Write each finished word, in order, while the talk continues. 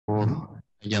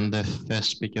Again, the first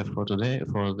speaker for today,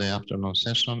 for the afternoon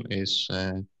session, is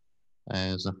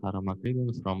Zahara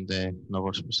Makridin from the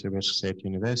Novosibirsk State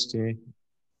University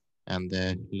and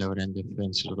the Lavrentiev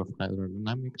Institute of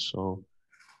Hydrodynamics. So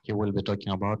he will be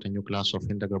talking about a new class of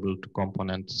integrable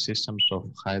two-component systems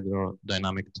of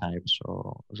hydrodynamic type.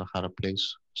 So Zahara,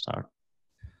 please start.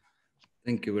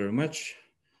 Thank you very much.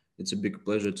 It's a big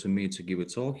pleasure to me to give a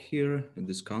talk here at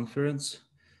this conference.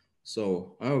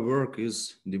 So our work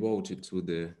is devoted to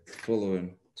the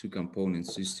following two-component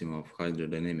system of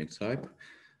hydrodynamic type.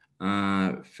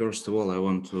 First of all, I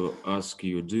want to ask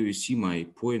you, do you see my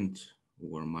point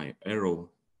or my arrow?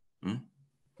 Huh?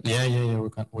 Yeah,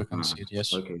 we can see it,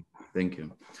 yes. Okay, thank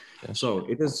you. Yes. So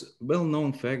it is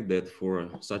well-known fact that for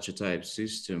such a type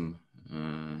system,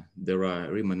 there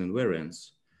are Riemann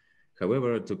invariants.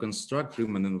 However, to construct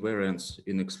Riemann invariants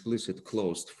in explicit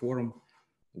closed form,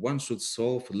 one should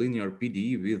solve linear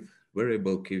PDE with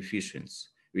variable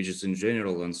coefficients, which is in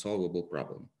general an unsolvable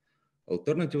problem.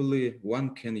 Alternatively,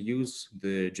 one can use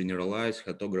the generalized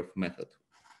Hattograph method,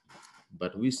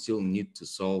 but we still need to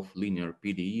solve linear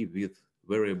PDE with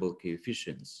variable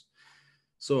coefficients.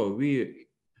 So we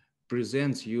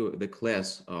present you the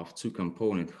class of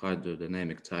two-component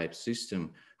hydrodynamic type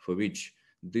system for which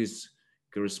this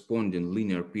corresponding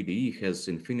linear PDE has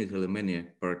infinitely many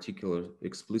particular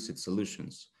explicit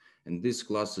solutions. And this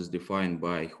class is defined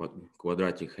by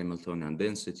quadratic Hamiltonian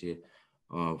density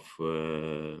of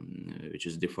which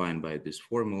is defined by this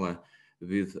formula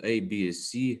with A, B, and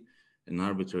C and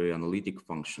arbitrary analytic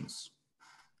functions.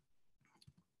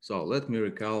 So let me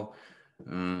recall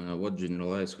what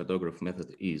generalized Hattograph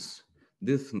method is.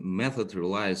 This method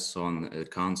relies on a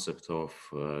concept of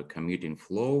commuting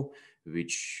flow,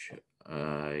 which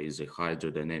is a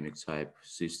hydrodynamic type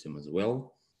system as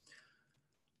well.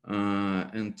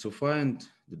 And to find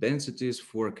the densities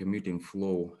for a commuting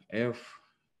flow F,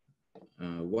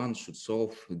 one should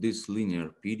solve this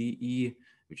linear PDE,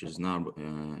 which is number,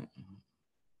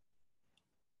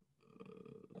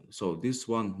 so this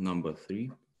one, number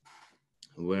 3,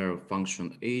 where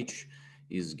function h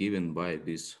is given by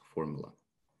this formula.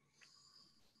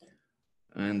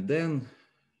 And then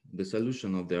the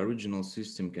solution of the original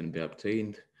system can be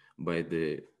obtained by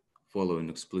the following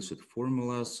explicit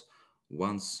formulas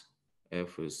once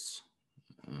f is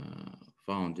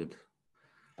founded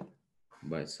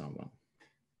by someone.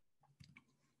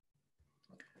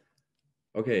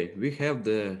 Okay, we have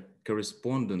the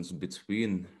correspondence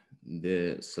between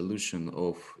the solution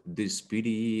of this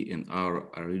PDE in our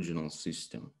original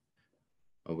system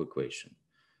of equation.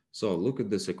 So look at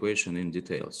this equation in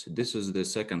details. This is the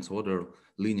second order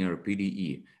linear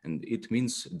PDE, and it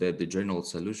means that the general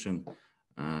solution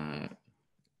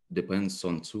depends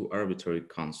on two arbitrary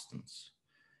constants.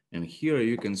 And here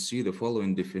you can see the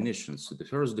following definitions. The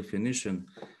first definition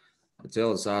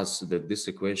tells us that this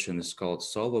equation is called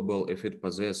solvable if it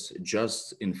possesses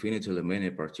just infinitely many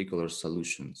particular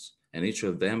solutions, and each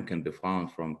of them can be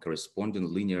found from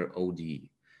corresponding linear ODE.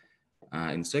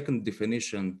 In second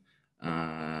definition,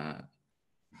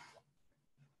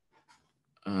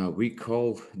 we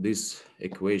call this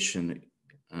equation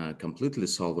completely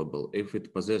solvable if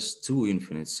it possesses two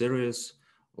infinite series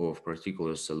of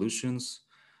particular solutions.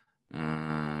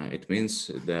 It means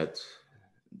that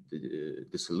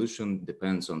the solution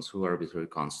depends on two arbitrary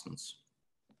constants.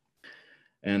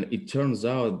 And it turns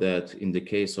out that in the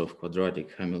case of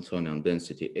quadratic Hamiltonian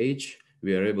density H,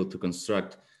 we are able to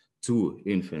construct two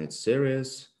infinite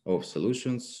series of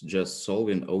solutions just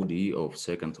solving ODE of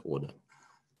second order.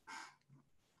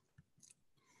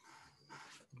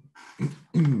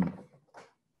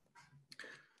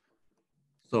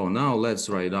 So now let's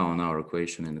write down our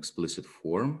equation in explicit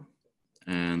form,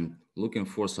 and looking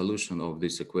for solution of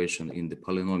this equation in the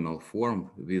polynomial form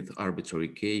with arbitrary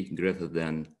k greater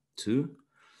than 2,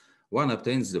 one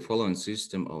obtains the following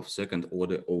system of second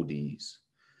order ODEs.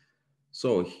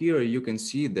 So here you can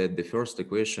see that the first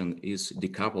equation is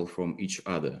decoupled from each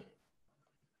other,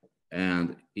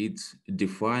 and it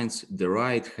defines the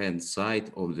right-hand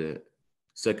side of the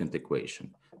second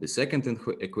equation. The second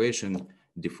equation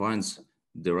defines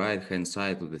the right-hand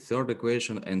side of the third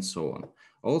equation, and so on.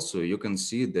 Also, you can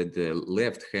see that the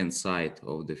left-hand side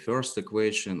of the first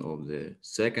equation, of the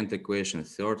second equation,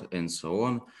 third, and so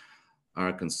on,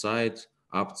 are concise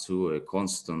up to a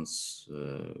constant,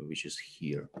 which is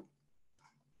here.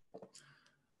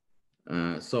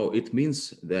 So it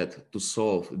means that to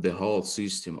solve the whole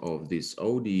system of this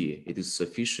ODE, it is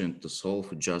sufficient to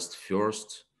solve just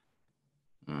first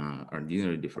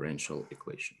ordinary differential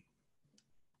equation.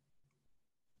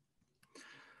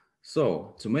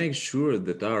 So to make sure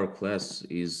that our class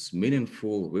is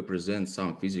meaningful, we present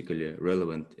some physically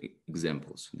relevant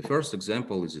examples. The first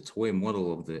example is a toy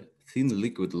model of the thin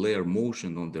liquid layer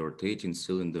motion on the rotating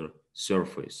cylinder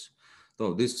surface.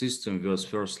 So this system was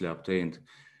firstly obtained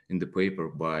in the paper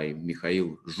by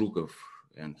Mikhail Zhukov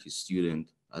and his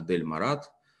student Adel Marat.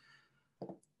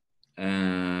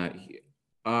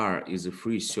 R is a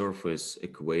free surface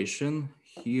equation.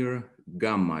 Here,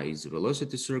 gamma is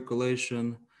velocity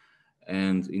circulation.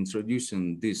 And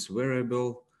introducing this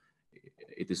variable,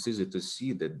 it is easy to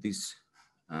see that this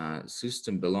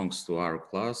system belongs to our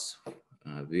class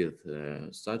with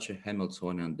such a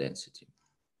Hamiltonian density.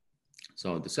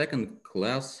 So the second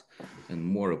class and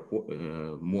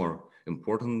more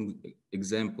important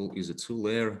example is a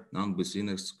two-layer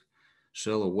non-Boussinesq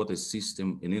shallow water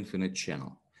system in infinite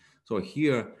channel. So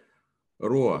here,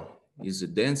 rho is the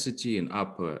density in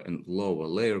upper and lower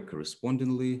layer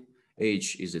correspondingly.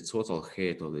 H is the total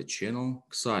height of the channel.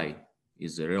 Psi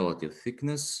is the relative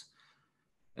thickness.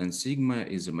 And sigma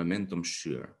is the momentum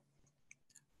shear.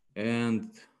 And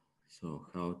so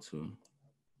how to,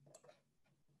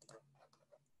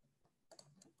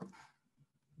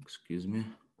 excuse me.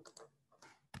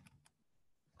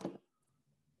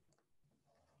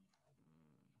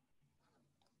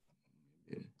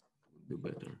 Do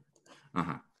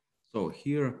better. So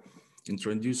here,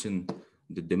 introducing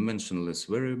the dimensionless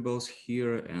variables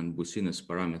here and Boussinesq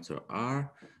parameter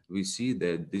R, we see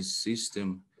that this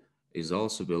system is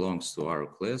also belongs to our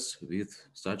class with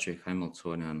such a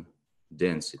Hamiltonian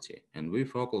density. And we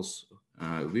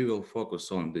will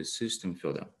focus on this system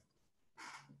further.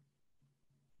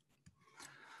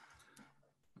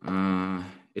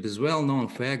 It is well-known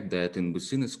fact that in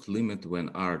Boussinesq limit when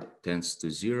R tends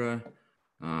to 0,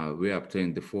 we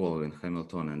obtain the following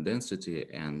Hamiltonian density,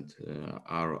 and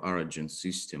our origin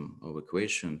system of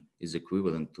equation is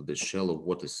equivalent to the shallow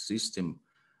water system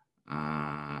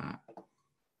by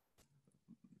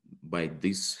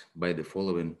the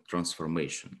following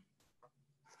transformation.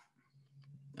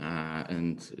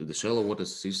 And the shallow water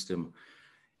system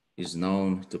is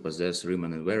known to possess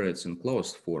Riemann invariants in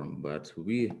closed form, but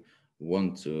we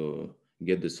want to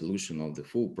get the solution of the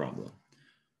full problem.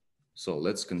 So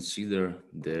let's consider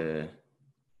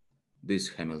this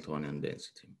Hamiltonian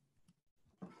density.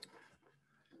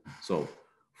 So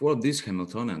for this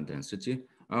Hamiltonian density,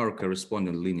 our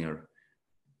corresponding linear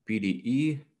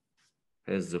PDE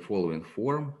has the following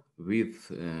form with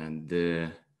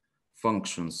the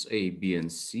functions A, B,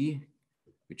 and C,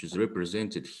 which is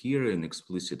represented here in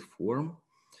explicit form,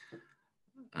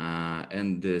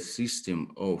 and the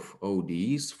system of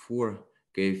ODEs for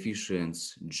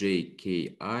coefficients J,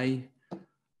 K, I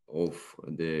of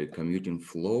the commuting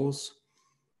flows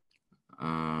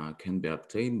can be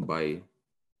obtained by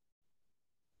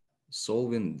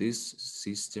solving this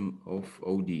system of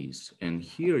ODEs. And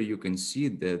here you can see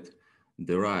that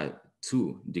there are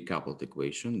two decoupled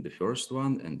equations, the first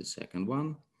one and the second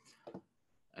one.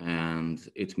 And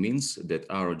it means that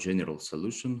our general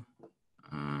solution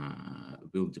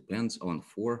will depend on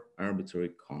 4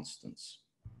 arbitrary constants.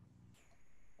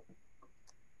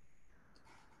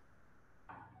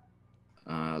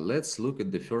 Let's look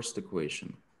at the first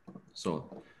equation.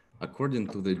 So according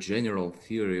to the general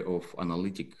theory of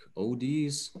analytic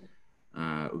ODEs,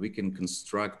 we can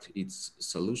construct its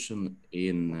solution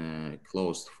in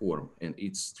closed form, and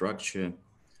its structure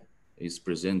is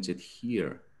presented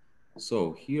here.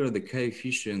 So here the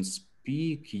coefficients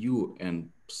P, Q, and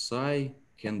psi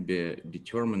can be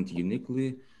determined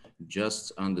uniquely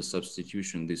just under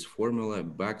substitution this formula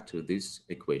back to this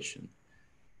equation.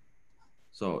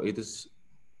 So it is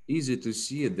easy to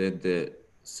see that the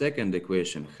second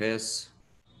equation has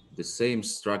the same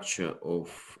structure of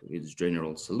its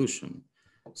general solution.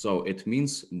 So it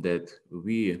means that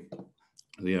we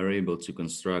are able to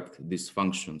construct these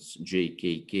functions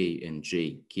jkk and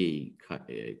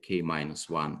jk minus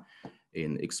 1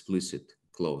 in explicit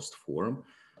closed form.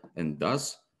 And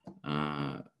thus,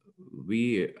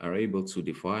 we are able to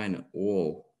define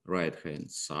all right-hand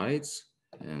sides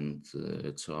and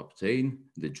to obtain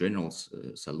the general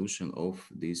solution of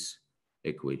this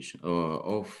equation,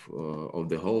 of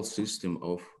the whole system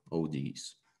of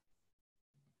ODEs.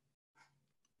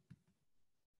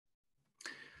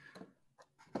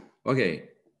 Okay,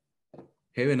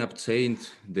 having obtained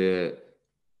the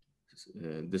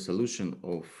solution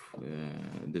of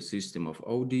the system of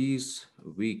ODEs,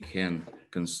 we can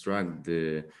construct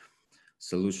the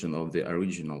solution of the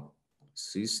original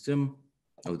system,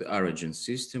 of the origin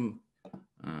system,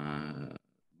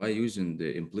 by using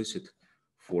the implicit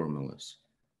formulas.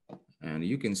 And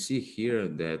you can see here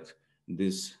that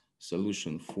this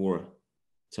solution for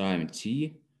time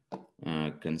t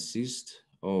consists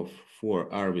of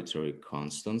 4 arbitrary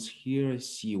constants here,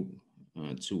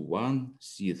 C21,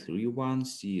 C31,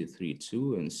 C32,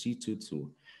 and C22.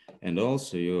 And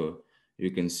also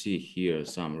you can see here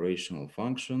some rational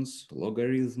functions,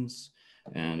 logarithms,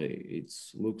 and it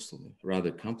looks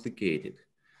rather complicated.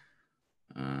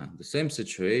 The same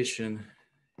situation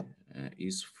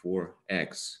is for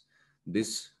x.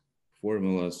 These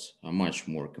formulas are much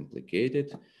more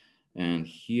complicated, and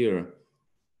here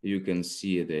you can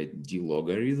see the d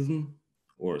logarithm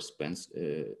or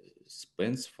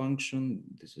Spence function.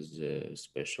 This is a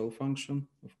special function,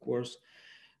 of course.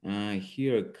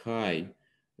 Here chi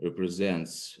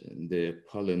represents the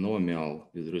polynomial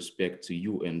with respect to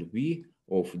u and v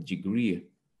of degree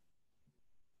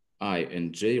I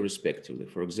and j respectively.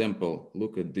 For example,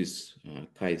 look at this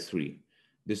chi3.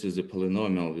 This is a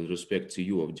polynomial with respect to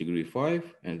u of degree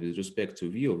 5 and with respect to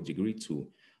v of degree 2,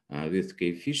 with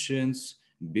coefficients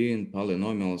being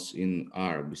polynomials in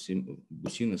R,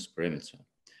 Busino's parameter.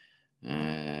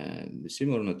 The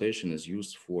similar notation is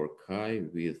used for chi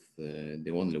with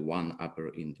the only one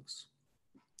upper index.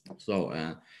 So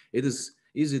it is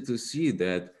easy to see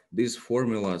that these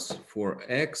formulas for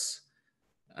x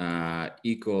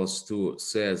equals to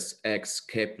says x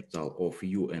capital of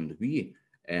u and v,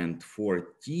 and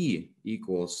for t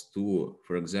equals to,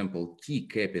 for example, t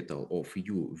capital of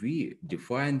u v,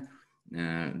 define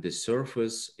the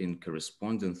surface in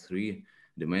corresponding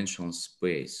 3-dimensional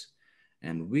space.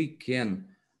 And we can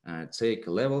take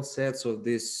level sets of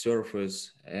this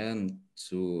surface and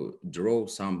to draw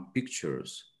some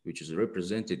pictures, which is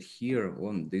represented here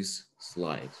on this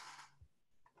slide.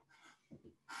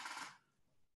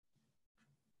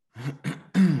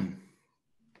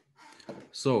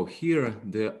 So here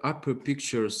the upper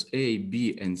pictures A,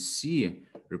 B, and C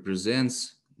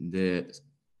represents the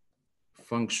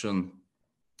function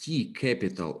t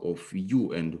capital of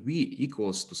u and v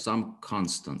equals to some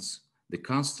constants. The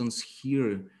constants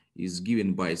here is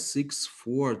given by 6,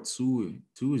 4, 2,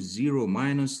 2, 0,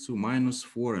 minus 2, minus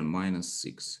 4, and minus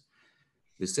 6.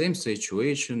 The same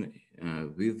situation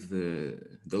with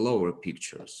the lower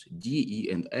pictures, D, E,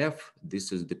 and F.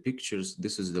 This is the pictures,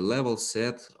 this is the level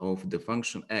set of the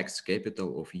function x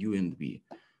capital of u and v.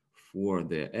 For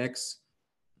the x,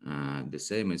 the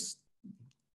same as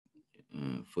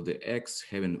for the x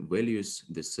having values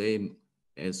the same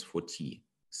as for t.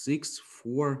 6,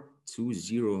 4, 2,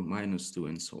 0, minus 2,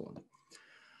 and so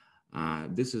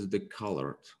on. This is the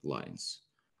colored lines.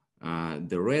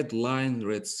 The red line,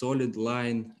 red solid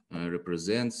line,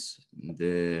 represents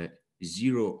the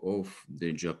zero of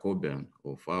the Jacobian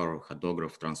of our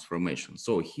Hadograph transformation.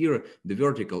 So here the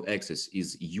vertical axis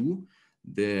is u,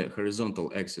 the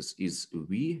horizontal axis is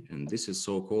v, and this is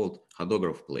so-called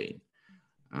Hadograph plane.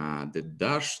 The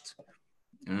dashed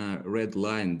red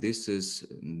line, this is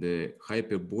the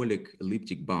hyperbolic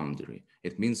elliptic boundary.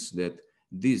 It means that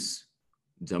this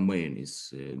domain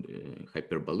is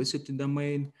hyperbolicity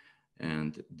domain,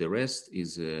 and the rest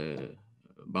is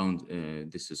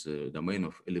this is a domain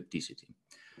of ellipticity.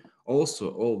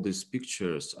 Also, all these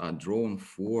pictures are drawn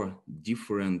for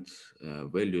different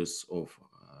values of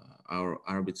our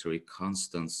arbitrary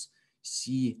constants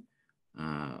C,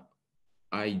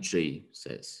 ij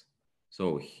says.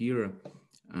 So here,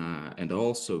 and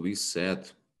also we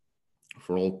set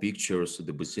for all pictures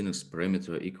the Busino's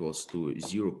parameter equals to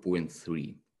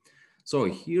 0.3. So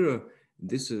here,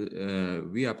 this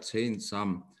we obtain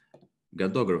some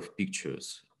Gadograph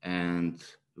pictures, and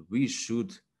we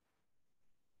should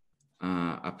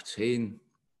obtain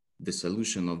the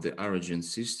solution of the origin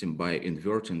system by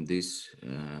inverting this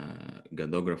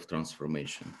Gadograph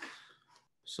transformation.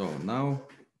 So now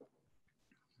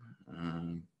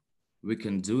we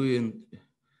can do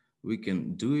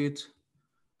it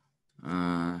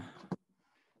on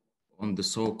the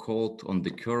so-called, on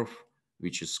the curve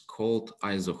which is called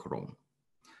isochrone.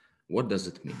 What does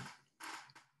it mean?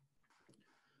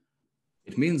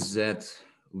 It means that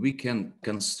we can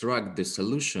construct the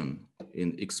solution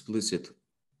in explicit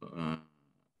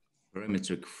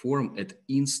parametric form at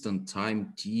instant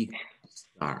time t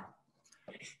star.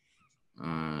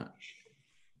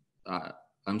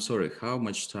 I'm sorry, how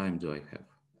much time do I have?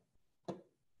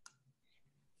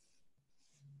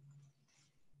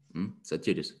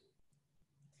 Satiris.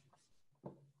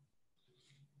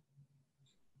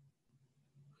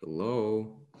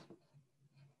 Hello.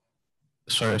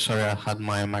 Sorry, I had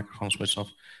my microphone switched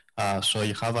off. So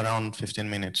you have around 15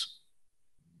 minutes.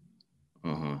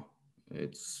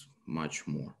 It's much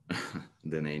more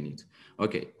than I need.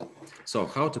 Okay, so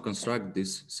how to construct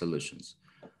these solutions?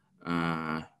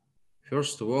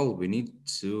 First of all, we need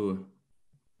to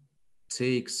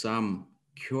take some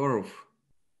curve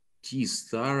t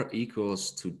star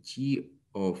equals to t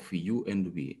of u and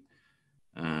v.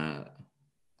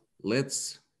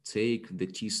 Let's take the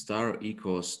t star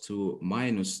equals to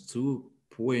minus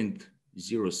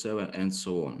 2.07 and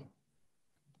so on.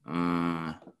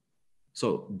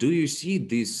 So do you see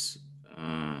these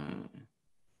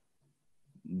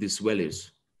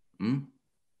values?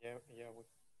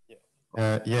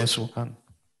 Yes, we can.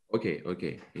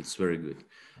 Okay, it's very good.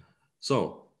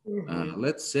 So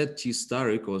let's set t star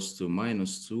equals to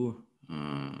minus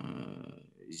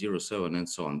 2.07 and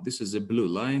so on. This is a blue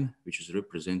line, which is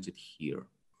represented here.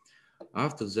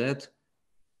 After that,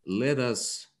 let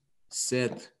us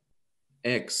set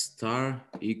x star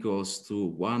equals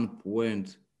to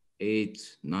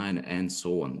 1.89 and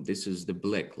so on. This is the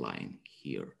black line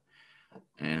here.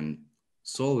 And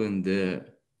solving the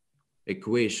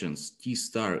equations t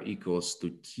star equals to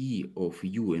t of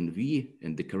u and v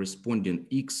and the corresponding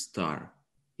x star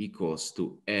equals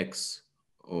to x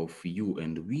of u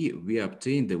and v, we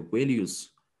obtain the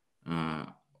values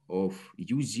of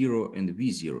u0 and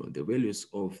v0, the values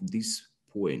of this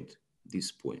point.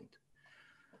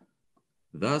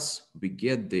 Thus, we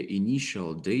get the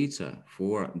initial data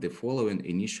for the following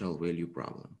initial value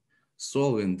problem.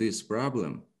 Solving this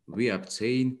problem, we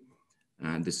obtain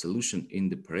the solution in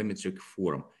the parametric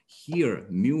form. Here,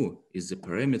 mu is the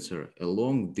parameter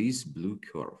along this blue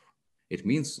curve. It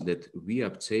means that we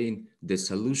obtain the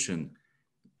solution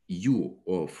u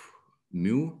of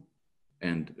mu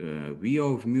and v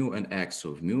of mu and x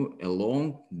of mu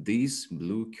along this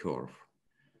blue curve.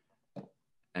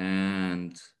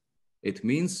 And it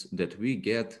means that we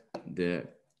get the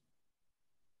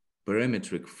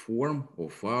parametric form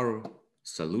of our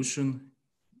solution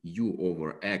u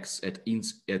over x at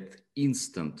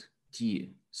instant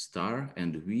t star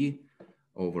and v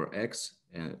over x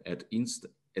at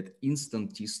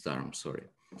instant t star, I'm sorry.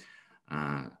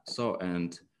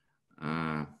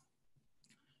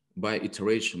 By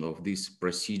iteration of this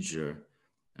procedure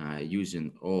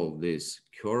using all these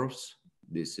curves,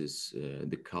 this is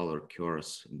the color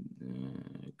curves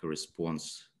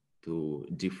corresponds to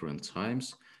different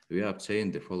times, we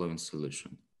obtain the following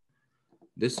solution.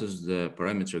 This is the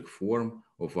parametric form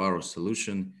of our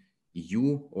solution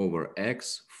u over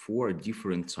x for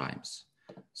different times.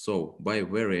 So by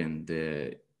varying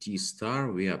the t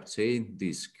star, we obtain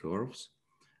these curves.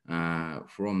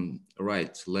 From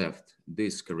right to left,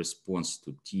 this corresponds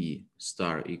to t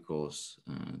star equals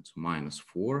to minus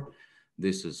 4.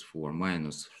 This is for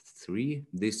minus 3.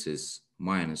 This is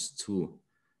minus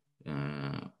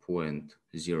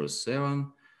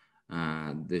 2.07.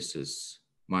 This is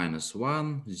minus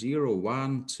 1, 0,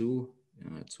 1, 2,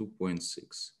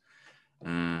 2.6.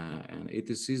 And it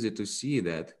is easy to see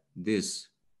that this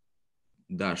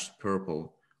dashed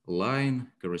purple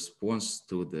line corresponds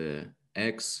to the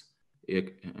x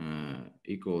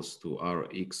equals to our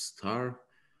x star,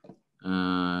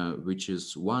 which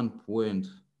is 1.89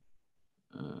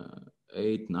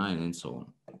 and so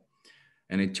on.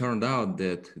 And it turned out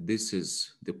that this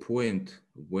is the point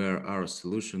where our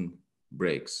solution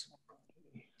breaks.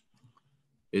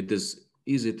 It is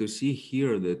easy to see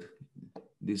here that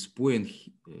this point,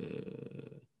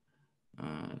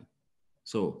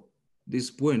 so this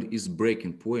point is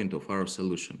breaking point of our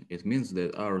solution. It means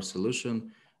that our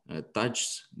solution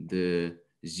touches the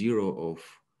zero of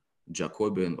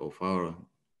Jacobian of our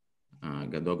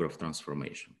Godograph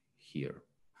transformation here.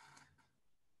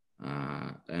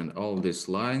 And all these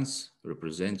lines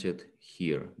represented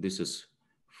here. This is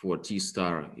for t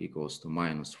star equals to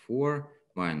minus 4,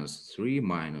 minus 3,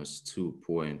 minus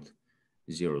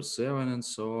 2.07 and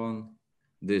so on.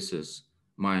 This is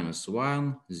minus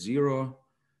 1, 0,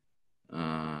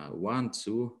 1,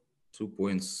 2,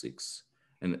 2.6.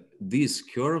 And these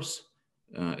curves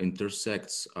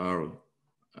intersects our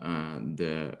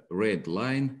the red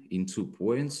line in 2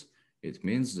 points. It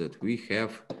means that we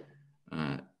have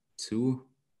 2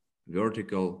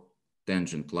 vertical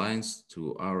tangent lines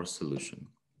to our solution.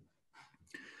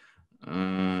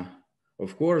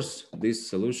 Of course, this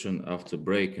solution after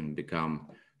breaking become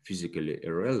physically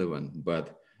irrelevant,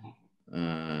 but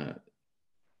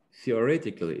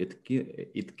theoretically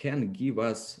it can give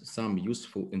us some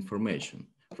useful information.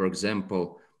 For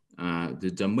example,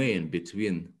 the domain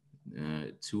between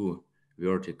 2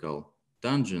 vertical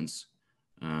tangents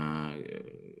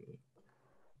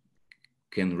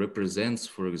can represent,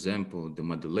 for example, the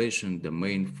modulation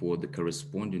domain for the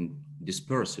corresponding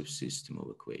dispersive system of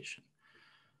equation.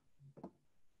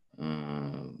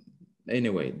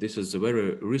 Anyway, this is a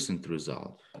very recent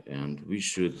result, and we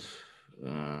should,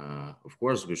 of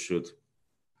course, we should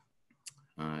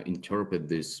interpret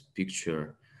this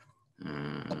picture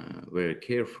very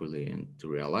carefully and to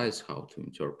realize how to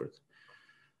interpret.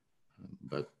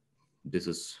 But this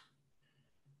is,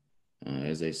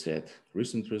 as I said,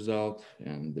 recent result,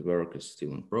 and the work is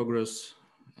still in progress.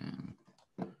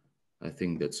 I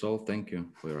think that's all. Thank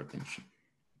you for your attention.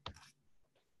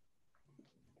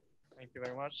 Thank you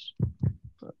very much.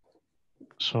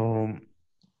 So,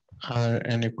 are there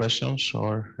any questions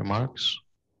or remarks?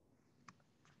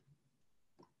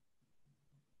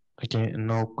 Okay,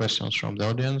 no questions from the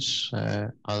audience.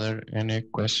 Are there any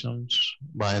questions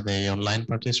by the online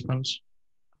participants?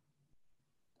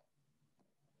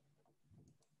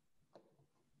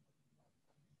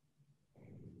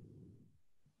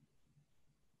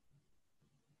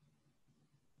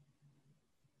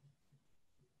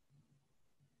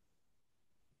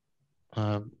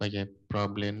 Okay,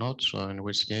 probably not. So in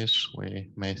which case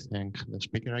we may thank the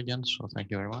speaker again. So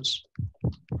thank you very much.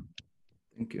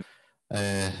 Thank you.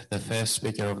 The first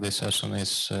speaker of this session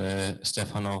is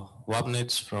Stefano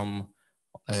Wabnitz from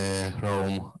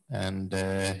Rome, and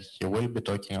he will be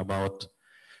talking about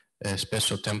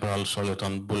spatiotemporal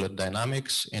soliton bullet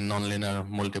dynamics in nonlinear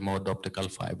multimode optical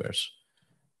fibers.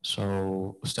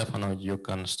 So Stefano, you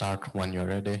can start when you're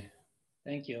ready.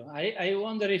 Thank you. I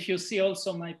wonder if you see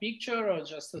also my picture or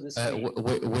just the screen.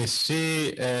 We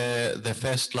see the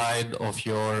first slide of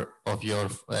your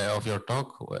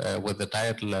talk with the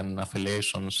title and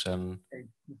affiliations and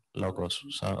logos.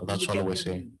 So that's all we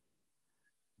see.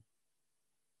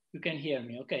 You can hear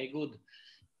me. Okay, good.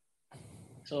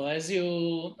 So as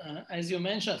you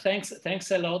mentioned, thanks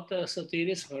a lot,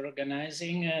 Sotiris, for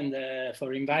organizing and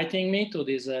for inviting me to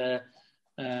this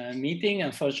meeting.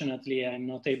 Unfortunately, I'm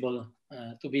not able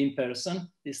to be in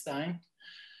person this time.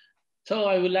 So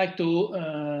I would like to,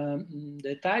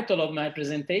 the title of my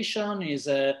presentation is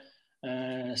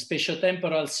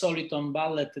Spatiotemporal Soliton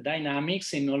Bullet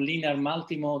Dynamics in Nonlinear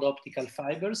Multimode Optical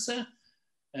Fibers.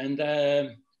 And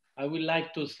I would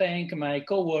like to thank my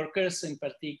co-workers, in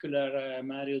particular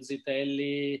Mario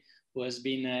Zitelli, who has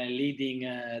been leading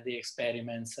the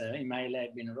experiments in my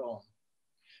lab in Rome.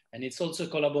 And it's also a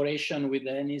collaboration with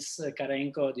Denis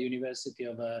Karenko at the University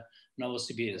of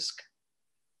Novosibirsk.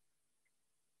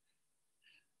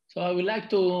 So I would like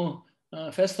to,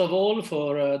 first of all,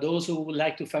 for those who would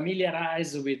like to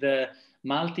familiarize with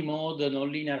multimode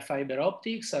nonlinear fiber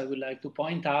optics, I would like to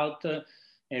point out a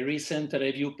recent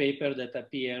review paper that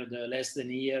appeared less than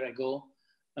a year ago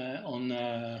on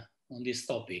this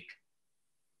topic.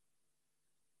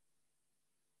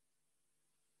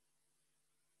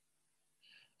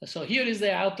 So here is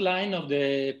the outline of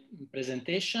the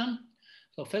presentation.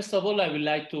 So first of all, I would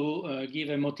like to give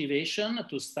a motivation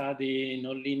to study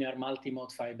nonlinear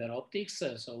multimode fiber optics.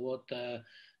 So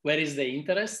where is the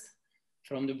interest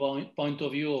from the point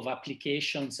of view of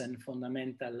applications and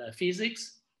fundamental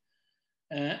physics?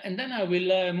 And then I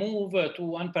will move to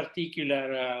one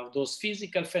particular of those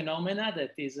physical phenomena,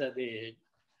 that is the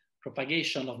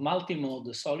propagation of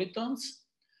multimode solitons.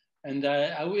 And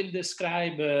I will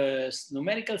describe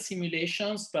numerical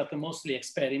simulations, but mostly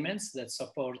experiments that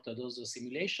support those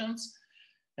simulations.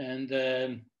 And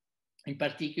in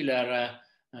particular,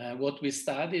 what we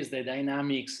study is the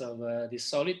dynamics of these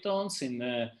solitons in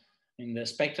the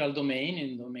spectral domain,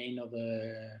 in the domain of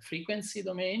the frequency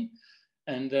domain.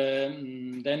 And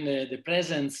then the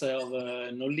presence of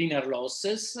nonlinear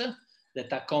losses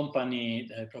that accompany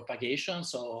the propagation.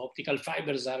 So optical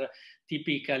fibers are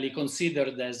typically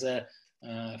considered as,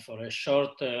 for a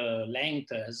short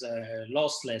length, as a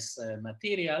lossless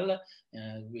material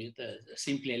with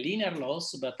simply a linear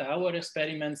loss, but our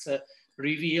experiments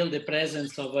reveal the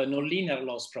presence of a nonlinear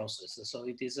loss process. So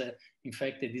it is, in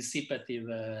fact, a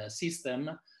dissipative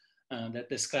system that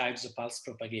describes pulse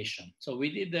propagation. So we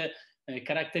did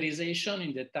characterization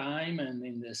in the time and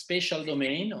in the spatial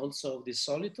domain also of these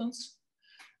solitons.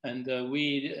 And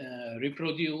we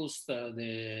reproduced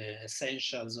the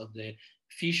essentials of the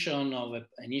fission of an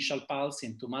initial pulse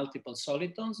into multiple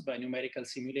solitons by numerical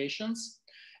simulations.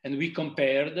 And we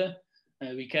compared,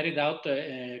 we carried out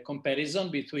a comparison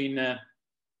between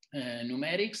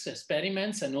numerics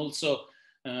experiments and also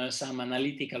some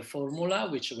analytical formula,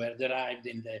 which were derived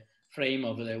in the frame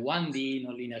of the 1D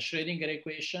nonlinear Schrödinger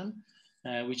equation,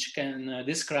 which can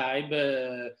describe,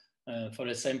 for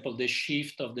example, the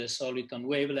shift of the soliton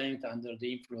wavelength under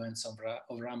the influence of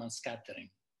Raman scattering.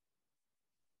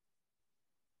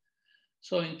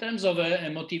 So in terms of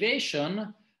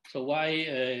motivation, so why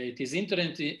it is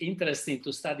interesting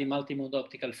to study multimode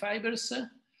optical fibers?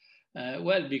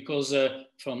 Well, because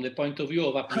from the point of view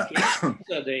of applications,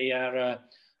 they are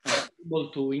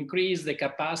able to increase the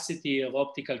capacity of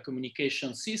optical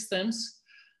communication systems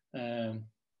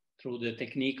through the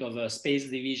technique of space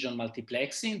division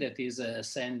multiplexing, that is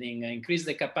increase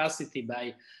the capacity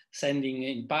by sending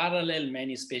in parallel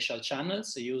many spatial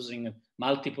channels using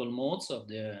multiple modes of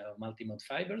the multimode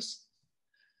fibers.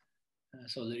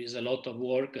 So there is a lot of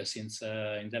work since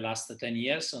in the last 10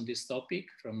 years on this topic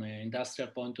from an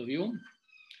industrial point of view.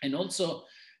 And also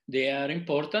they are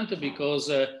important because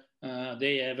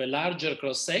they have a larger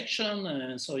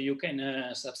cross-section, so you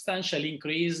can substantially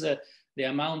increase the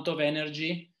amount of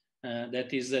energy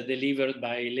that is delivered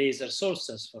by laser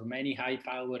sources for many high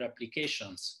power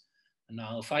applications.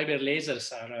 Now, fiber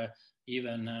lasers are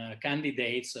even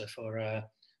candidates for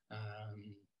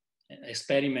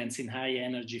experiments in high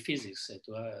energy physics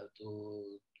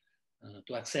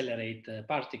to accelerate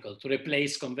particles, to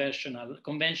replace conventional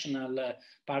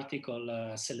particle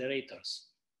accelerators.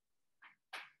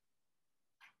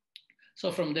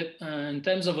 So from the, in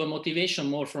terms of a motivation,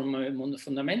 more from a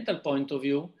fundamental point of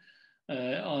view,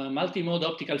 multimode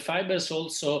optical fibers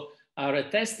also are a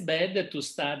test bed to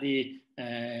study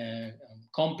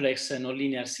complex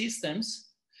nonlinear systems.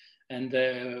 And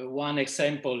one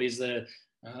example is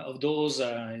of those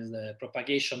is the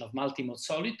propagation of multimode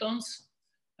solitons.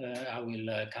 I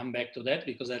will come back to that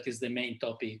because that is the main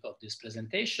topic of this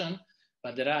presentation.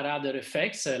 But there are other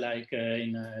effects like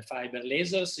in fiber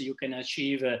lasers, you can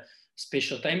achieve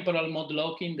spatiotemporal mode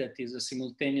locking, that is a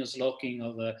simultaneous locking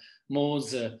of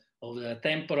modes, of the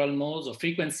temporal modes, or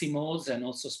frequency modes, and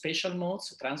also spatial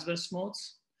modes, transverse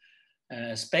modes.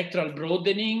 Spectral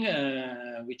broadening,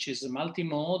 which is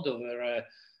multimode over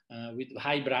with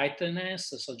high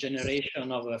brightness, so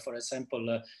generation of, for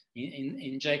example,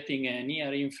 injecting a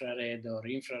near infrared or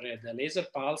infrared laser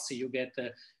pulse, you get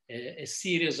a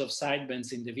series of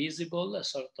sidebands in the visible, a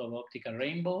sort of optical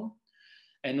rainbow.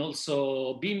 And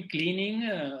also beam cleaning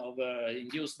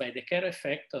induced by the Kerr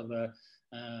effect,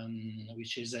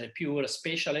 which is a pure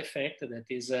spatial effect, that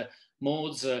is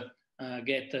modes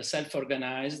get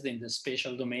self-organized in the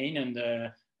spatial domain, and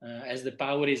as the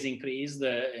power is increased,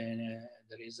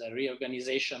 there is a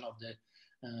reorganization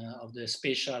of the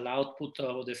spatial output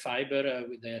of the fiber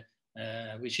with the,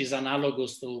 which is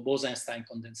analogous to Bose-Einstein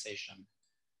condensation.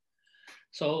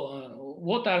 So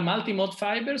what are multimode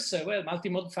fibers? Well,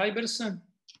 multimode fibers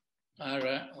are,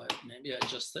 well, maybe I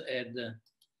just add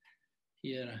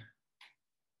here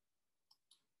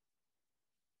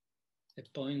a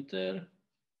pointer.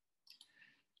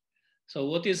 So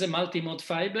what is a multimode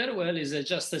fiber? Well, it's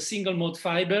just a single mode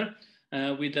fiber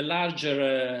with a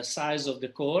larger size of the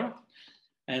core.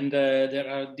 And there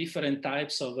are different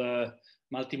types of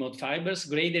multimode fibers.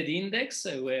 Graded index,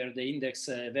 where the index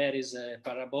varies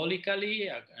parabolically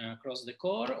across the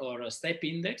core, or a step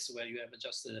index, where you have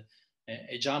just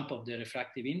a jump of the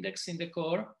refractive index in the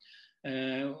core.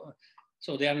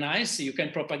 So they are nice. You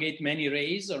can propagate many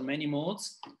rays or many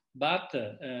modes, but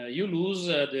you lose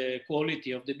the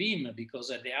quality of the beam,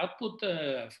 because at the output,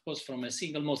 of course, from a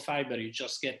single mode fiber, you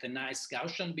just get a nice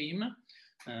Gaussian beam,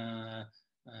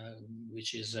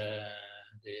 which is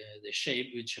the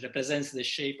shape, which represents the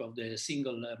shape of the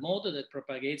single mode that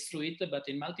propagates through it. But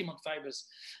in multimode fibers,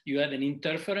 you have an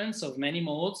interference of many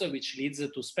modes, which leads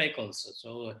to speckles.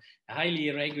 So highly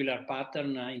irregular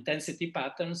pattern, intensity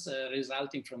patterns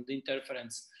resulting from the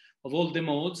interference of all the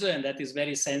modes, and that is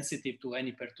very sensitive to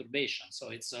any perturbation. So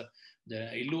it's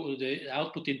the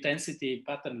output intensity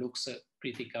pattern looks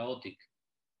pretty chaotic.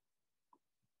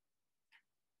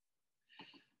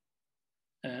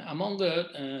 Among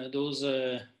those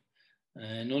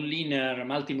nonlinear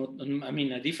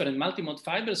multimode, different multimode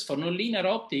fibers for nonlinear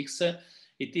optics,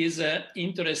 it is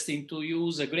interesting to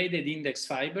use graded index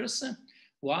fibers.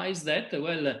 Why is that?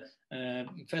 Well,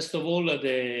 first of all,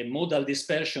 the modal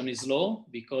dispersion is low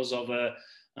because of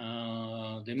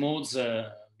the modes,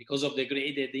 because of the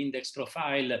graded index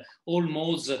profile. All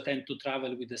modes tend to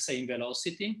travel with the same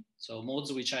velocity. So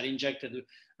modes which are injected,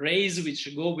 rays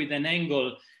which go with an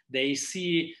angle, they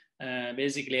see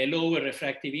basically a lower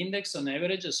refractive index on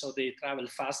average, so they travel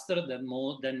faster than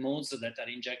modes that are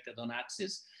injected on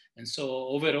axis. And so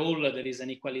overall, there is an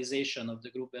equalization of the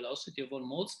group velocity of all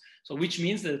modes. So which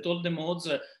means that all the modes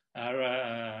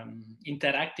are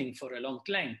interacting for a long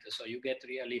length. So you get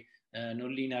really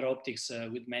nonlinear optics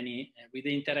with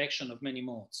the interaction of many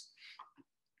modes.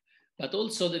 But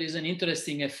also there is an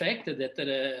interesting effect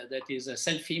that is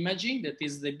self-imaging, that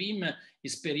is the beam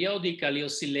is periodically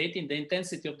oscillating, the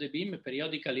intensity of the beam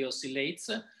periodically oscillates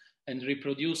and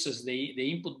reproduces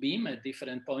the input beam at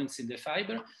different points in the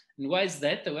fiber. And why is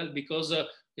that? Well, because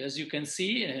as you can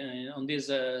see on this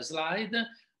slide,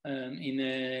 in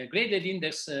a graded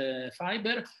index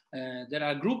fiber, there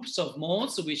are groups of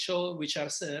modes which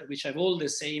have all the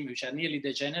same, which are nearly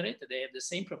degenerate. They have the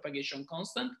same propagation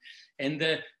constant,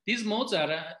 and these modes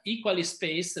are equally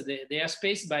spaced. They are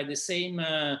spaced by the same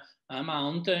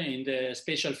amount in the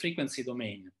spatial frequency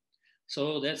domain.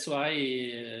 So that's why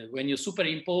when you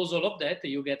superimpose all of that,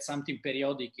 you get something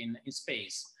periodic in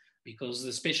space, because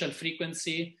the spatial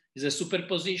frequency is a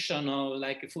superposition of,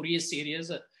 like a Fourier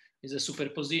series, is a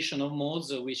superposition of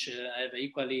modes which have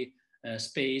equally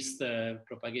spaced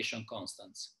propagation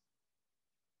constants.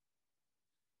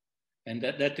 And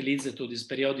that leads to this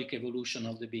periodic evolution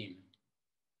of the beam.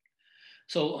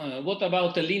 So what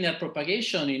about the linear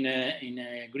propagation in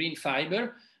a green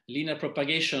fiber? Linear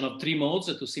propagation of 3 modes,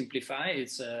 to simplify,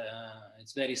 it's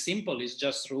very simple. It's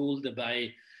just ruled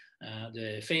by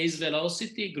the phase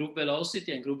velocity, group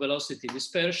velocity, and group velocity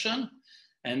dispersion.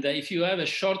 And if you have a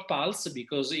short pulse,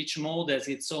 because each mode has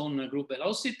its own group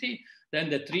velocity, then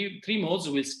the three modes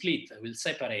will split, will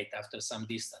separate after some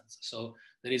distance. So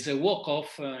there is a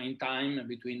walk-off in time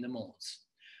between the modes.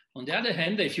 On the other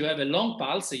hand, if you have a long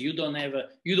pulse, you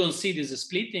don't see this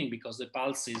splitting because the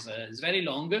pulse is very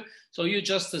long. So you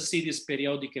just see this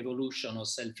periodic evolution of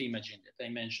self-imaging that I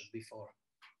mentioned before.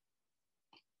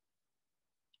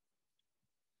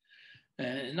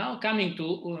 Now coming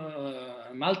to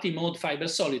multi-mode fiber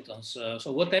solitons.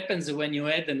 So what happens when you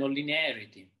add a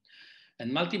nonlinearity?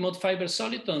 And multi-mode fiber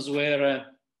solitons were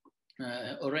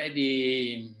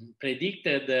already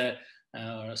predicted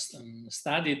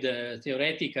studied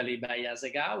theoretically by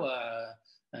Hasegawa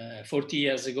 40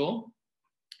 years ago.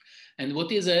 And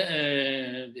what is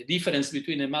the difference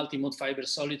between a multi-mode fiber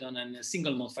soliton and a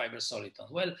single-mode fiber soliton?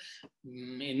 Well,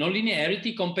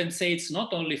 nonlinearity compensates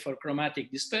not only for chromatic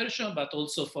dispersion, but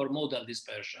also for modal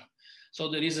dispersion. So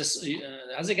there is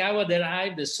Hasegawa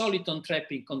derived a soliton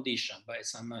trapping condition by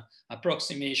some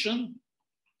approximation.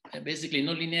 Basically,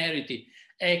 nonlinearity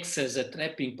acts as a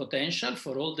trapping potential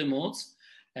for all the modes.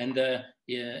 And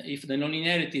if the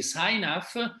nonlinearity is high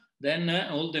enough, then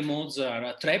all the modes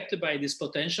are trapped by this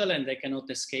potential and they cannot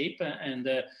escape. And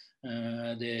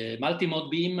the multimode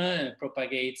beam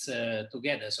propagates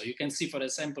together. So you can see, for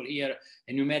example, here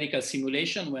a numerical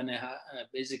simulation when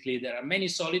basically there are many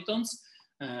solitons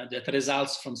that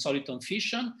results from soliton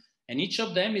fission. And each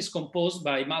of them is composed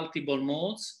by multiple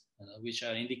modes, which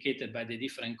are indicated by the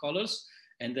different colors.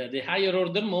 And the higher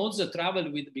order modes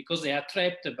travel with, because they are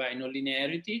trapped by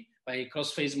nonlinearity, by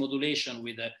cross-phase modulation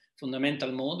with a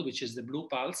fundamental mode, which is the blue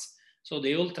pulse. So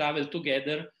they all travel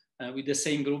together with the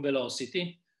same group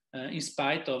velocity, in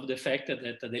spite of the fact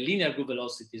that the linear group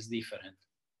velocity is different.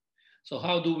 So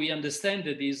how do we understand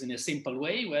this in a simple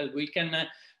way? Well, we can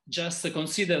just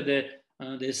consider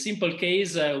the simple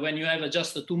case when you have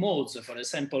just 2 modes. For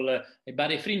example, a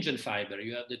birefringent fiber,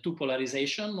 you have the 2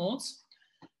 polarization modes.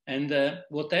 And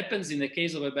what happens in the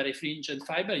case of a birefringent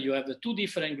fiber, you have 2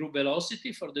 different group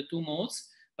velocity for the 2 modes,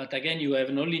 but again, you have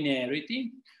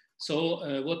nonlinearity.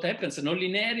 So what happens?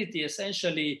 Nonlinearity,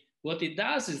 essentially, what it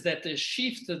does is that it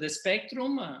shifts the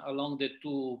spectrum along the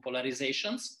 2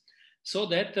 polarizations, so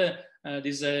that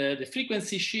the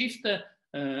frequency shift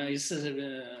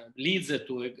leads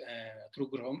to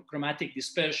through chromatic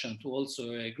dispersion to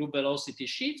also a group velocity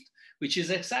shift, which is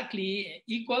exactly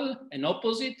equal and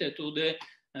opposite to the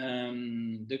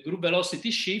group velocity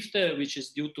shift, which is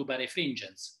due to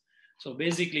birefringence. So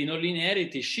basically,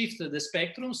 nonlinearity shifts the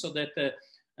spectrum so that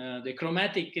the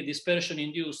chromatic dispersion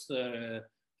induced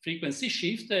frequency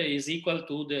shift is equal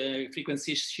to the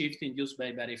frequency shift induced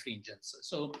by birefringence.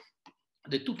 So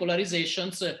the 2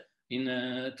 polarizations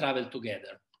travel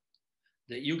together.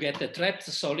 You get a trapped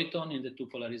soliton in the 2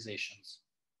 polarizations.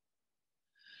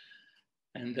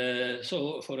 And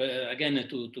so again,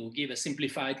 to give a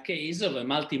simplified case of a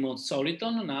multimode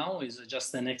soliton now is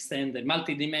just an extended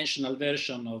multidimensional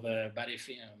version of a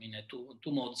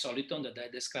 2-mode soliton that I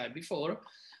described before.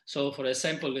 So for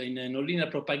example, in a nonlinear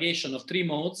propagation of 3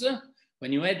 modes,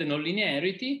 when you add a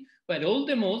nonlinearity, well, all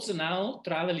the modes now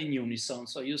travel in unison.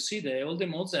 So you see that all the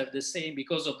modes have the same,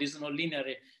 because of this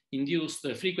nonlinear induced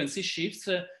frequency shifts,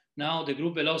 now the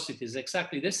group velocity is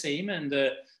exactly the same, and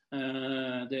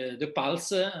the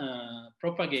pulse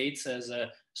propagates as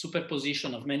a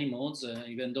superposition of many modes,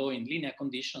 even though in linear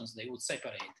conditions they would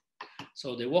separate.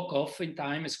 So the walk-off in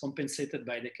time is compensated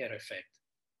by the Kerr effect.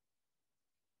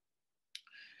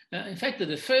 In fact,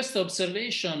 the first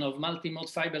observation of multimode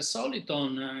fiber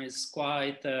soliton is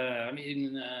quite,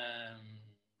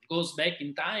 goes back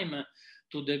in time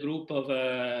to the group of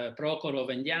Prokhorov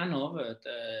and Yanov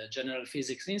at General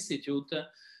Physics Institute.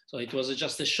 So it was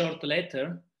just a short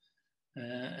letter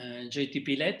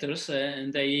JTP letters,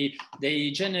 and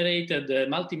they generated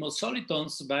multimode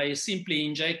solitons by simply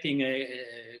injecting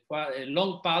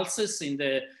long pulses in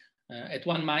the at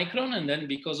 1 micron, and then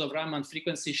because of Raman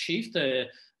frequency shift,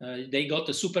 they got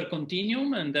a super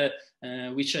continuum, and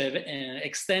which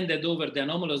extended over the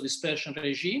anomalous dispersion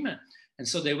regime. And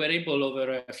so they were able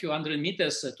over a few hundred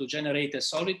meters to generate a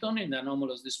soliton in the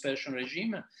anomalous dispersion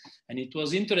regime. And it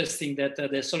was interesting that the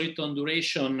soliton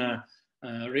duration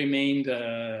remained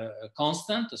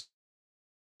constant.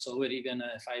 So over even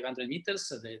 500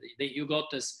 meters, you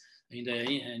got this in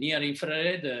the near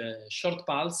infrared short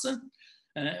pulse,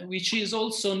 which is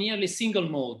also nearly single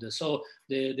mode. So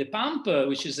the pump,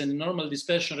 which is in normal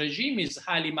dispersion regime, is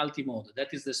highly multimode.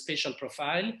 That is the spatial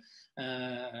profile,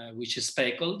 which is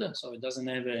speckled, so it doesn't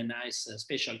have a nice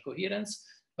spatial coherence.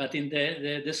 But in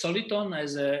the soliton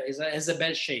has a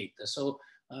bell shape. So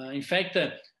in fact,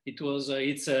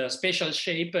 its spatial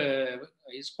shape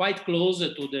is quite close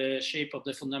to the shape of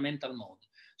the fundamental mode.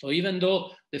 So even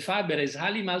though the fiber is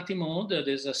highly multimode,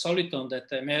 there's a soliton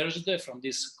that emerged from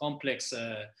this complex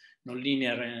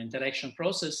nonlinear interaction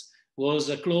process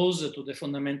was close to the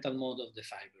fundamental mode of the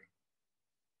fiber.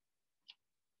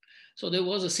 So there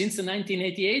was, since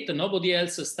 1988, nobody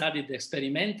else studied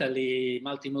experimentally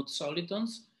multimode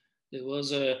solitons. There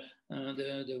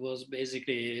was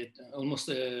basically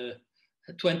almost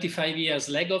 25 years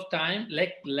lag of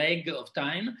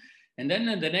time. And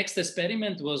then the next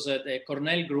experiment was the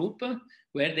Cornell group,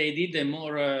 where they did a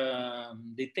more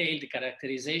detailed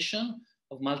characterization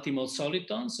of multimode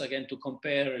solitons, again, to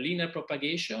compare linear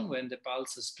propagation when the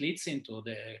pulse splits into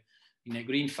in a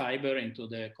green fiber into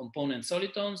the component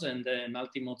solitons, and the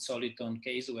multimode soliton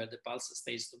case where the pulse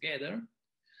stays together.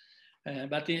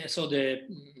 So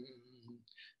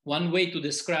one way to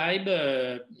describe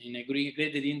in a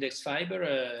graded index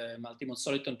fiber multimode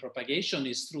soliton propagation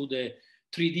is through the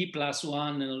 3D plus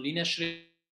 1 linear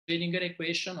Schrödinger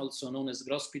equation, also known as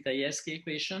Gross-Pitayevsky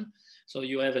equation. So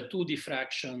you have two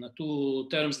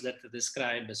terms that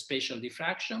describe spatial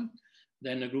diffraction,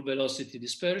 then a group velocity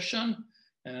dispersion,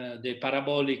 the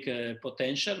parabolic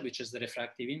potential, which is the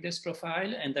refractive index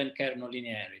profile, and then kernel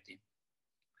linearity.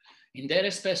 In their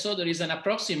respect, so there is an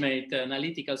approximate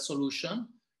analytical solution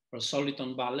for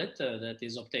soliton bullet that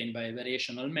is obtained by a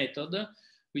variational method,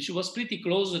 which was pretty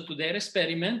close to their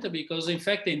experiment, because in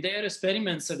fact in their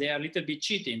experiments they are a little bit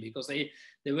cheating, because they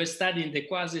were studying the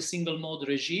quasi single mode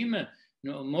regime.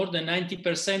 More than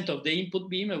 90% of the input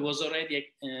beam was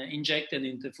already injected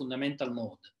into fundamental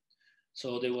mode.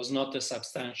 So there was not a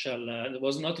substantial, there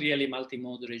was not really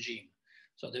multi-mode regime.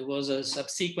 So there was a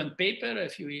subsequent paper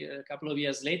a couple of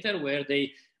years later where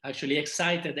they actually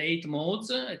excited 8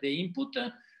 modes at the input,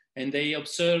 and they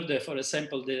observed, for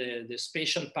example, the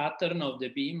spatial pattern of the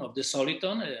beam of the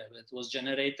soliton that was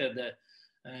generated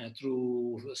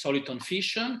through soliton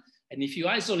fission. And if you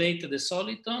isolate the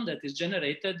soliton that is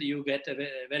generated, you get a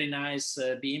very nice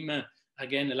beam,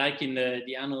 again, like in the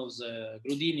Diano's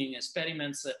Grudinin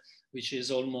experiments, which is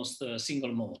almost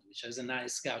single mode, which has a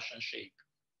nice Gaussian shape.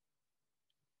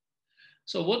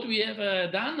 So what we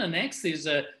have done next is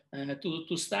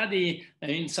to study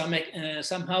in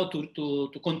somehow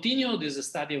to continue this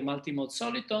study of multimode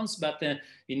solitons, but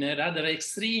in a rather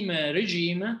extreme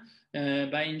regime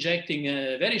by injecting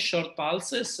very short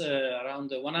pulses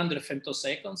around 100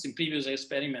 femtoseconds. In previous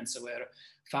experiments were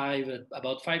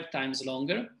about 5 times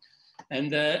longer.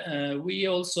 And we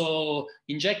also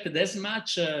injected as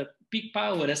much peak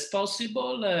power as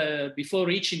possible before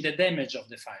reaching the damage of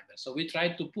the fiber. So we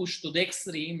tried to push to the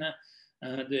extreme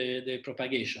the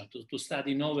propagation, to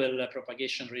study novel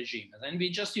propagation regimes. And we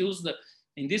just used,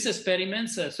 in these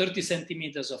experiments, 30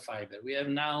 centimeters of fiber. We have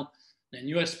now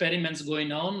new experiments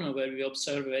going on where we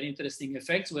observe very interesting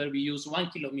effects where we use 1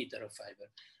 kilometer of fiber,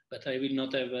 but I will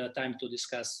not have time to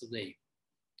discuss today.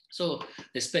 So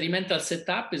the experimental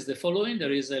setup is the following.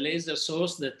 There is a laser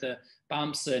source that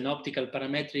pumps an optical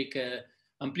parametric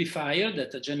amplifier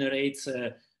that generates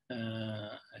a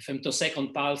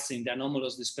femtosecond pulse in the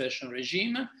anomalous dispersion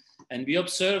regime. And we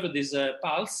observe this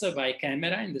pulse by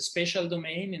camera in the spatial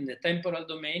domain, in the temporal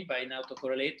domain by an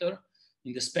autocorrelator,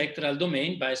 in the spectral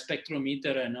domain by a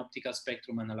spectrometer and optical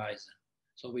spectrum analyzer.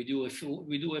 So we do a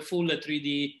full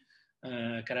 3D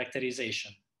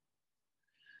characterization.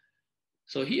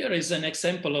 So here is an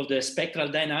example of the spectral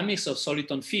dynamics of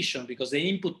soliton fission, because the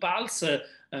input pulse,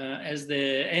 as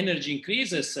the energy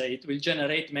increases, it will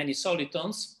generate many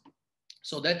solitons.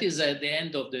 So that is at the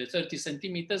end of the 30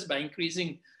 centimeters by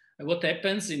increasing what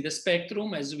happens in the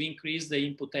spectrum as we increase the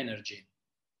input energy.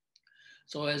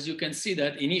 So as you can see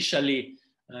that initially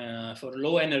For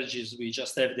low energies, we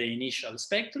just have the initial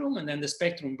spectrum, and then the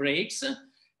spectrum breaks,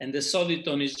 and the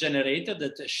soliton is generated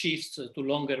that shifts to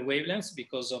longer wavelengths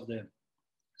because of the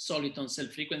soliton cell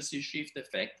frequency shift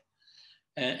effect.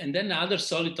 And then other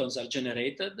solitons are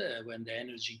generated when the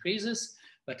energy increases.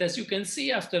 But as you can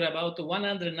see, after about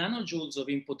 100 nanojoules of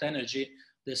input energy,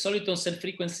 the soliton cell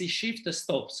frequency shift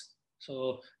stops.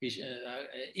 So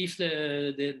if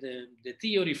the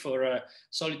theory for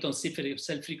soliton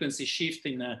cell frequency shift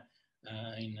in a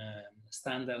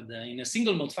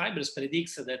single mode fibers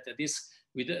predicts that this,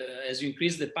 as you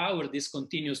increase the power, this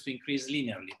continues to increase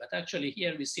linearly. But actually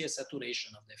here we see a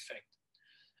saturation of the effect.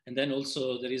 And then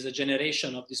also there is a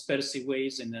generation of dispersive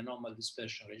waves in the normal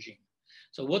dispersion regime.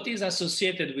 So what is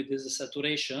associated with this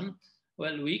saturation?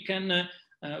 Well,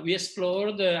 we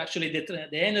explored actually the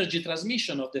energy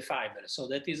transmission of the fiber. So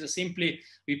that is simply,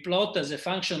 we plot as a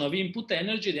function of input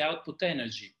energy, the output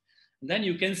energy. And then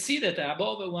you can see that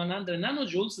above 100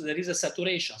 nanojoules, there is a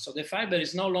saturation. So the fiber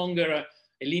is no longer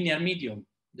a linear medium.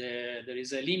 There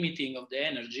is a limiting of the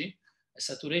energy, a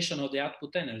saturation of the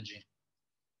output energy.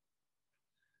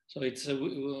 So it's,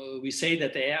 we say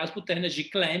that the output energy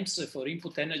clamps for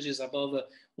input energies above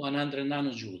 100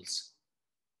 nanojoules.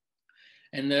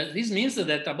 And this means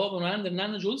that above 100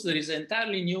 nanojoules, there is an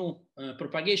entirely new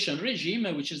propagation regime,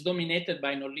 which is dominated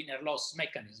by nonlinear loss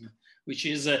mechanism, which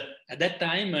is, at that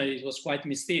time, it was quite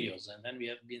mysterious. And then we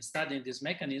have been studying this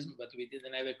mechanism, but we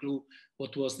didn't have a clue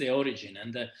what was the origin.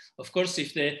 And of course,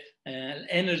 if the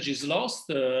energy is lost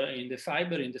in the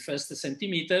fiber in the first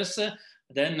centimeters,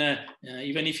 then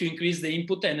even if you increase the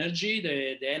input energy,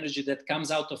 the energy that comes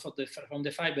out from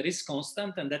the fiber is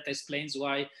constant, and that explains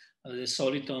why the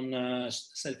soliton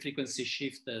cell frequency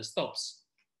shift stops.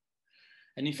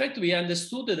 And in fact, we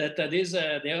understood that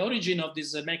the origin of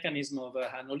this mechanism of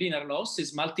nonlinear loss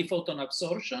is multiphoton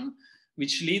absorption,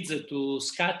 which leads to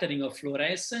scattering of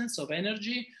fluorescence of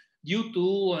energy due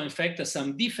to, in fact,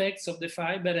 some defects of the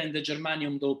fiber and the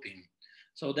germanium doping.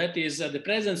 So that is the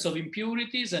presence of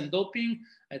impurities and doping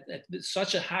at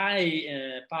such a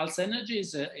high pulse energy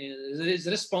is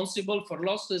responsible for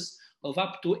losses of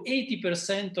up to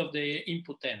 80% of the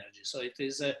input energy. So it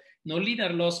is a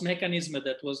nonlinear loss mechanism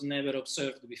that was never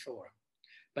observed before,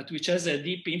 but which has a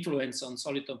deep influence on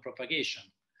soliton propagation.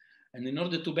 And in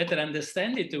order to better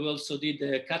understand it, we also did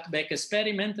a cutback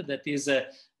experiment. That is,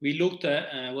 we looked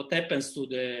at what happens to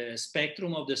the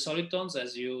spectrum of the solitons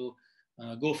as you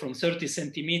go from 30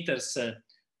 centimeters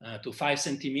to 5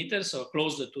 centimeters, or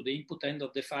closer to the input end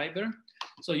of the fiber.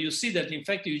 So you see that, in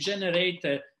fact, you generate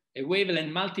a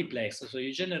wavelength multiplex. So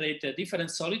you generate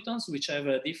different solitons which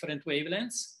have different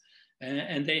wavelengths,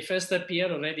 and they first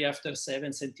appear already after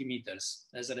 7 centimeters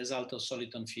as a result of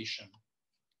soliton fission.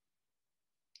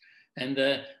 And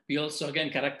we also,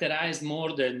 again, characterized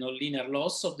more the nonlinear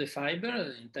loss of the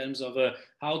fiber in terms of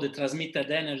how the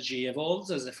transmitted energy evolves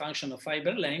as a function of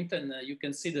fiber length. And you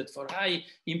can see that for high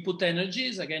input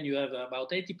energies, again, you have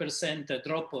about 80%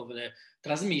 drop of the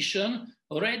transmission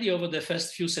already over the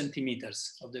first few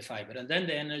centimeters of the fiber. And then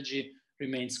the energy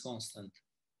remains constant.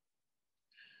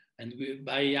 And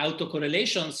by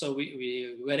autocorrelation, so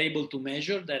we were able to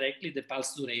measure directly the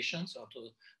pulse duration, so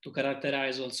to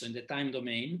characterize also in the time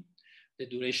domain the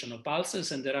duration of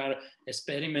pulses. And there are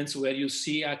experiments where you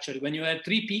see actually when you have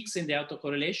 3 peaks in the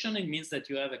autocorrelation, it means that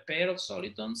you have a pair of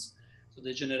solitons, so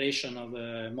the generation of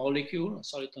a molecule, a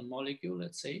soliton molecule,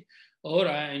 let's say. Or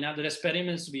in other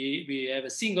experiments, we have a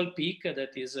single peak,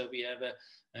 that is, we have,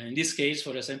 in this case,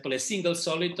 for example, a single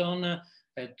soliton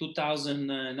at 2000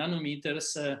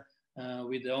 nanometers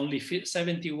with only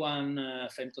 71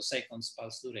 femtoseconds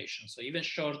pulse duration, so even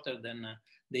shorter than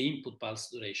the input pulse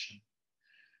duration.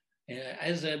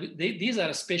 These are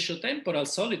spatiotemporal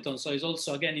solitons, so it's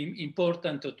also, again,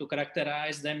 important to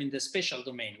characterize them in the spatial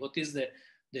domain. What is the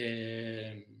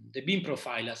beam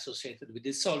profile associated with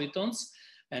these solitons?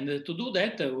 And to do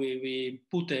that, we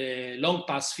put a long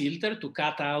pass filter to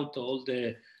cut out all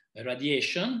the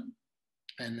radiation.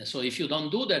 And so if you don't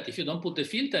do that, if you don't put the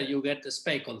filter, you get the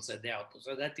speckles at the output.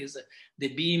 So that is the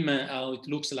beam, how it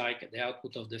looks like at the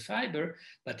output of the fiber.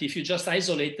 But if you just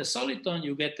isolate the soliton,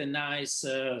 you get a nice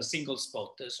single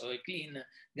spot, so a clean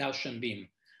Gaussian beam.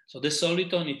 So the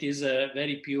soliton, it is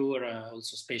very pure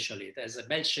also spatially. It has a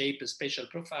bell shape, a spatial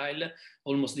profile,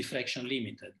 almost diffraction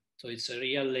limited. So it's a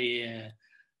really a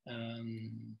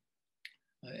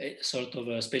sort of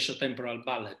a spatiotemporal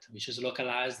ballet, which is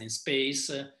localized in space,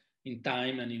 in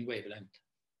time, and in wavelength.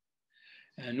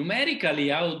 Numerically,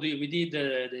 how we did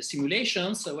the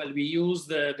simulations? Well, we used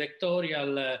the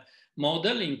vectorial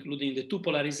model, including the 2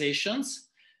 polarizations.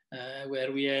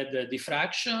 where we had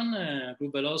diffraction,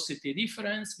 group velocity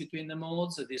difference between the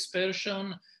modes,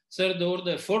 dispersion, third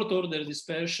order, fourth order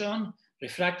dispersion,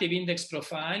 refractive index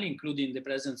profile, including the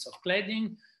presence of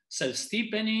cladding,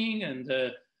 self-steepening, and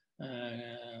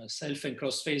self and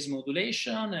cross-phase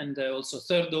modulation, and also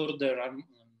third order,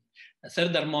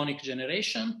 third harmonic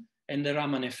generation, and the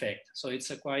Raman effect. So it's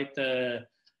a quite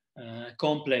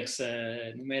complex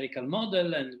numerical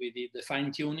model, and we did the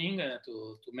fine-tuning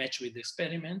to match with the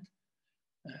experiment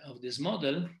of this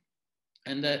model.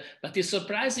 And but it's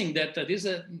surprising that this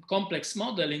complex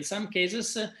model, in some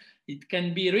cases, it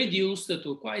can be reduced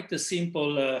to quite a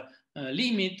simple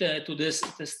limit to the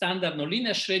standard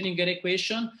nonlinear Schrödinger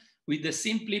equation with the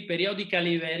simply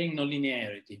periodically varying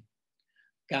nonlinearity.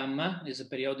 Gamma is a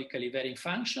periodically varying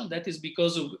function. That is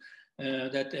because of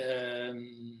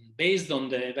based on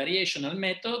the variational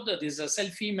method, this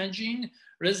self-imaging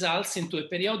results into a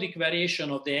periodic variation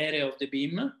of the area of the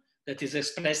beam that is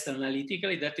expressed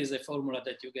analytically. That is a formula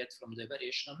that you get from the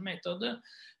variational method.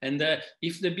 And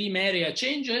if the beam area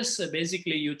changes,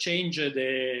 basically you change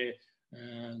the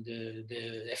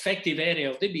effective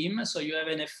area of the beam. So you have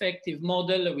an effective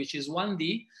model, which is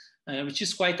 1D, which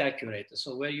is quite accurate.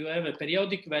 So where you have a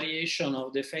periodic variation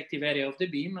of the effective area of the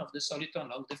beam, of the soliton,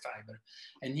 along the fiber.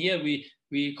 And here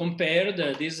we compared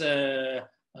this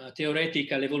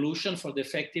theoretical evolution for the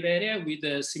effective area with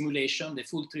the simulation, the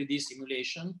full 3D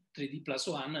simulation, 3D plus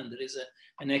 1, and there is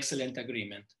an excellent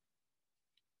agreement.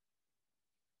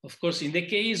 Of course, in the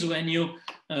case when you,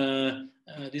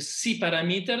 this C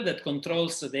parameter that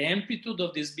controls the amplitude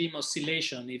of this beam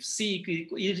oscillation, if C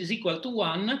is equal to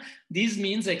 1, this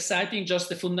means exciting just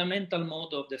the fundamental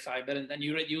mode of the fiber, and then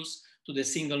you reduce to the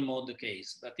single mode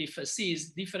case. But if C is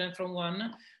different from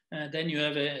 1, then you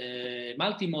have a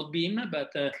multi-mode beam,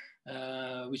 but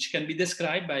which can be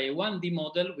described by a 1D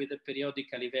model with a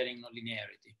periodically varying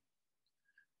nonlinearity.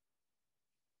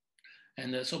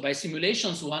 And so by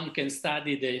simulations, one can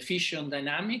study the efficient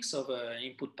dynamics of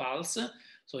input pulse.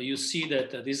 So you see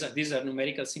that these are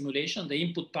numerical simulations. The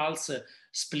input pulse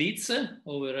splits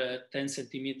over 10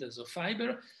 centimeters of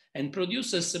fiber and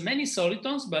produces many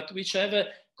solitons, but which have a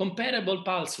comparable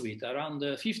pulse width, around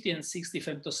 50 and 60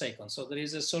 femtoseconds. So there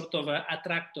is a sort of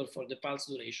attractor for the pulse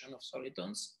duration of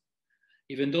solitons.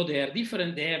 Even though they are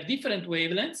different, they have different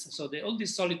wavelengths. So all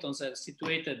these solitons are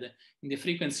situated in the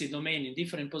frequency domain in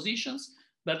different positions,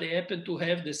 but they happen to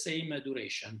have the same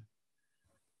duration.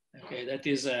 Okay, that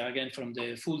is again from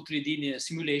the full 3D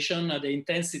simulation. The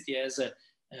intensity has a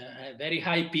very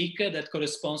high peak that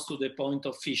corresponds to the point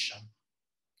of fission.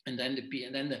 And then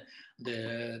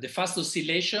the fast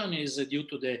oscillation is due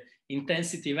to the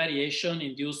intensity variation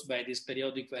induced by this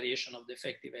periodic variation of the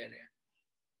effective area.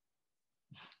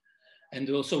 And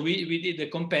also we did a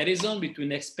comparison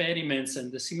between experiments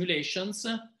and the simulations,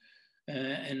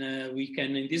 and we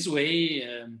can in this way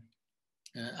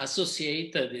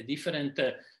associate the different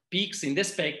peaks in the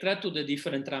spectra to the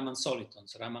different Raman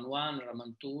solitons, Raman 1,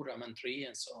 Raman 2, Raman 3,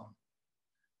 and so on.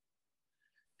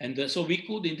 And so we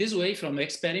could, in this way, from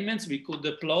experiments, we could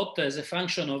plot as a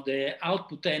function of the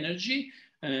output energy,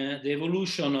 the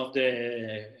evolution of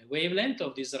the wavelength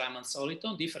of this Raman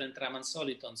soliton, different Raman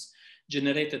solitons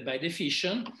generated by the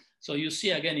fission. So you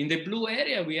see again in the blue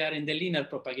area, we are in the linear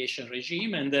propagation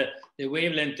regime, and the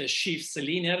wavelength shifts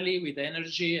linearly with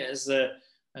energy as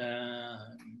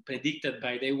predicted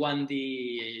by the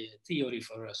 1D theory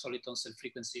for soliton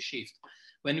self-frequency shift.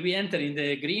 When we enter in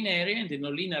the green area, in the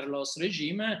nonlinear loss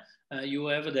regime, you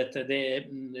have that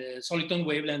the soliton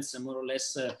wavelengths more or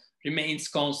less remains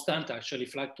constant, actually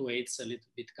fluctuates a little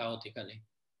bit chaotically.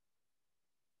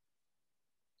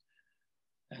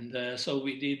 And so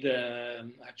we did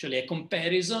actually a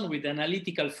comparison with the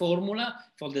analytical formula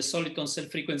for the soliton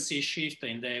self-frequency shift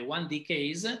in the 1D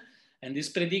case. And this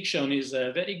prediction is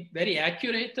very, very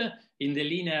accurate in the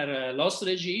linear loss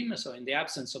regime. So in the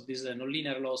absence of these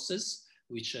nonlinear losses,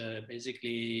 which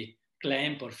basically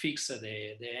clamp or fix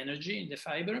the energy in the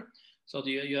fiber. So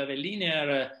you have a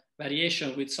linear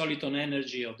variation with soliton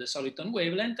energy of the soliton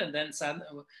wavelength, and then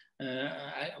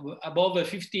above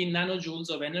 15 nanojoules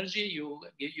of energy,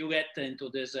 you get into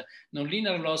this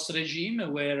nonlinear loss regime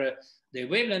where the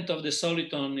wavelength of the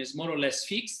soliton is more or less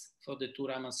fixed for the two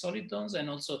Raman solitons, and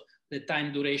also the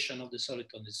time duration of the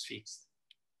soliton is fixed.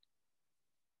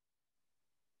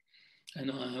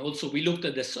 And also we looked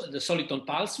at the soliton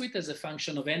pulse width as a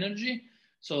function of energy.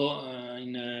 So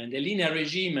in the linear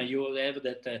regime, you have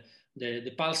that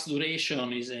the pulse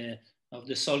duration is of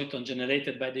the soliton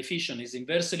generated by the fission is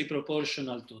inversely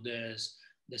proportional to the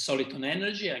soliton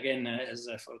energy, again, as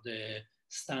for the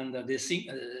standard,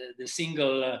 the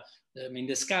single I mean,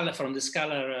 the scalar from the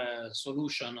scalar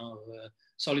solution of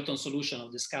soliton solution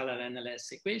of the scalar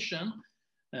NLS equation.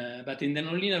 But in the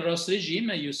nonlinear loss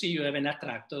regime, you see you have an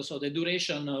attractor. So the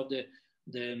duration of the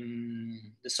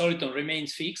soliton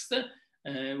remains fixed,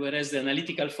 whereas the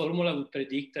analytical formula would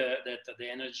predict that the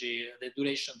energy,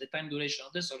 the time duration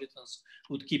of the solitons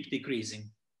would keep decreasing.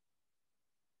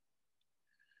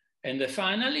 And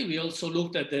finally, we also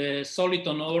looked at the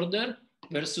soliton order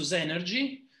versus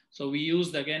energy. So we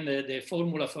used again the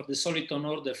formula for the soliton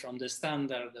order from the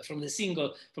standard, from the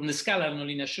scalar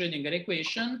nonlinear Schrödinger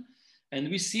equation. And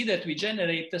we see that we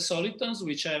generate the solitons,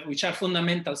 which are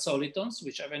fundamental solitons,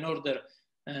 which have an order,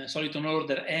 soliton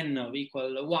order n of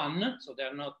equal 1. So they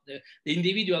are not, the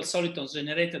individual solitons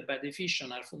generated by the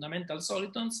fission are fundamental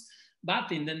solitons,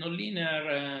 but in the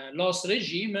nonlinear loss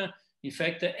regime, in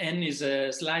fact, n is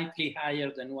slightly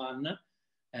higher than 1.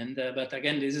 And, but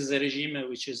again, this is a regime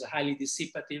which is highly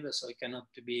dissipative, so it cannot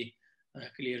be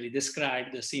clearly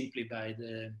described simply by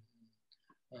the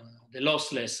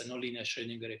lossless nonlinear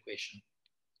Schrödinger equation.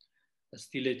 But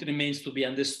still, it remains to be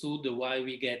understood why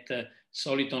we get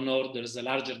soliton orders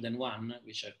larger than 1,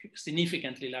 which are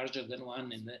significantly larger than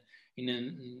 1 in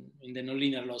the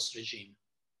nonlinear loss regime.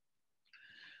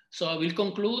 So I will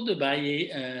conclude by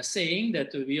saying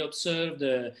that we observed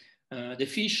the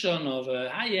fission of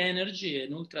high energy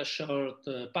and ultra short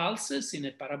pulses in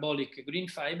a parabolic green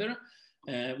fiber,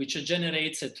 which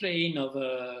generates a train of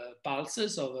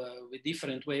pulses with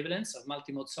different wavelengths of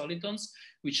multimode solitons,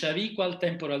 which have equal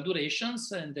temporal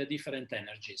durations and different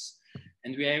energies.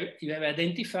 And we have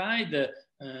identified the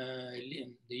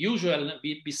usual,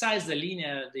 besides the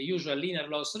usual linear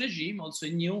loss regime, also a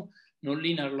new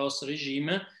nonlinear loss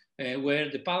regime where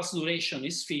the pulse duration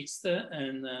is fixed,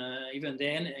 and even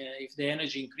then, if the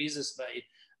energy increases by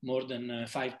more than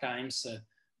 5 times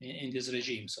in this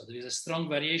regime. So there is a strong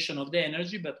variation of the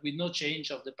energy, but with no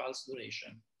change of the pulse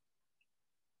duration.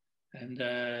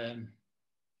 And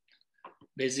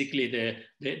basically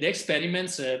the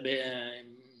experiments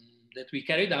that we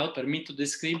carried out permit to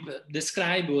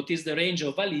describe what is the range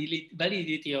of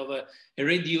validity of a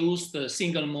reduced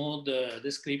single mode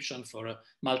description for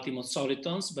multimode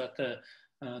solitons, but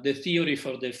the theory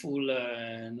for the full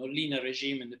nonlinear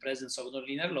regime in the presence of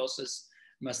nonlinear losses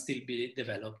must still be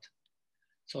developed.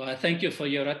 So I thank you for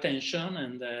your attention,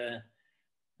 and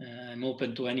I'm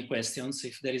open to any questions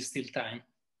if there is still time.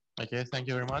 Okay, thank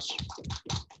you very much.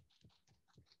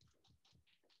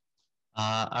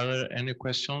 Are there any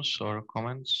questions or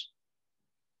comments?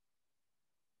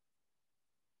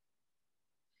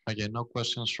 Okay, no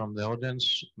questions from the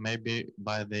audience, maybe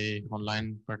by the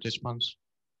online participants.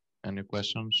 Any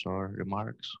questions or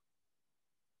remarks?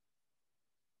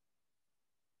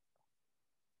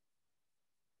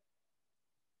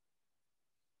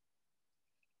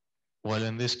 Well,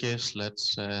 in this case,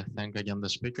 let's thank again the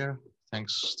speaker.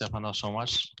 Thanks, Stefano, so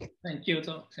much. Thank you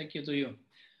to you.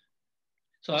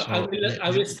 So I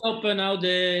will stop now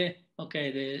the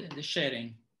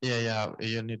sharing. Yeah,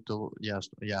 you need to, yes,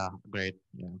 yeah, great.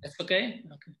 Yeah. That's okay?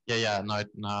 Okay. Yeah,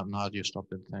 now you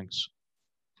stopped it, thanks.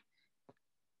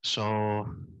 So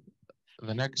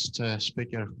the next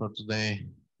speaker for today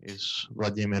is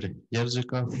Vladimir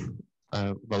Yerzikov.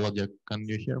 Volodya, can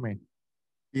you hear me?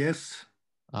 Yes.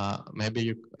 Maybe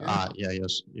you, yeah.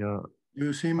 Yes.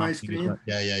 You see my screen?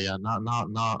 Yeah.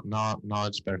 Now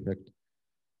it's perfect.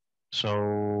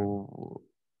 So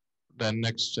the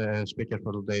next speaker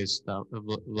for today is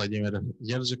Vladimir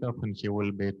Yerzikov, and he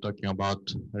will be talking about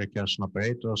recursion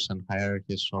operators and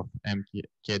hierarchies of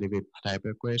KdV type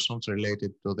equations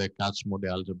related to the Kac-Moody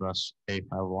algebras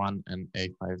A51 and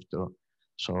A52.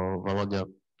 So Volodya,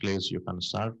 please, you can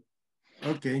start.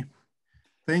 Okay.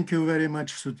 Thank you very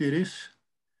much, Sotiris.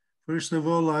 First of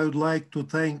all, I would like to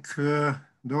thank the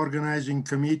organizing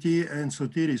committee and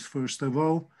Sotiris, first of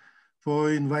all,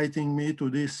 for inviting me to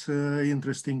this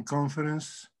interesting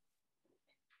conference.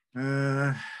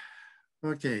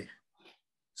 Okay,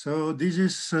 so this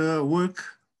is work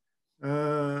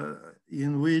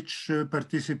in which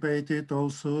participated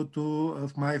also 2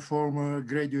 of my former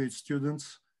graduate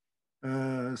students,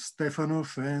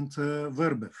 Stefanov and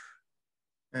Verbev.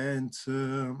 And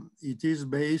it is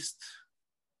based,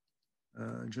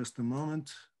 just a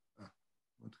moment,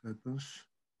 what happens?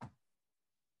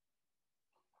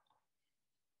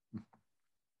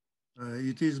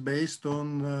 It is based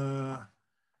on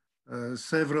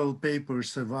several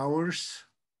papers of ours.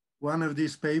 One of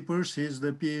these papers is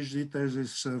the PhD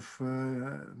thesis of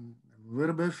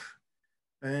Verbev,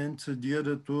 and the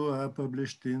other 2 are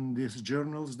published in these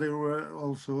journals. There were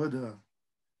also other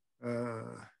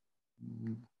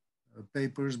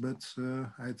papers, but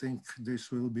I think this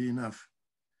will be enough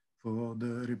for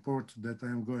the report that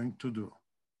I'm going to do.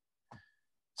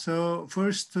 So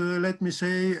first, let me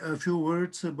say a few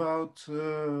words about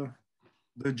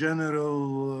the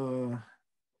general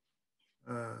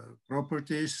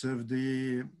properties of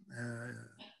the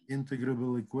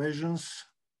integrable equations.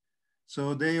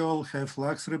 So they all have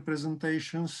Lax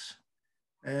representations,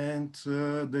 and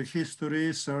the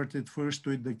history started first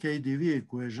with the KdV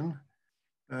equation.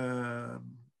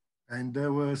 And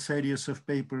there were a series of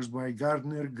papers by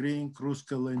Gardner, Green,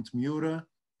 Kruskal, and Miura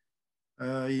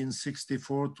in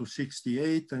 64 to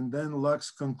 68. And then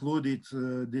Lax concluded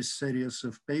this series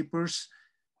of papers.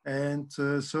 And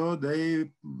so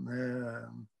they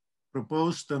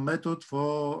proposed a method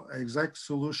for exact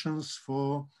solutions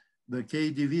for the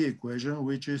KdV equation,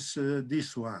 which is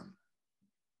this one.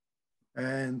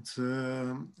 And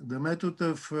the method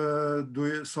of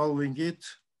solving it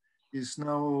is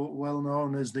now well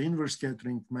known as the inverse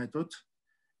scattering method.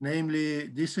 Namely,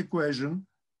 this equation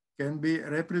can be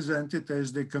represented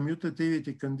as the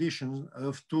commutativity condition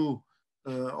of two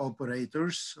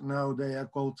operators. Now they are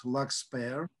called Lax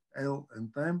pair, L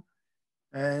and M.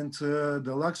 And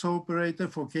the Lax operator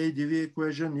for KdV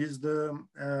equation is the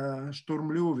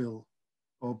Sturm-Liouville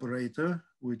operator,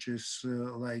 which is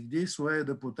like this, where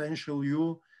the potential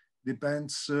U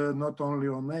depends not only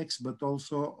on X, but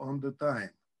also on the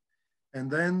time. And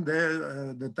then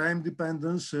the time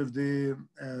dependence of the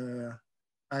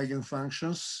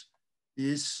eigenfunctions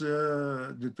is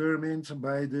determined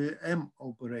by the M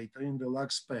operator in the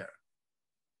Lax pair.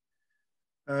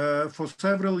 For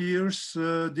several years,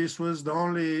 this was the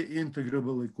only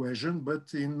integrable equation,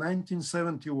 but in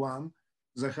 1971,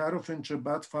 Zakharov and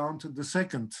Chabat found the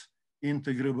second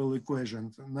integrable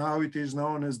equation. Now it is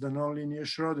known as the nonlinear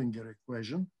Schrödinger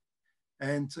equation,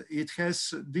 and it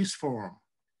has this form.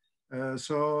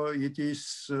 So it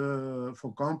is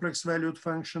for complex valued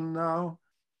function now,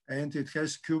 and it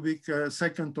has cubic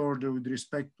second order with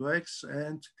respect to X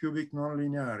and cubic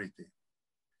nonlinearity.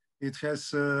 It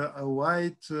has a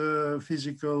wide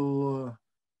physical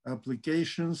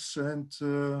applications, and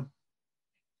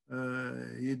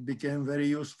it became very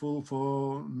useful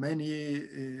for many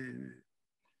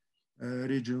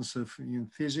regions in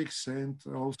physics and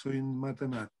also in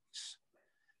mathematics.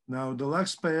 Now, the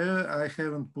Lax pair, I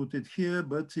haven't put it here,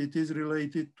 but it is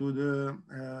related to the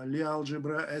Lie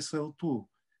algebra SL2.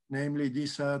 Namely,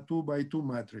 these are 2 by 2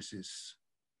 matrices.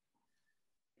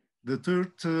 The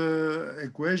third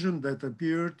equation that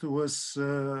appeared was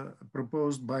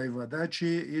proposed by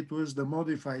Vadaci. It was the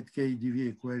modified KdV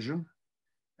equation.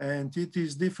 And it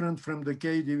is different from the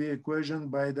KdV equation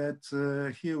by that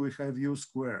here we have U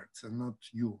squared and not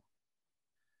U.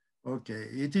 Okay,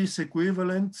 it is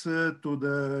equivalent to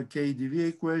the KdV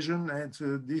equation, and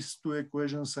these two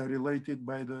equations are related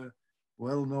by the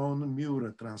well-known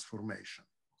Miura transformation.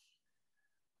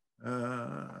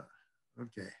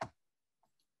 Okay.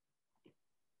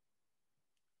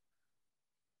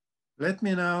 Let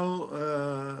me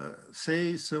now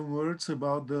say some words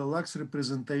about the Lax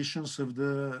representations of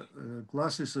the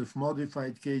classes of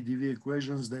modified KdV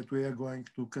equations that we are going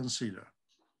to consider.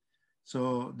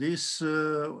 So this,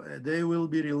 they will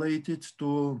be related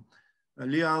to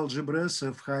Lie algebras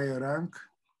of higher rank,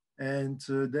 and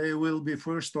they will be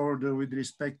first order with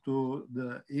respect to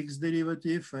the X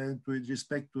derivative and with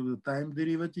respect to the time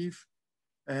derivative.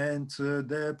 And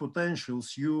their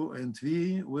potentials U and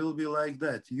V will be like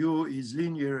that. U is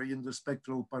linear in the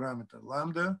spectral parameter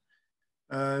lambda.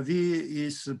 V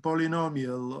is a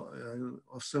polynomial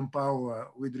of some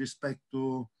power with respect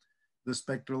to the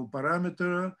spectral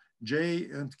parameter. J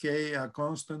and K are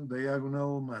constant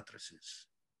diagonal matrices.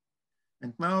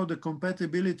 And now the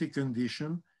compatibility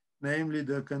condition, namely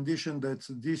the condition that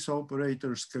these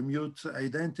operators commute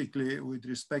identically with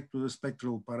respect to the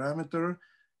spectral parameter,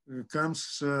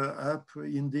 comes up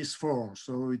in this form.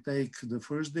 So we take the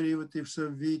first derivatives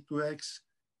of V to X,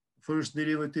 first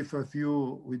derivative of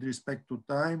U with respect to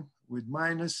time with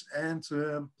minus, and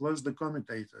plus the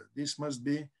commutator. This must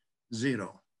be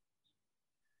 0.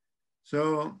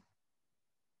 So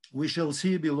we shall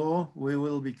see below. We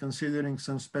will be considering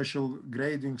some special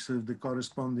gradings of the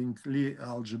corresponding Lie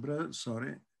algebra.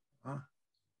 Sorry.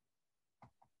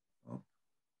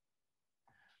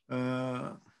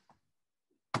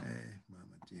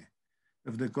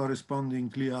 Of the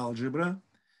corresponding Lie algebra.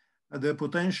 The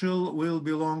potential will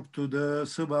belong to the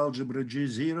subalgebra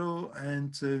G0,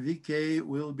 and Vk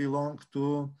will belong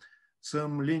to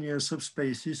some linear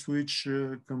subspaces which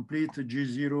complete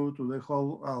G0 to the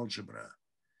whole algebra.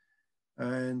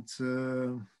 And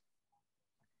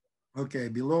okay,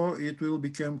 below it will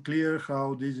become clear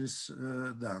how this is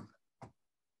done.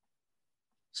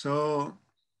 So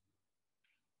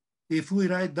if we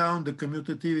write down the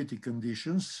commutativity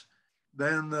conditions,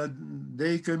 then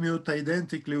they commute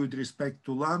identically with respect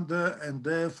to lambda, and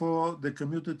therefore the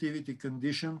commutativity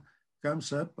condition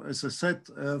comes up as a set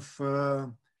of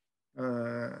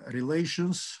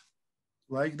relations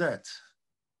like that.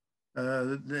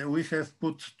 We have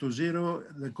put to 0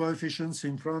 the coefficients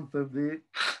in front of the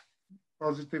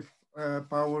positive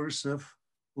powers of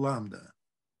lambda.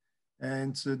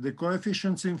 And the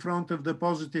coefficients in front of the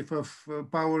positive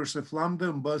powers of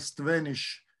lambda must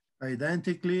vanish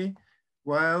identically,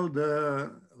 while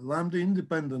the lambda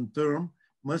independent term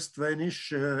must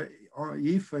vanish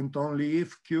if and only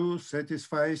if Q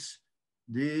satisfies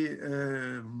the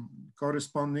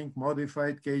corresponding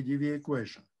modified KdV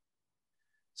equation.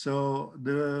 So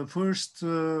the first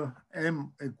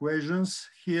M equations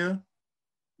here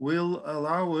will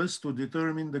allow us to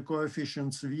determine the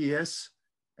coefficients Vs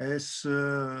as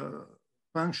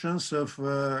functions of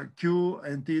Q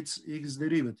and its x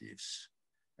derivatives.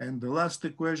 And the last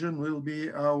equation will be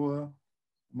our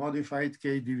modified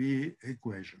KdV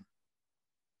equation.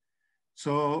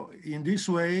 So in this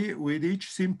way, with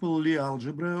each simple Lie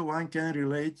algebra, one can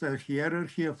relate a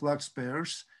hierarchy of flux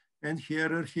pairs and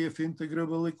hierarchy of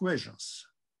integrable equations.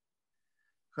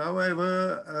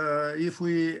 However, if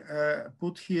we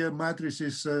put here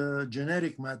matrices,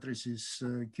 generic matrices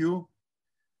Q,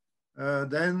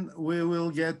 then we will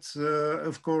get,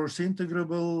 of course,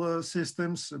 integrable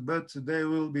systems, but they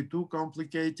will be too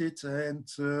complicated and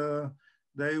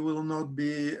they will not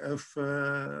be of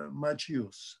much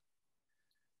use.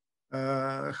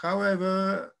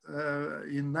 However,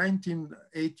 in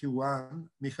 1981,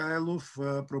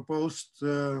 Mikhailov proposed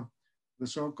the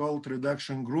so-called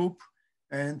reduction group,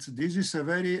 and this is a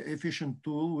very efficient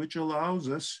tool which allows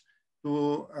us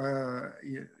to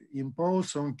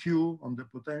impose on Q, on the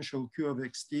potential Q of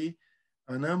xt,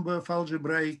 a number of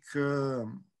algebraic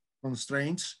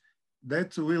constraints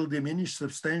that will diminish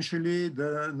substantially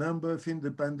the number of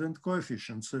independent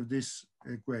coefficients of these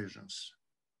equations.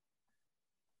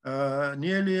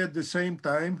 Nearly at the same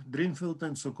time, Drinfeld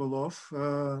and Sokolov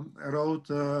wrote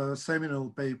a seminal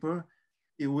paper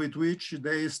with which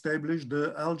they established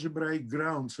the algebraic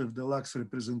grounds of the Lax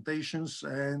representations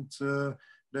and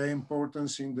their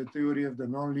importance in the theory of the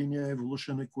nonlinear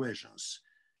evolution equations.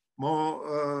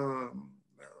 More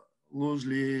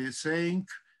loosely saying,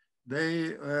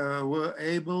 they were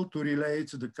able to relate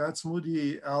the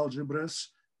Kac-Moody algebras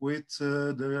with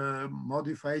the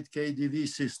modified KdV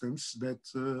systems that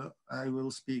I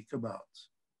will speak about.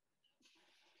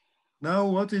 Now,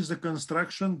 what is the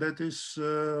construction that is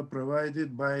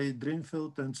provided by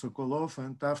Drinfeld and Sokolov?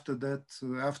 And after that,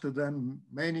 after them,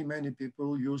 many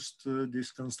people used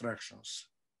these constructions.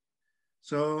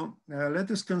 So let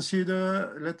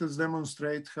us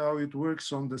demonstrate how it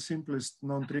works on the simplest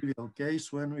non-trivial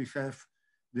case when we have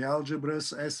the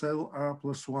algebras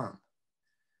SLR+1.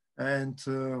 And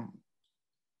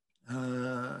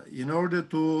in order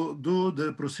to do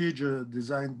the procedure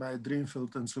designed by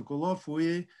Drinfeld and Sokolov,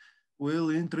 we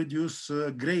will introduce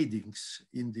gradings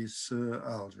in these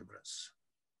algebras.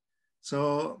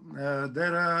 So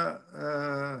there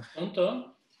are...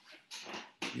 Pronto?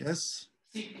 Yes?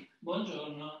 Sì,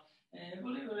 buongiorno.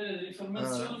 Volevo avere delle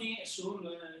informazioni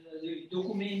sui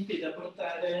documenti da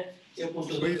portare che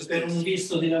appunto per un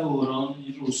visto di lavoro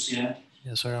in Russia.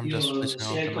 Yeah, sorry, I'm just switching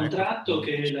Sia on il the contratto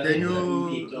microphone. che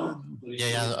l'invito.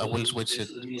 Yeah, I will switch it.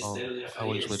 I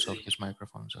will switch off his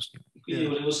microphone. Just Quindi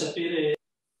volevo sapere.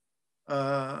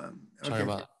 sorry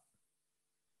about that.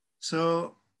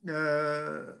 So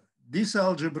this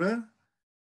algebra,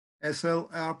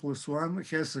 SLR+1,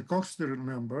 has a Coxeter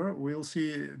number. We'll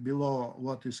see below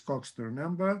what is Coxeter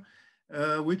number,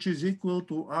 which is equal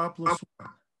to R+1.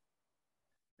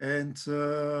 And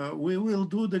we will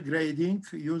do the grading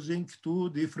using two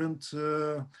different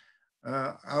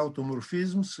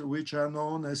automorphisms, which are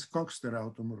known as Coxeter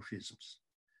automorphisms.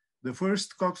 The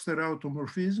first Coxeter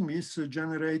automorphism is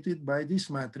generated by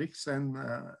this matrix and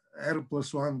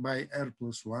R+1 by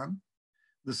R+1.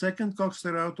 The second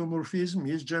Coxeter automorphism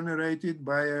is generated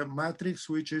by a matrix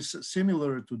which is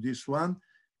similar to this one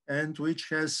and which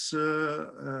has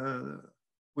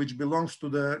which belongs to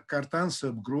the Cartan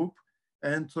subgroup.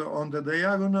 And on the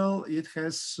diagonal, it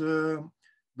has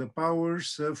the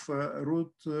powers of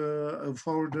root of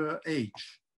order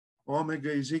h.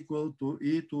 Omega is equal to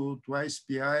e to twice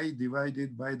pi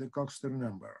divided by the Coxeter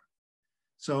number.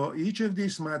 So each of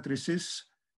these matrices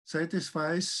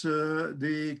satisfies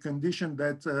the condition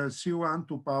that C1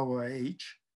 to power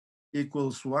h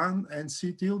equals 1 and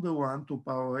C tilde 1 to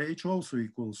power h also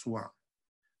equals 1.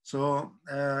 So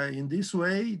in this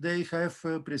way, they have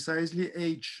precisely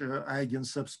h eigen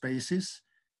subspaces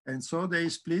And so they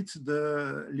split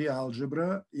the Lie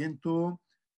algebra into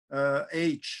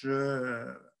H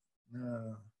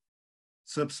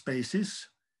subspaces.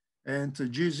 And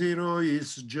G0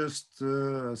 is just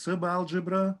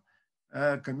subalgebra,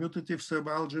 commutative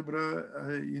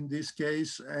subalgebra in this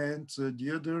case, and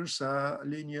the others are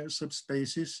linear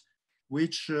subspaces,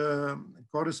 which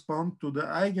correspond to the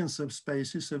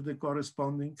eigensubspaces of the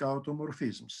corresponding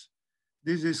automorphisms.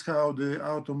 This is how the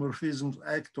automorphisms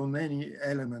act on any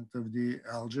element of the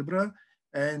algebra.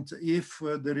 And if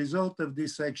the result of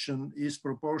this action is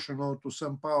proportional to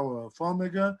some power of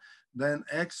omega, then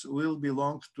X will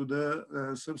belong to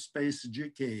the subspace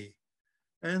GK.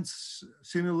 And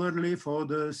similarly for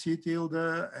the C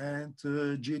tilde and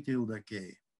G tilde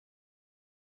K.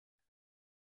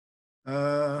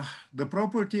 The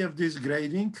property of this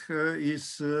grading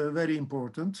is very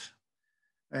important.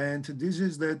 And this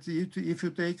is that if you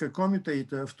take a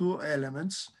commutator of two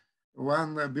elements,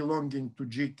 one belonging to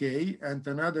GK and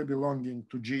another belonging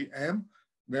to GM,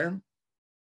 then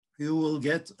you will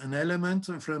get an element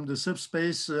from the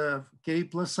subspace K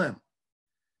plus M.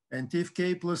 And if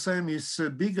K plus M is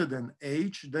bigger than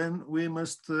H, then we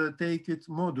must take it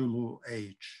modulo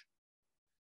H.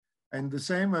 And the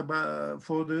same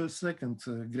for the second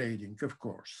grading, of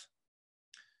course.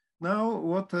 Now,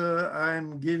 what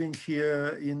I'm giving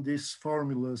here in this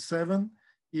formula 7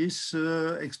 is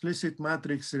explicit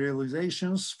matrix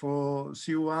realizations for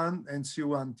C1 and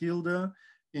C1 tilde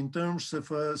in terms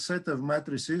of a set of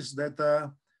matrices that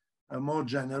are more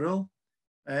general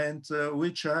and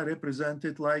which are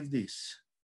represented like this.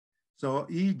 So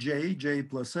EJ, J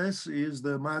plus S, is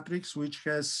the matrix which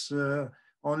has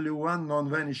only one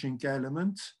non-vanishing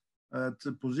element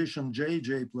at position J,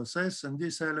 J plus S, and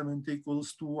this element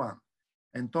equals to 1.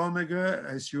 And omega,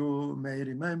 as you may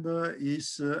remember,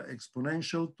 is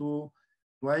exponential to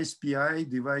twice pi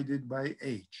divided by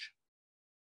H.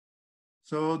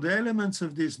 So the elements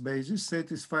of this basis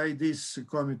satisfy these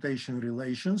commutation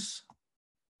relations,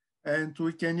 and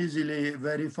we can easily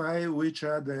verify which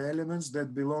are the elements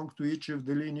that belong to each of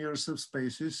the linear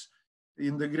subspaces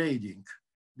in the grading.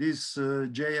 These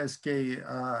JSK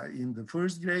are in the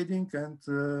first grading, and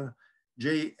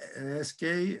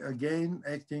JSK, again,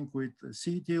 acting with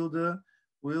C tilde,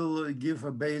 will give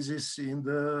a basis in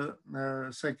the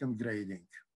second grading.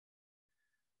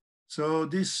 So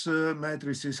these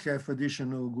matrices have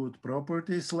additional good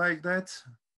properties like that.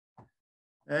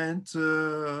 And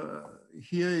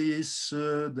here is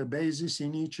the basis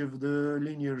in each of the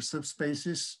linear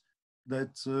subspaces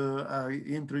that are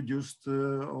introduced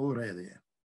already.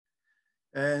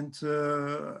 And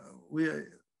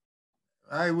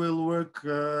I will work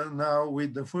now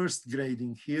with the first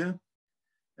grading here.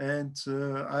 And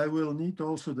I will need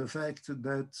also the fact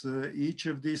that each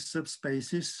of these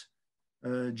subspaces,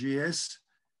 GS,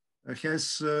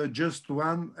 has just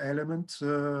one element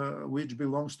which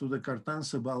belongs to the Cartan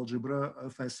subalgebra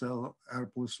of SL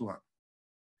R+1.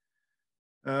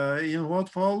 In what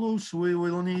follows, we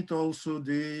will need also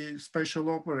the special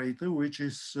operator, which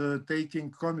is taking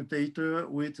commutator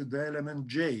with the element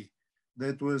J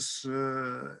that was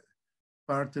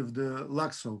part of the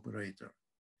Lux operator.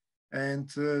 And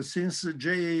since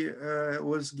J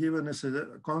was given as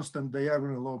a constant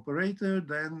diagonal operator,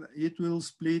 then it will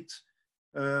split.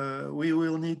 We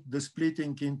will need the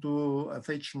splitting into a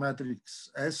H matrix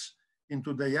S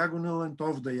into diagonal and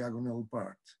off-diagonal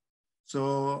part.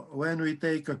 So when we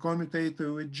take a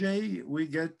commutator with J, we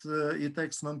get it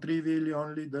acts non-trivially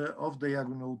only the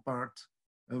off-diagonal part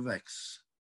of X.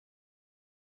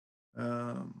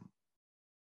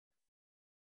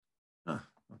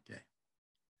 Okay.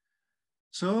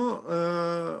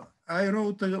 So I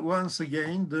wrote once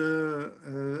again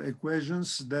the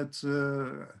equations that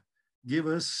give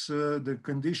us the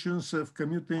conditions of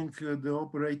commuting the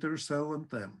operators L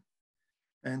and M.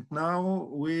 And now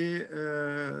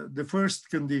the first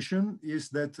condition is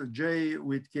that J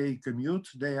with K commute,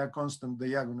 they are constant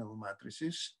diagonal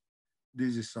matrices.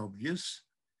 This is obvious.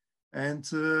 And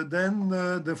then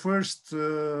the first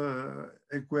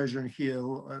equation here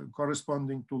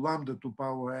corresponding to lambda to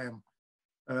power M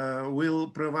will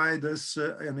provide us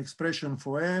an expression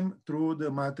for M through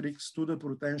the matrix to the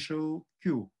potential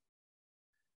Q.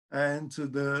 And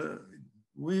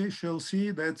we shall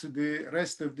see that the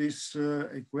rest of these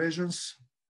equations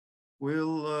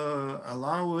will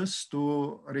allow us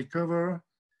to recover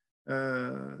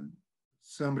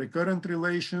some recurrent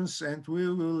relations, and we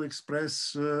will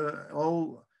express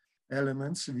all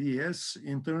elements Vs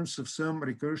in terms of some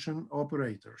recursion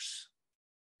operators.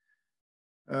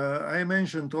 I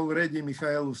mentioned already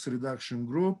Mikhailov's reduction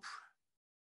group.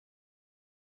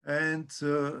 And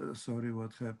sorry,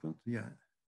 what happened? Yeah.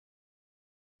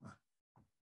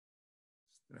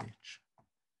 H.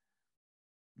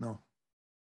 No.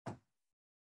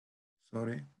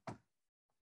 Sorry.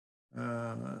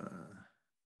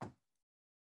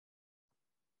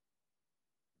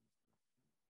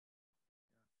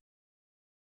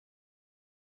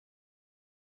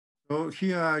 So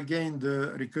here are again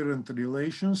the recurrent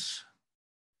relations,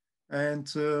 and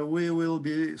we will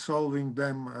be solving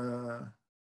them.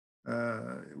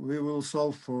 We will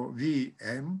solve for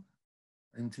Vm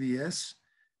and Vs.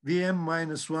 Vm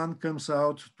minus 1 comes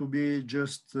out to be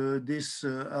just this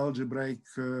algebraic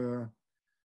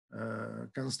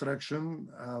construction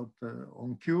out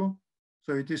on Q.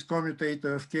 So it is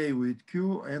commutator of K with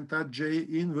Q and at J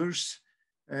inverse.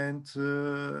 And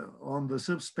on the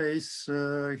subspace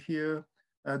here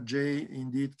at J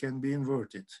indeed can be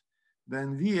inverted.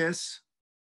 Then Vs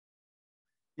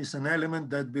is an element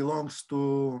that belongs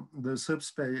to the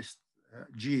subspace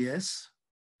GS.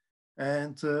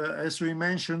 And as we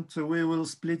mentioned, we will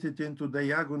split it into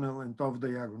diagonal and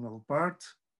off-diagonal part.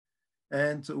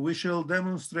 And we shall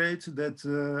demonstrate that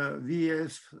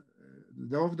Vs,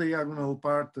 the off-diagonal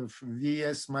part of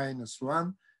Vs minus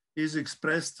 1 is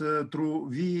expressed through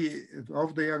V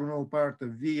off-diagonal part of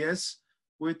Vs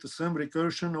with some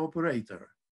recursion operator.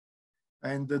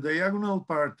 And the diagonal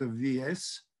part of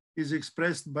Vs is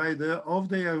expressed by the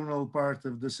off-diagonal part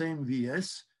of the same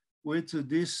Vs with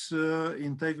this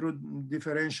integral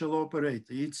differential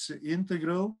operator. It's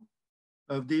integral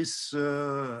of these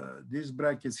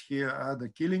brackets here are the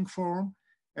killing form,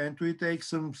 and we take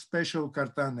some special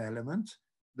Cartan element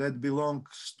that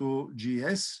belongs to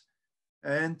GS.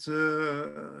 And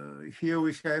here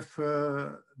we have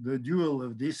the dual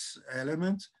of this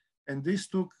element, and these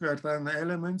two Cartan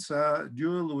elements are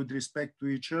dual with respect to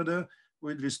each other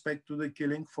with respect to the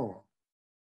killing form.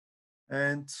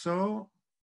 And so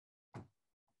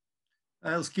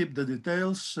I'll skip the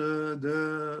details.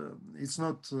 It's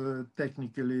not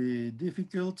technically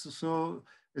difficult. So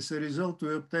as a result,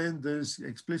 we obtain this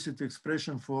explicit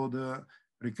expression for the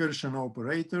recursion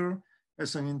operator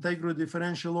as an integral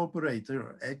differential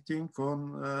operator acting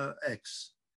on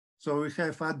X. So we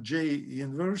have at J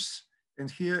inverse,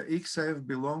 and here XF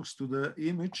belongs to the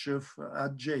image of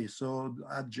at J. So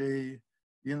at J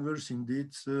inverse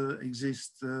indeed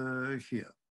exists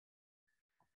here.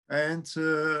 And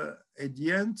at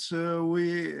the end,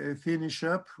 we finish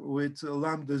up with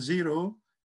lambda 0,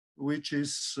 which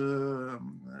is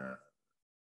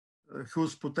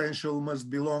whose potential must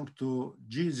belong to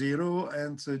G0,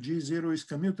 and G0 is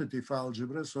commutative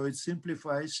algebra, so it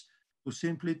simplifies to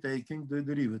simply taking the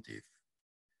derivative.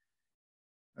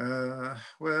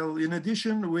 Well, in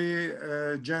addition, we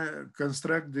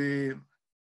construct the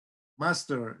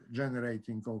master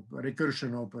generating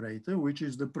recursion operator, which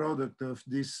is the product of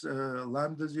this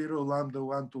lambda 0, lambda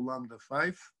 1 to lambda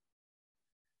 5.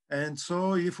 And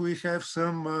so if we have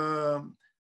some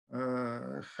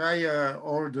higher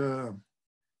order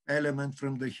element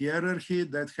from the hierarchy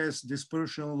that has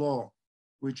dispersion law,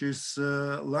 which is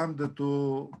lambda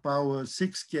to power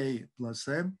 6k plus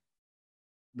m,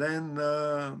 then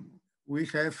we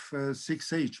have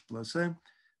 6h plus m.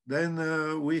 Then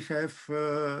we have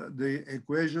the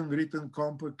equation written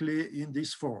compactly in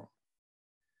this form.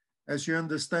 As you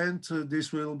understand,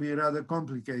 this will be a rather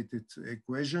complicated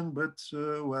equation, but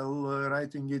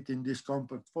writing it in this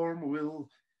compact form will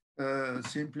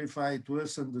simplify to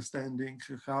us understanding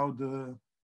how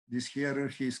this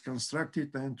hierarchy is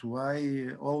constructed and why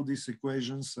all these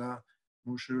equations are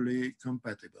mutually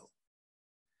compatible.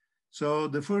 So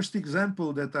the first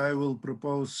example that I will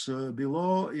propose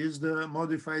below is the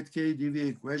modified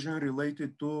KdV equation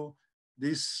related to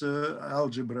this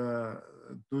algebra,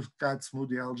 to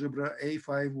Kac-Moody algebra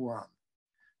A51.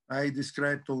 I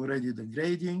described already the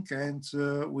grading, and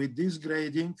with this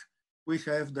grading, we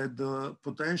have that the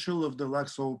potential of the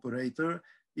Lux operator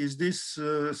is this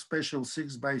special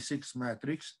 6x6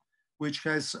 matrix, which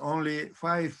has only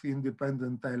 5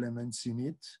 independent elements in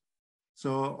it.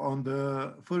 So on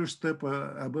the first step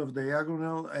above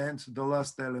diagonal and the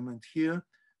last element here,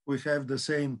 we have the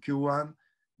same Q1.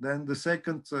 Then the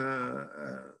second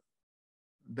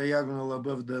diagonal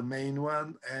above the main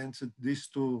one, and these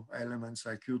two elements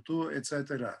are Q2,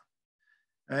 etc.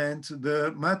 And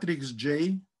the matrix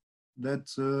J that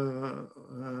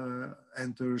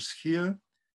enters here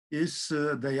is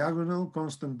diagonal,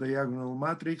 constant diagonal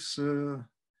matrix,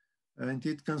 and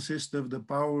it consists of the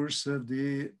powers of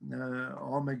the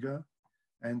omega,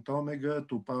 and omega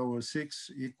to power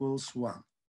 6 equals 1.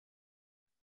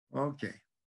 Okay.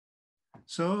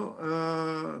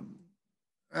 So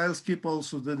I'll skip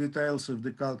also the details of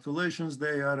the calculations.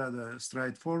 They are rather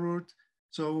straightforward.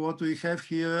 So what we have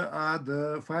here are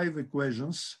the 5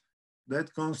 equations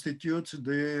that constitutes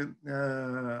the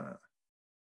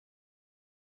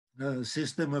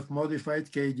system of modified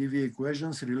KdV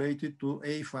equations related to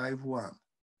A51.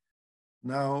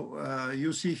 Now,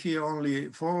 you see here only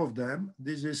 4 of them.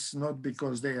 This is not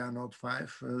because they are not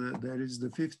 5. There is the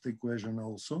 5th equation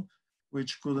also,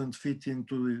 which couldn't fit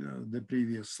into the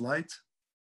previous slide.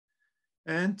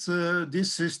 And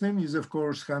this system is, of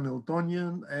course,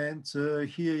 Hamiltonian. And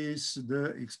here is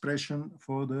the expression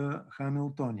for the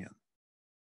Hamiltonian.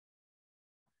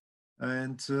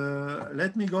 And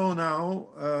let me go now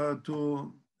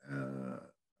to,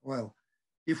 well,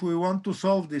 if we want to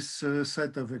solve this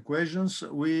set of equations,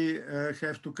 we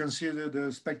have to consider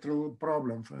the spectral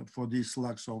problem for this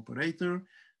Lux operator.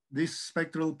 This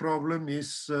spectral problem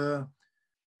is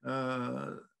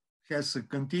has a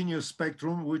continuous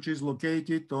spectrum which is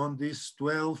located on these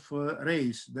 12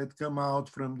 rays that come out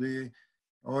from the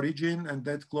origin and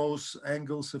that close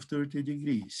angles of 30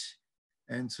 degrees.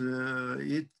 And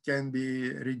it can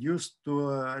be reduced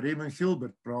to a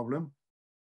Riemann-Hilbert problem,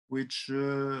 which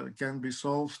can be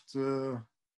solved,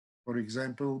 for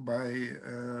example, by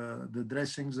the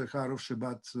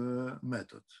Dressing-Zakharov-Shebat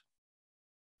method.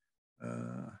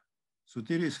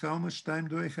 Sotiris, how much time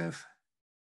do I have?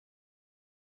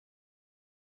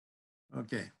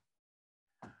 Okay.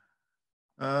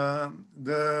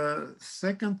 The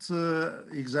second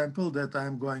example that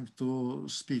I'm going to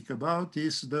speak about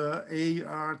is the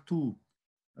AR2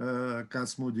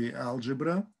 Kac-Moody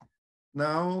algebra.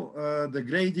 Now, the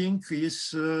grading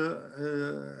is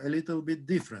a little bit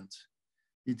different.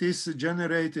 It is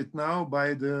generated now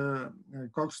by the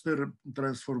Coxeter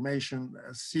transformation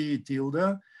C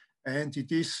tilde, and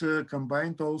it is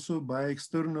combined also by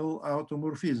external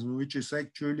automorphism, which is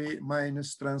actually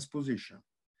minus transposition.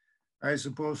 I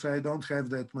suppose I don't have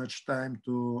that much time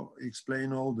to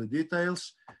explain all the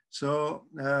details. So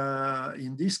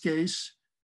in this case,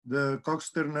 the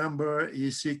Coxeter number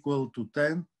is equal to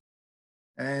 10.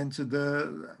 And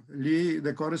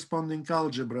the corresponding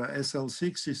algebra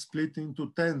SL6 is split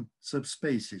into 10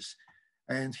 subspaces.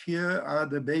 And here are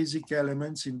the basic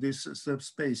elements in these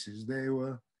subspaces. They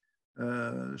were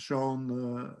shown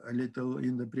a little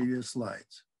in the previous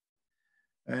slides.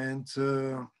 And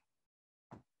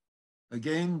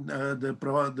again, the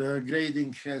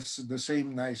grading has the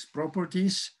same nice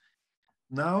properties.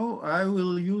 Now I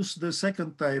will use the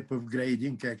second type of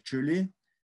grading actually.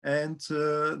 And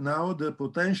now the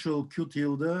potential Q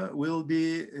tilde will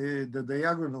be the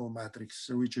diagonal matrix,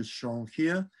 which is shown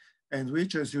here, and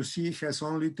which, as you see, has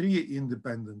only 3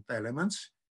 independent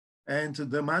elements. And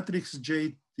the matrix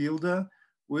J tilde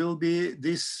will be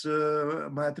this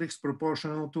matrix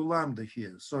proportional to lambda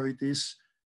here. So it is,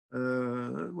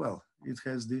 well, it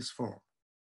has this form.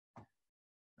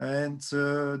 And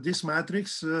this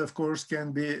matrix, of course,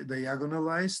 can be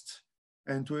diagonalized.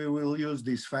 And we will use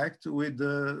this fact with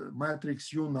the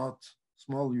matrix U naught,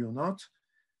 small u naught.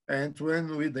 And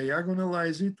when we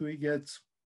diagonalize it, we get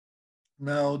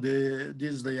now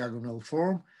this diagonal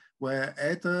form where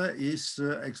eta is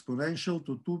exponential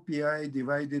to 2pi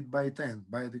divided by 10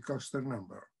 by the Coxeter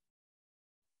number.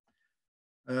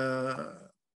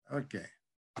 Okay.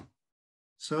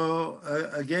 So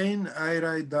again, I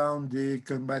write down the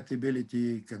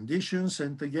compatibility conditions,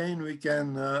 and again, we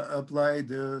can apply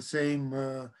the same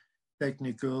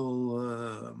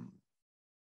technical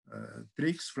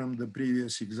tricks from the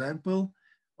previous example.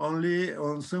 Only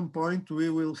on some point,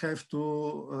 we will have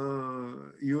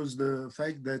to use the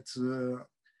fact that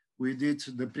we did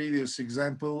the previous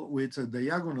example with a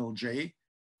diagonal J.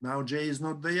 Now J is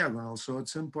not diagonal, so at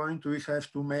some point, we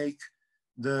have to make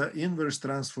the inverse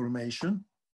transformation.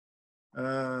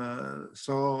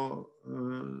 So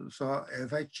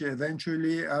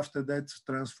eventually after that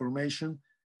transformation,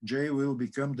 J will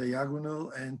become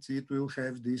diagonal and it will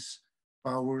have these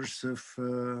powers of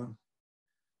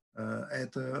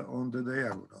eta on the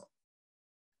diagonal.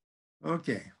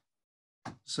 Okay,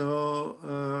 so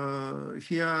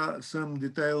here are some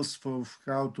details for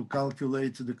how to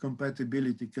calculate the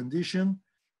compatibility condition.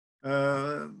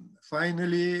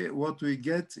 Finally, what we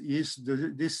get is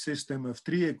this system of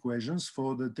 3 equations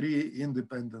for the 3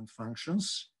 independent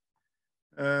functions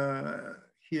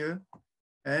here.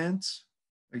 And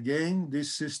again,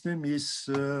 this system is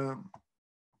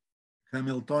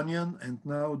Hamiltonian. And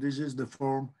now this is the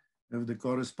form of the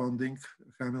corresponding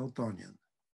Hamiltonian.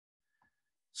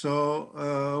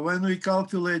 So when we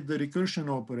calculate the recursion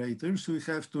operators, we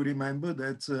have to remember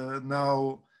that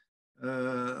now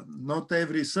not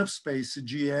every subspace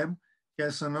GM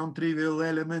has a non-trivial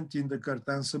element in the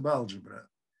Cartan subalgebra.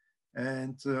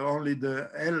 And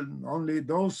only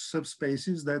those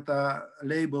subspaces that are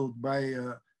labeled by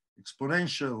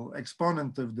exponential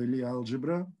exponent of the Lie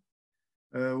algebra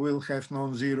will have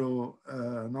non-zero,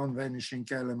 non-vanishing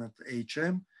element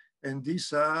HM. And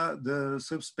these are the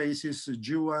subspaces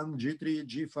G1, G3,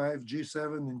 G5,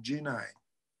 G7, and G9.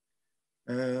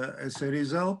 As a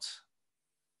result,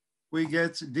 we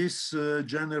get this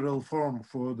general form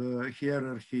for the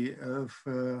hierarchy of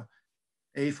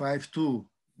A52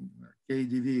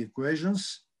 KdV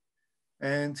equations.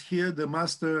 And here the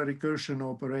master recursion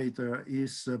operator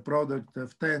is a product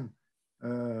of 10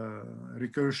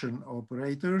 recursion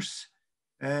operators.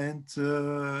 And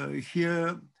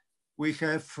here we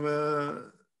have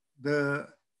the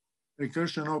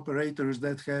recursion operators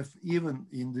that have even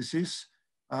indices,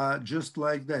 just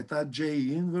like that, at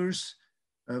J inverse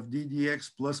of ddx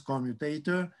plus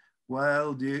commutator,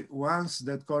 while the ones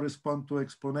that correspond to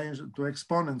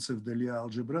exponents of the Lie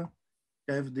algebra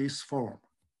have this form.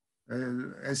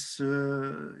 As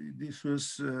this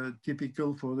was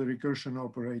typical for the recursion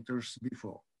operators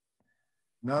before.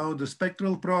 Now the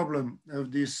spectral problem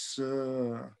of this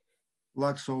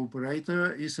Lux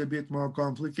operator is a bit more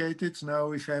complicated. Now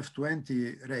we have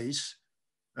 20 rays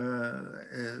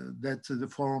that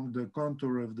form the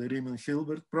contour of the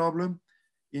Riemann-Hilbert problem.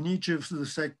 In each of the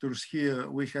sectors here,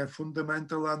 we have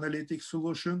fundamental analytic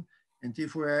solution. And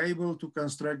if we are able to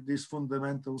construct this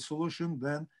fundamental solution,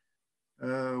 then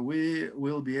we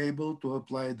will be able to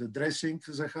apply the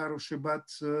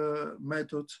Dressing-Zakharov-Shebat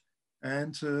method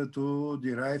and to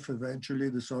derive eventually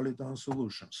the soliton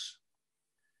solutions.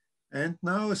 And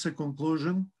now as a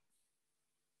conclusion,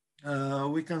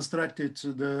 we constructed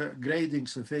the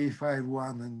gradings of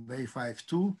A51 and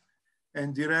A52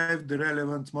 and derived the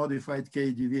relevant modified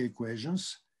KdV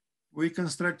equations. We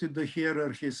constructed the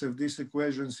hierarchies of these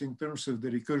equations in terms of the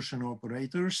recursion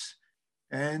operators.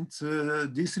 And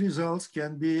these results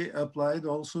can be applied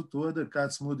also to other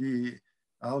Kac-Moody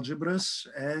algebras.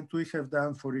 And we have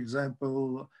done, for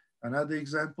example, another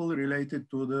example related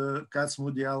to the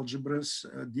Kac-Moody algebras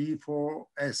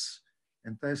D4S.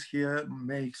 And S here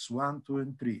makes 1, 2,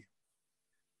 and 3.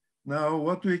 Now,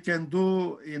 what we can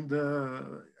do in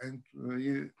the, and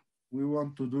we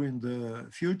want to do in the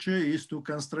future is to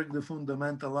construct the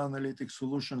fundamental analytic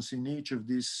solutions in each of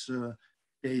these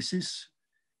cases,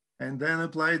 and then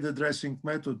apply the dressing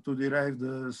method to derive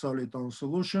the soliton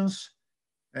solutions.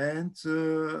 And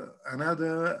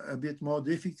another a bit more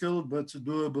difficult but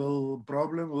doable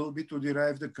problem will be to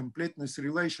derive the completeness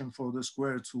relation for the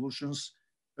squared solutions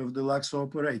of the Lux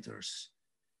operators.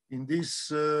 In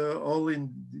this,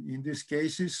 in these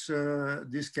cases,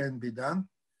 this can be done.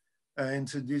 And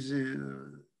this,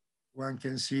 one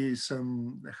can see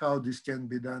how this can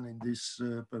be done in this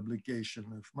publication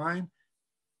of mine.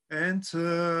 And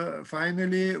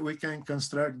finally, we can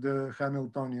construct the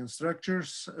Hamiltonian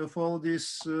structures of all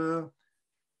these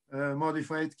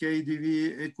modified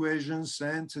KdV equations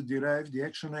and derive the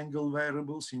action angle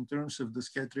variables in terms of the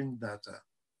scattering data.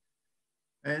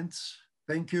 And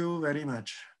thank you very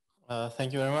much.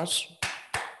 Thank you very much.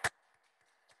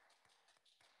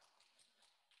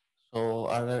 So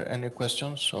are there any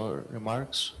questions or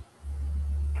remarks?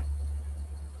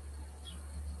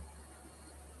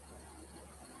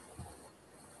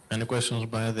 Any questions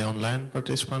by the online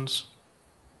participants?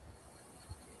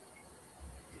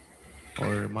 Or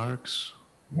remarks?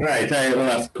 Right, I have a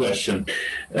last question.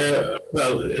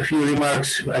 Well, a few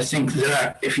remarks. I think there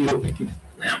are a few,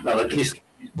 well, at least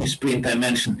this print I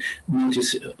mentioned,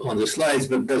 notice on the slides,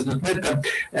 but does not matter.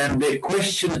 And the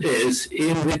question is,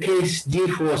 in the case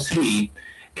D43,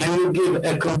 can you give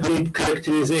a complete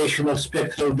characterization of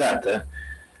spectral data?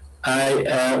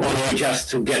 Or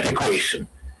just to get equation?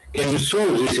 Can you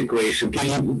solve this equation?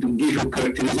 Can you give a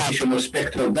characterization of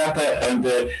spectral data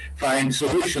and find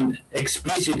solution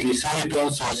explicitly,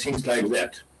 solitons or things like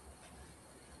that?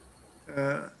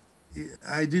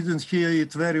 I didn't hear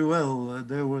it very well.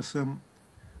 There was some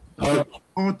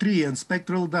D43 and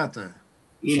spectral data.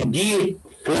 In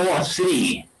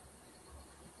D43.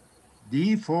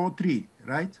 D43,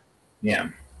 right? Yeah.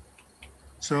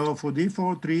 So for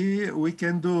D43, we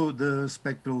can do the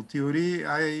spectral theory.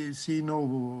 I see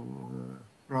no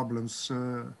problems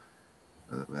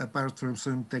apart from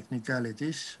some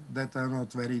technicalities that are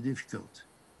not very difficult.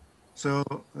 So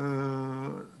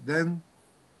then,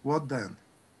 what then?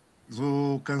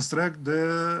 To construct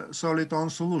the soliton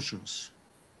solutions.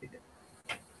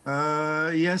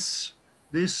 Yes,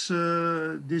 this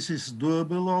is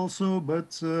doable also,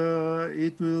 but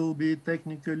it will be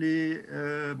technically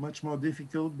much more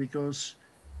difficult because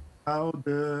how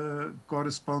the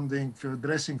corresponding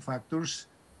dressing factors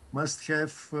must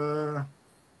have,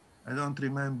 I don't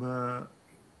remember,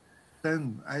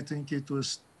 10, I think it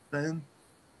was 10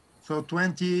 So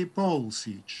 20 poles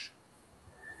each.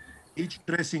 Each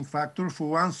dressing factor for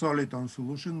one soliton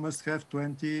solution must have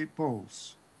 20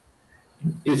 poles.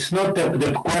 It's not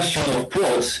the question of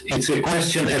poles, it's a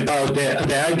question about the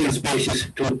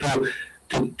eigenspaces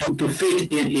to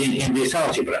fit in this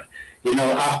algebra, you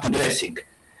know, after dressing.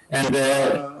 And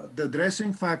the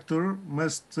dressing factor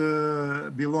must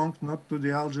belong not to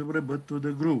the algebra, but to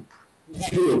the group.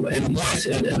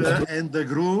 And the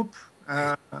group,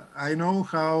 I know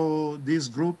how this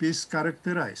group is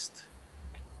characterized,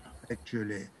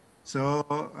 actually. So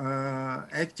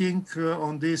acting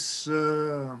on this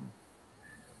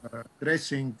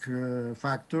dressing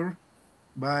factor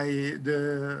by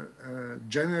the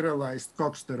generalized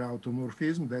Coxeter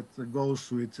automorphism that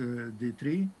goes with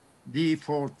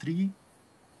D4-3,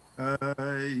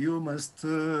 you must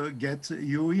get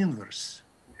U inverse.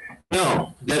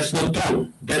 No, that's not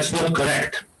true. That's not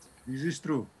correct. This is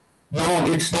true. No,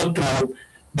 it's not true.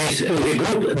 The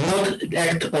group not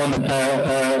act on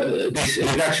this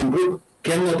reduction group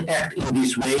cannot act in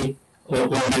this way on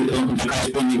the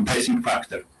corresponding dressing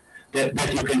factor.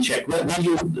 That you can check. When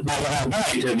you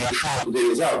write and you show the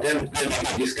result, then we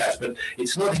can discuss. But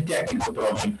it's not a technical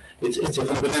problem. It's a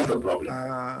fundamental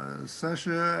problem.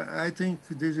 Sasha, I think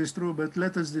this is true, but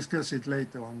let us discuss it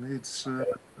later on. It's a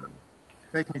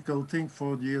technical thing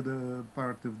for the other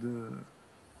part of the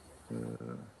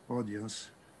audience.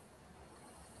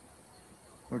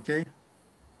 Okay?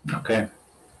 Okay.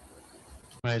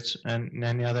 Right, and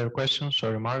any other questions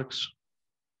or remarks?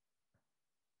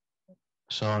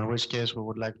 So in which case, we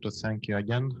would like to thank you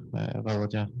again,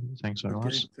 Volodya. Thanks very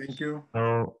much. Thank you.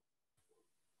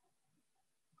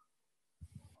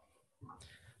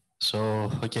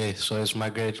 So it's my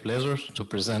great pleasure to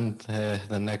present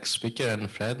the next speaker and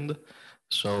friend.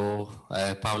 So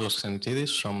Pavlos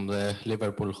Xenitidis from the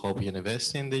Liverpool Hope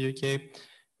University in the UK.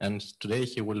 And today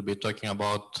he will be talking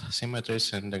about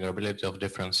symmetries and integrability of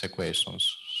difference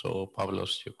equations. So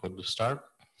Pavlos, you could start.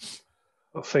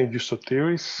 Thank you,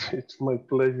 Sotiris. It's my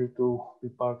pleasure to be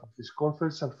part of this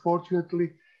conference.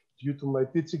 Unfortunately, due to my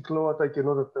teaching load, I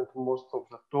cannot attend most of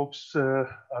the talks.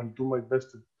 I'll do my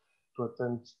best to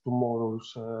attend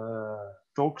tomorrow's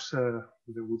talks,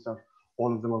 which are,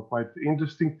 all of them are quite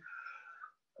interesting.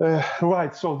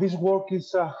 Right, so this work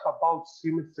is about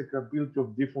symmetry integrability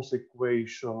of difference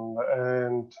equation.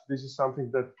 And this is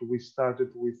something that we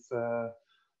started with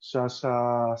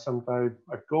Sasha some time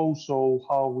ago. So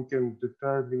how we can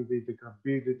determine the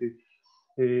integrability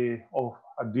of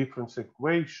a difference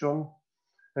equation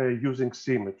using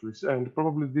symmetries. And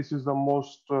probably this is the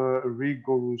most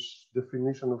rigorous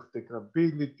definition of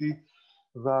integrability,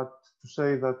 that to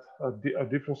say that a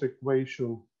difference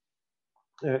equation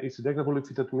is integrable if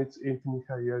it admits infinite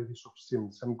hierarchies of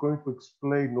symmetries. I'm going to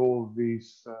explain all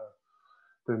this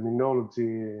terminology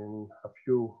in a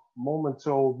few moments.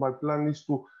 So my plan is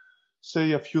to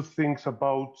say a few things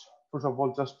about, first of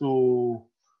all, just to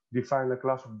define a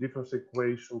class of difference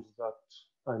equations that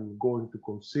I'm going to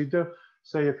consider,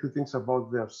 say a few things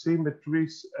about their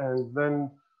symmetries, and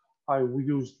then I will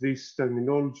use this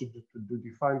terminology to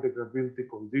define integrability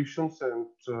conditions and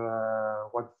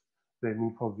what they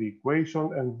mean for the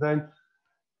equation. And then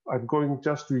I'm going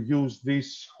just to use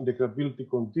these integrability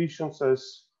conditions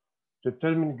as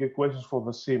determining equations for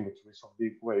the symmetries of the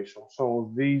equation.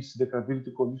 So these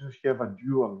integrability conditions have a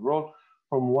dual role.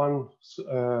 From one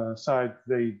side,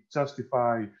 they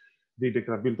justify the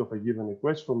integrability of a given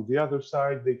equation. From the other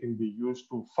side, they can be used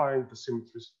to find the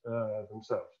symmetries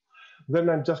themselves. Then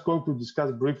I'm just going to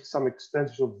discuss briefly some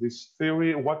extensions of this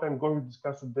theory. What I'm going to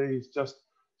discuss today is just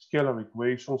scalar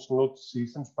equations, not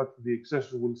systems, but the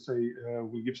extensions will say,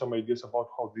 will give some ideas about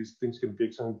how these things can be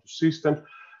extended to systems.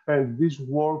 And this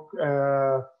work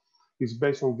is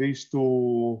based on these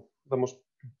two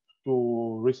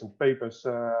recent papers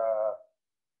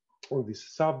on this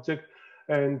subject.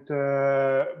 And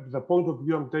the point of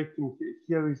view I'm taking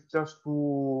here is just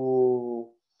to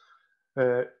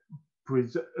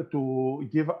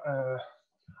give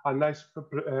a nice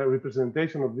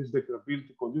representation of these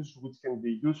integrability conditions, which can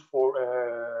be used for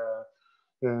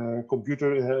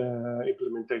computer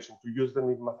implementation, to use them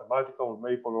in mathematical or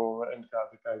Maple or any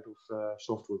other kind of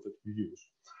software that we use.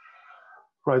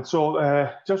 Right, so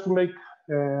just to make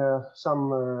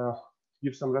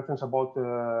give some reference about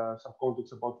some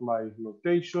context about my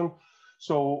notation.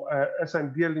 So as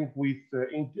I'm dealing with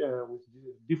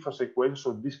difference equations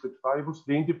or discrete variables,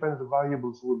 the independent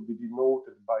variables will be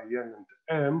denoted by n and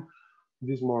m.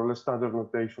 This is more or less standard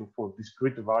notation for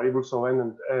discrete variables. So n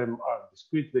and m are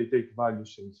discrete, they take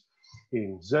values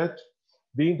in z.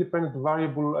 The independent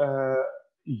variable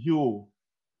u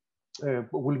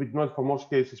will be denoted for most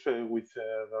cases with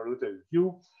the relative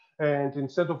u. And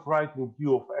instead of writing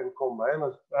u of n comma n,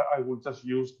 I will just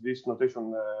use this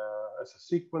notation as a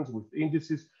sequence with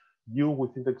indices u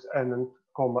with index n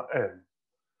comma n.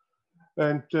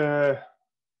 And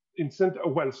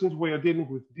well, since we are dealing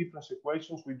with difference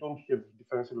equations, we don't have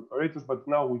differential operators, but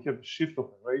now we have shift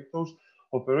operators.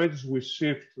 Operators will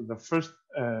shift the first,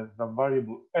 the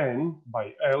variable n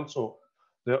by L. So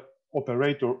the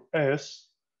operator s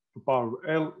to power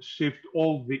L shift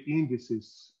all the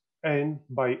indices n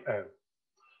by L.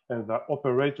 And the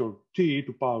operator t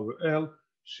to power L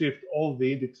shift all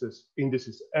the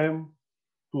indices m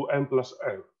to m plus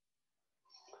L.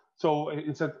 So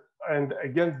instead, and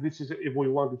again, this is if we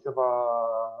want to have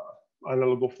a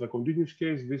analog of the continuous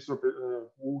case, this we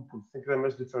could think them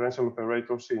as differential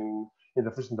operators in the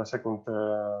first and the second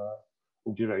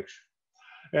direction.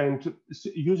 And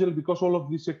usually, because all of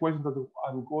these equations that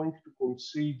I'm going to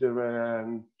consider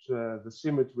and the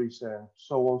symmetries and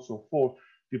so on and so forth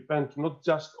depend not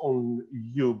just on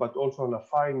u, but also on a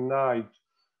finite,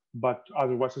 but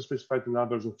otherwise specified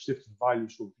numbers of shifted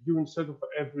values of u. Instead of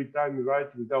every time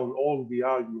writing down all the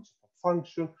arguments of a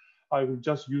function, I will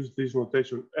just use this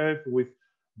notation f with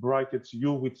brackets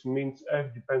u, which means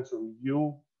f depends on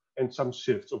u and some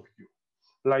shifts of u,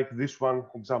 like this one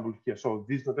example here. So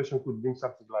this notation could mean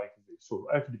something like this. So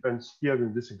f depends here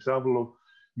in this example of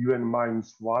un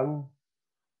minus 1,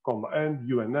 comma n,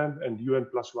 un m, and un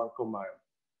plus 1, comma m.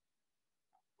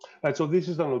 And so this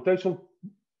is the notation,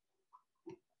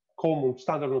 common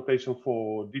standard notation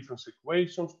for difference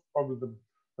equations. Probably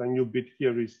the new bit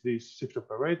here is these shift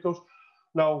operators.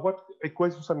 Now, what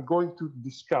equations I'm going to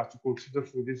discuss, to consider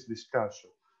for this discussion?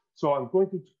 So I'm going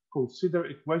to consider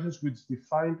equations which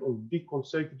defined on d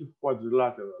consecutive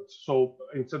quadrilaterals. So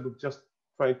instead of just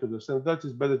trying to understand that,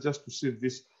 it's better just to see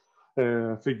this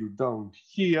figure down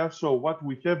here. So what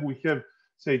we have,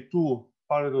 say, two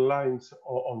parallel lines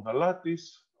on the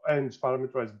lattice, n is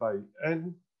parameterized by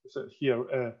n. So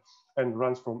here, n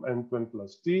runs from n to n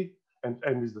plus d, and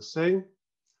n is the same.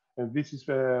 And this is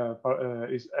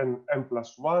n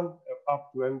plus 1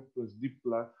 up to n plus d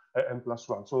plus n plus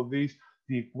 1. So the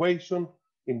equation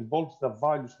involves the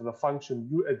values for the function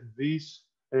u at this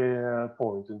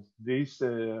point, and these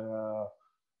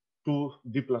two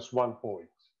d plus 1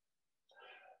 points.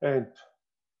 And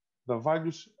the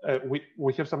values,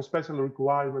 we have some special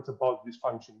requirements about this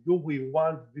function u. We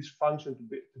want this function to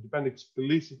depend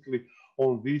explicitly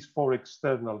on these four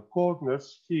external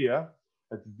corners here,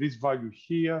 at this value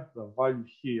here, the value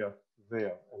here,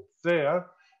 there, and there.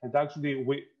 And actually,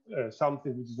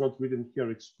 something which is not written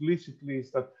here explicitly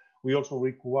is that we also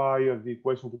require the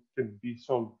equation to can be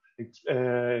solved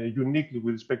uniquely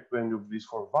with respect to any of these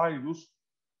four values.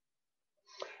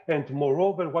 And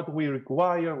moreover, what we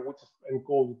require, which is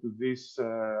encoded to this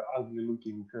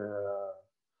ugly-looking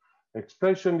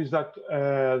expression, is that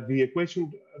the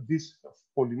equation, this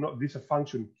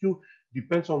function q,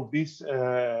 depends on these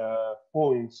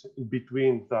points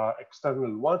between the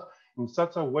external ones in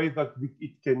such a way that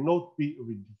it cannot be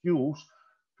reduced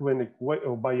to an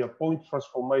equation by a point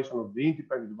transformation of the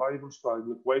independent variables to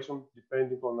an equation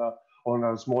depending on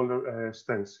a smaller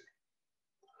stencil.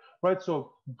 Right,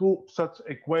 so two such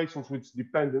equations which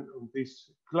depend on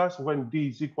this class when d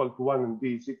is equal to 1 and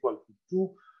d is equal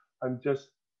to 2.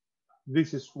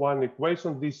 This is one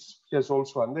equation. This has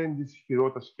also a name. This is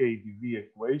Hirota's KDV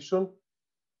equation.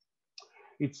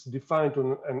 It's defined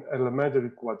on an elementary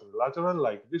quadrilateral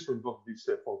like this with both these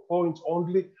 4 points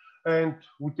only. And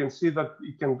we can see that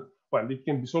it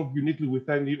can be solved uniquely with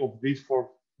any of these 4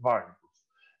 variables.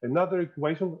 Another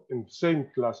equation in the same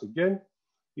class again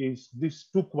is this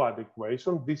 2-quad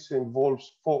equation. This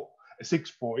involves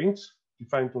 6 points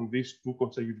defined on these 2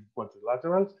 consecutive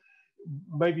quadrilaterals.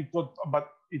 Maybe not, but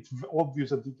it's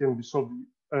obvious that it can be solved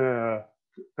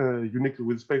uniquely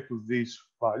with respect to these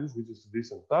values, which is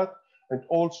this and that, and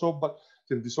also, but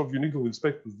can be solved uniquely with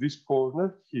respect to this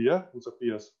corner here, which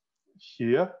appears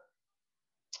here,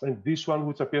 and this one,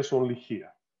 which appears only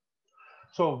here.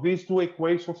 So these 2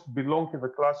 equations belong to the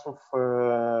class of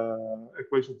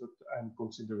equations that I'm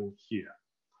considering here.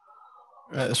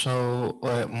 So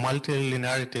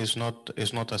multilinearity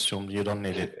is not assumed. You don't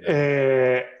need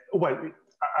it. Well,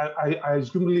 I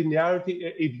assume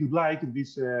linearity, if you like,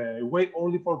 this way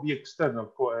only for the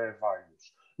external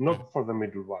values, not for the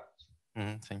middle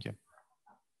ones. Thank you.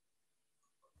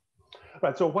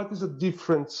 Right. So, what is the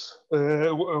difference?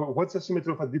 What's the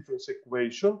symmetry of a difference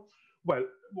equation? Well,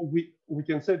 we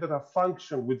can say that a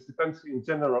function which depends in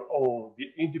general on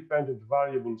the independent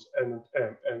variables n and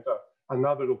m and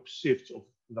another of shifts of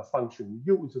the function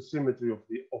u is a symmetry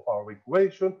of our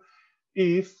equation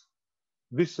if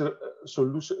this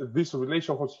solution, this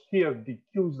relation holds here,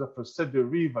 dq is the first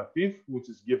derivative, which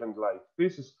is given like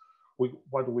this. Is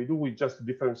what we do, we just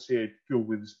differentiate q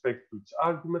with respect to its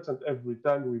arguments, and every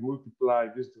time we multiply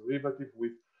this derivative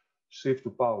with shift to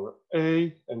power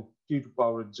a and t to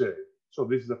power j. So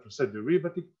this is the first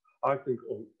derivative acting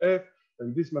on f,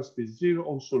 and this must be 0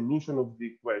 on solution of the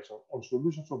equation. On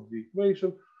solutions of the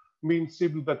equation means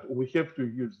simply that we have to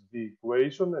use the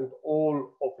equation and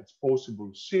all of its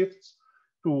possible shifts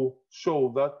to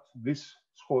show that this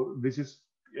is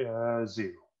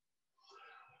 0.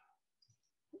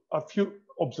 A few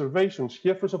observations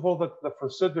here. First of all, that the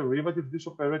first derivative, this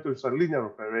operator is a linear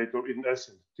operator in S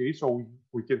and T, so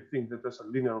we can think that as a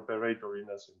linear operator in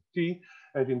S and T.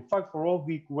 And in fact, for all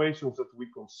the equations that we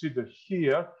consider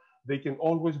here, they can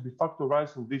always be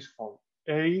factorized in this form.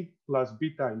 A plus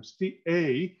B times T.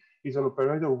 A is an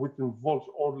operator which involves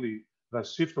only the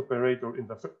shift operator in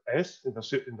the S in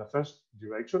the first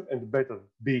direction, and better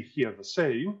B here the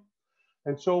same.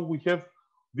 And so we have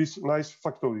this nice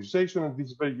factorization, and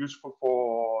this is very useful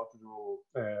for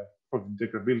the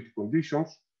integrability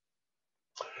conditions.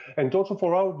 And also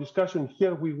for our discussion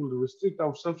here, we will restrict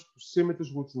ourselves to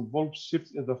symmetries which involve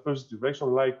shifts in the first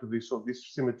direction like this. So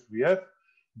this symmetry F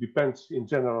depends in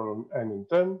general on n in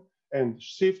n, and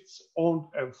shifts on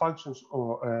functions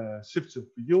or shifts of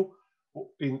u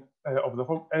in of the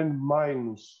form n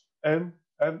minus m,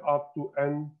 m up to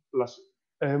n plus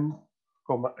m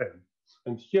comma n.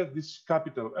 And here this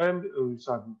capital M is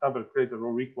a number greater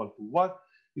or equal to 1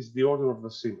 is the order of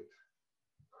the symmetry.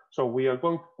 So we are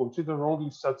going to consider only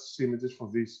such symmetries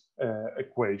for these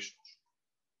equations.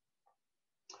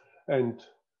 And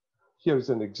here is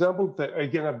an example.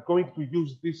 Again, I'm going to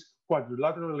use this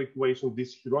quadrilateral equation,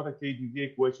 this Hirota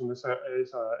KDV equation as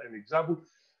an example.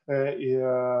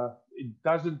 It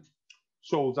doesn't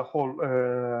show the whole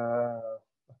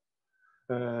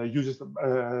uses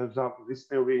this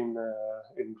theory in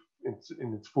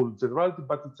its full generality,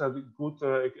 but it's a good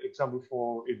example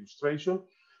for illustration.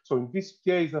 So in this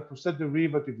case, the first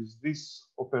derivative is this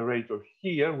operator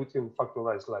here, which can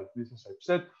factorize like this, as I've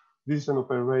said. This is an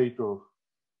operator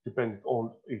dependent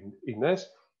on in S.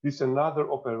 This is another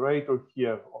operator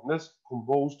here on S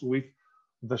composed with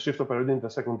the shift operator in the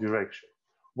second direction.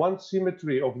 One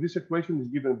symmetry of this equation is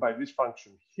given by this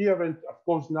function here, and of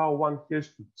course now one has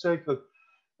to check that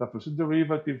the first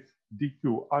derivative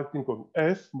dq acting on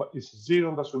f is 0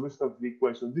 in the solution of the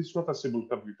equation. This is not a simple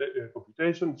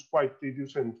computation. It's quite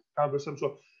tedious and cumbersome,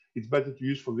 so it's better to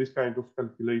use for this kind of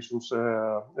calculations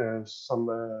some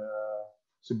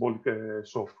symbolic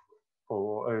software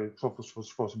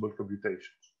for symbolic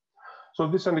computations. So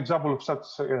this is an example of such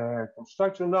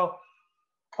construction. Now,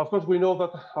 of course, we know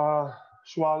that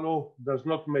swallow does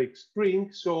not make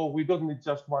spring, so we don't need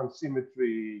just one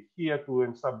symmetry here to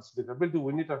establish integrability.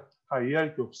 We need a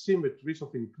hierarchy of symmetries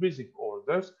of increasing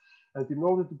orders, and in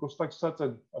order to construct such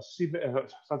a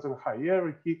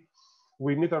hierarchy,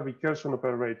 we need a recursion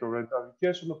operator, and a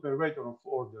recursion operator of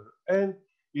order n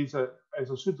is a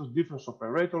suit of difference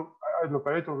operator, an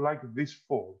operator like this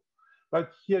form. Right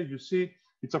here you see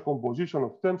it's a composition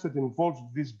of terms that involves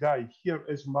this guy here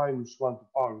as minus 1 to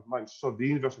power of minus, so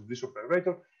the inverse of this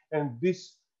operator, and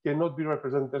this cannot be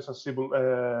represented as a simple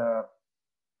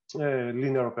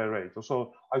linear operator.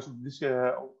 So this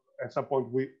at some point,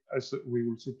 as we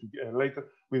will see later,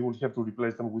 we will have to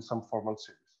replace them with some formal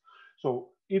series. So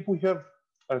if we have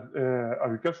a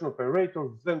recursion operator,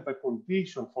 then the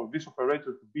condition for this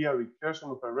operator to be a recursion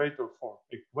operator for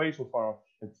equation for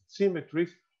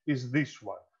symmetries is this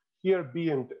one. Here, B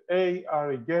and A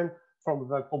are again from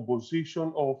the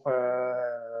composition of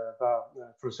the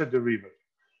first derivative,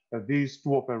 these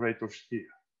two operators here.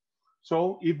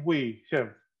 So if we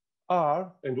have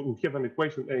R, and we have an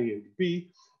equation A and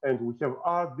B, and we have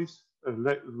R, this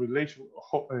relation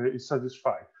is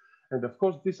satisfied. And of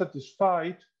course, this is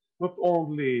satisfied not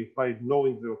only by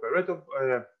knowing the operator,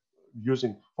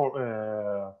 using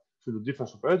to the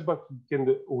difference operators, but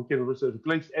we can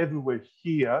replace everywhere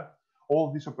here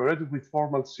all these operators with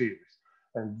formal series.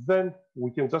 And then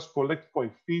we can just collect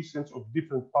coefficients of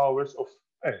different powers of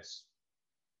S.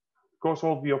 Because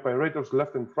all the operators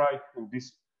left and right in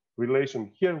this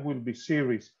relation here will be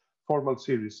series, formal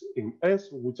series in S.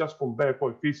 We just compare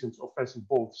coefficients of S in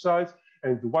both sides.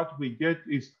 And what we get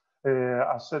is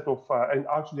a set of, and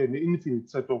actually an infinite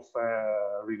set of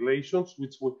relations,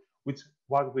 which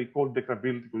what we call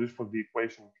integrability conditions for the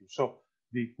equation Q. So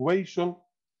the equation,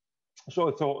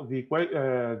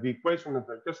 the equation and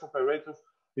the recursion operators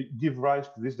give rise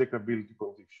to these integrability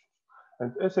conditions.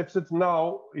 And as I've said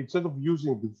now, instead of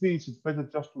using this, it's better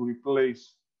just to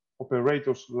replace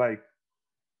operators like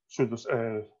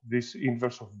this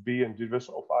inverse of B and inverse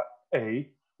of A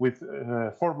with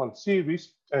formal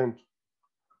series. And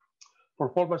for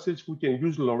formal series, we can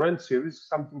use Lorentz series,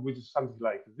 something which is something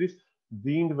like this.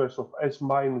 The inverse of S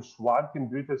minus 1 can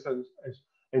be written as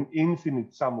an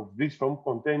infinite sum of this form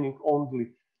containing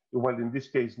only, well, in this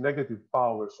case, negative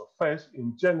powers of S.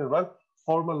 In general,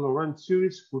 formal Lorentz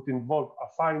series would involve a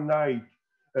finite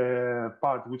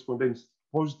part which contains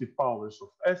positive powers of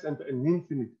S and an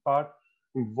infinite part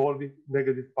involving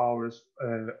negative powers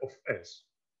of S,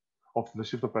 of the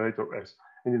shift operator S.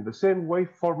 And in the same way,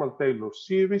 formal Taylor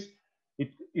series,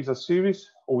 it is a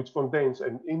series which contains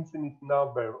an infinite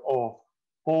number of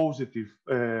positive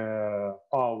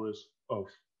powers of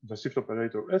the shift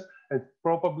operator S, and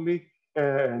probably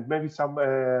and maybe some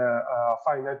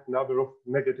finite number of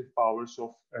negative powers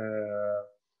of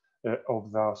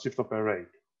the shift operator.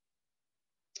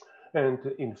 And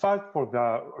in fact, for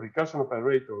the recursion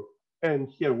operator n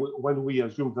here, when we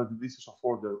assume that this is of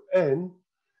order n,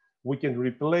 we can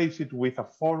replace it with a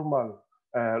formal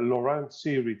Lorentz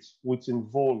series, which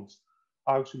involves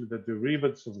actually the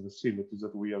derivatives of the symmetries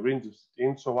that we are interested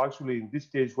in. So actually, in this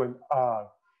case, when R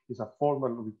is a formal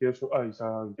recursion,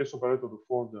 operator of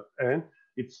order n,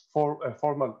 it's for a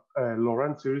formal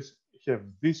Lorentz series have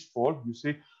this form. You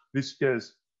see, this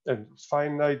has a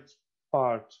finite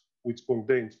part which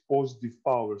contains positive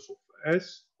powers of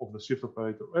S, of the shift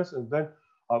operator S, and then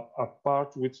a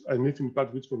part which, an infinite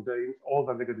part which contains all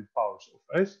the negative powers of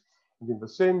S. And in the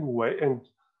same way, and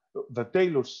the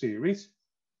Taylor series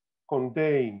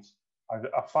contains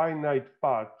a finite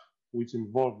part which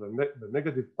involves the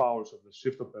negative powers of the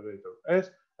shift operator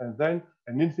S, and then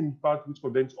an infinite part which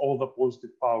contains all the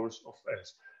positive powers of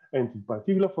S. And in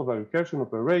particular, for the recursion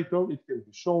operator, it can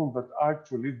be shown that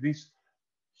actually this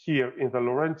here in the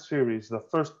Lorentz series, the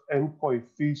first n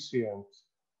coefficients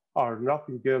are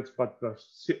nothing else but the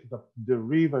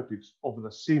derivatives of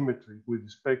the symmetry with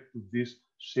respect to these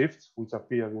shifts which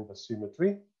appear in the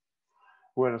symmetry.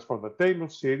 Whereas for the Taylor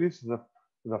series,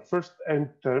 the first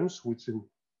n terms which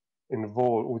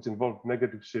involve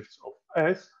negative shifts of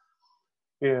S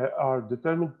are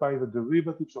determined by the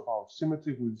derivatives of our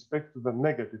symmetry with respect to the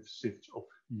negative shifts of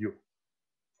U,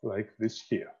 like this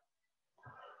here.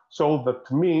 So that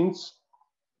means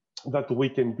that we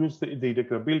can use the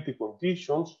integrability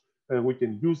conditions, and we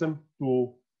can use them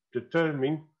to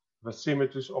determine the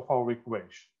symmetries of our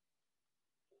equation.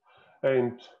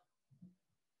 And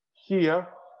here,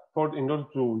 in order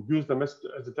to use them as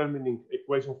determining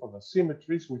equation for the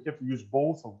symmetries, we have to use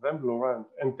both of them, Lorentz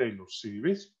and Taylor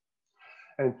series.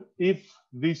 And if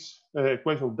this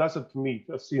equation doesn't meet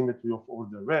a symmetry of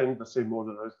order n, the same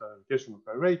order as the recursion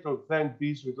operator, then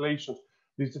these relations,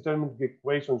 these determining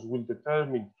equations will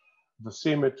determine the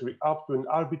symmetry up to an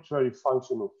arbitrary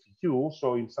function of U,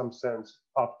 so in some sense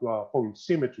up to a point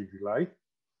symmetry, if you like.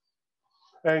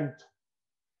 And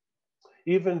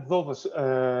even though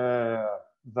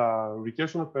the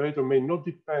recursion operator may not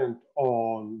depend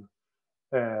on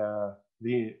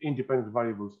the independent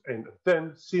variables and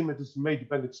then symmetries may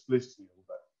depend explicitly on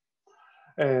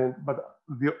that. But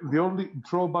the only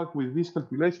drawback with this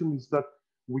calculation is that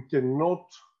we cannot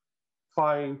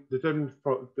we cannot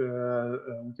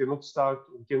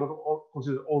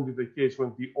consider only the case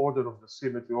when the order of the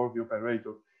symmetry or the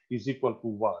operator is equal to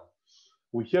 1.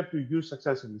 We have to use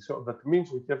successively. So that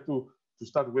means we have to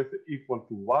start with equal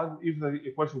to 1. If the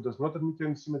equation does not admit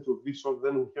any symmetry of this sort,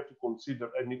 then we have to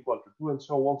consider n equal to 2 and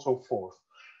so on and so forth.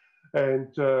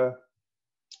 And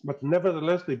but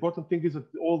nevertheless, the important thing is that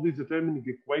all these determining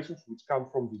equations which come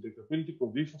from the integrability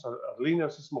conditions are a linear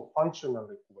system of functional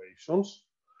equations.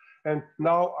 And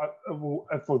now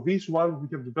for this one, we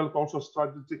have developed also a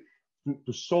strategy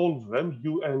to solve them,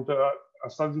 a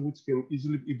strategy which can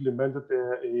easily be implemented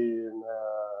in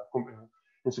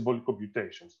symbolic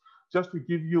computations. Just to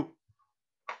give you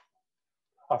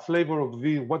a flavor of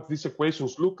what these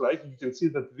equations look like, you can see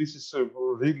that this is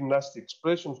really nasty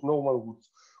expressions. No one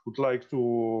would like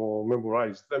to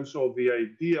memorize them. So the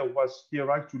idea was here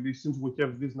actually, since we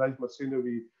have this nice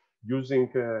machinery using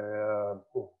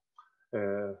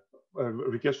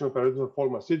recursion operators of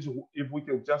formal series, if we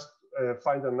can just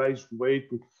find a nice way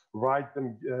to write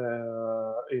them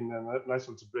in a nice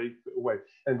algebraic way.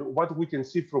 And what we can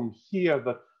see from here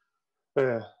that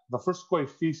the first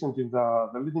coefficient in the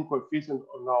leading coefficient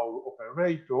on our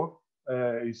operator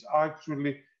is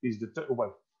actually is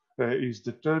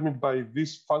determined by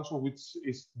this function which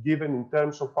is given in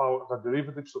terms of the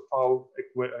derivatives of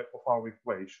our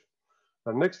equation.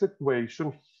 The next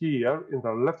equation here in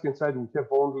the left-hand side, we have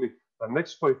only the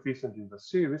next coefficient in the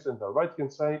series, and the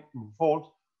right-hand side involves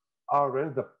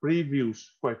Rn, the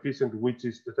previous coefficient, which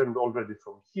is determined already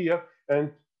from here,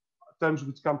 and terms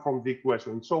which come from the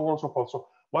equation, and so on and so forth. So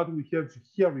what we have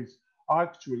here is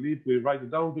actually, if we write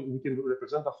it down, we can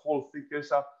represent the whole thing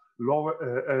as a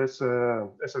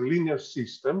as a linear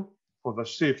system for the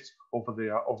shifts of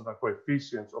the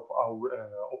coefficients of our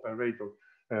operator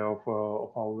of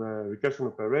our recursion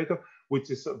operator, which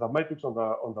is the matrix on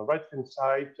the right hand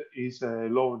side is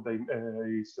lower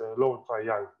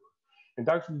triangle, and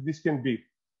actually this can be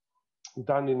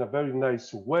done in a very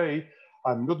nice way.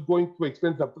 I'm not going to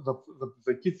explain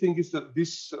the key thing is that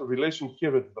this relation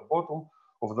here at the bottom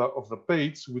of the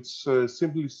page, which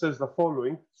simply says the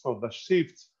following. So the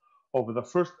shifts of the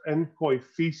first n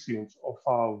coefficients of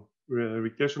our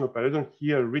recursion operator,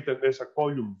 here written as a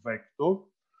column vector,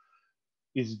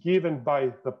 is given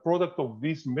by the product of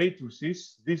these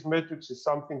matrices. This matrix is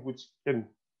something which can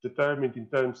determine in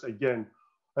terms again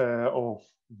of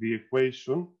the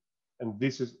equation, and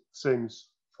this is same as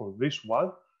for this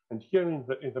one. And here in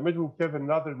the middle we have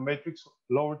another matrix,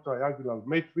 lower triangular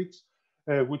matrix,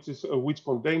 which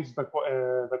contains the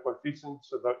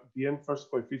coefficients, the n first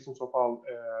coefficients of our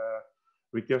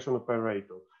recursion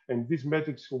operator. And this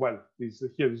matrix, well,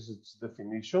 here is its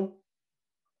definition.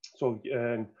 So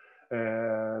and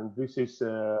this is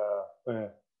the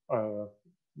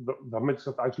matrix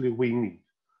that actually we need.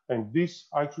 And this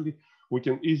actually we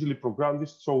can easily program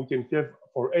this, so we can have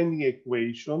for any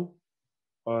equation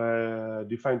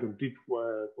defined on two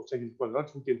consecutive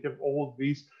quadrats, we can have all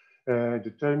these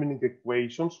determining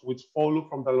equations which follow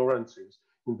from the Lorentz series.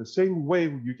 In the same way,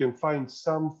 you can find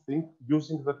something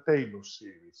using the Taylor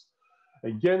series.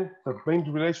 Again, the main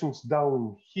relations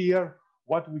down here.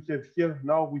 What we have here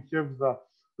now, we have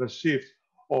the shift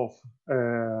of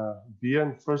the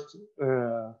n first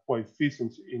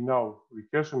coefficients in our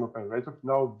recursion operator.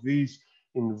 Now these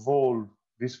involve,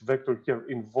 this vector here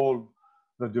involve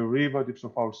the derivatives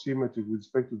of our symmetry with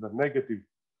respect to the negative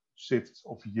shifts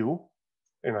of u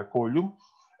in a column.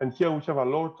 And here we have a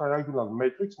lower triangular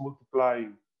matrix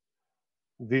multiplying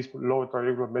this lower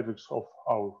triangular matrix of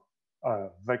our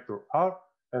vector R,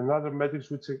 another matrix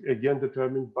which is again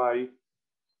determined by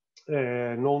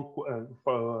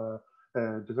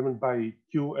determined by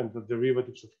Q and the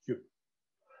derivatives of Q.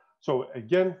 So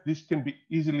again, this can be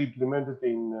easily implemented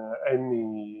in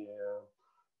any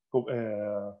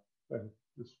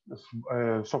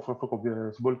software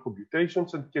for symbolic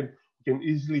computations, and can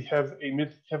easily have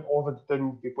all the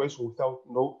determined equations without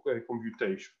no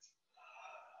computations.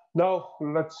 Now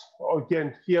let's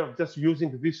again here just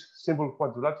using this simple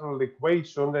quadrilateral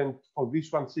equation, and for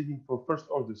this one seeking for first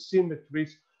order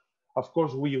symmetries. Of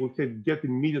course, we can get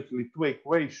immediately two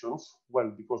equations. Well,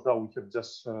 because now we have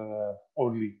just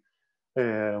only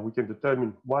we can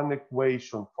determine one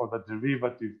equation for the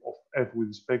derivative of f with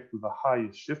respect to the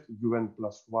highest shift, un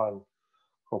plus 1,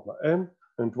 comma n,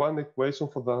 and one equation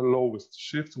for the lowest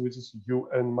shift, which is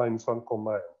un minus 1,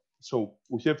 comma n. So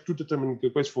we have two determining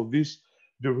equations for these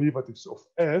derivatives of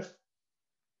f,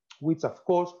 which of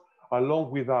course,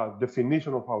 along with our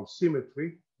definition of our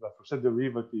symmetry, the first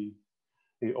derivative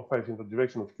of f in the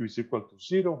direction of q is equal to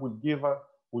 0,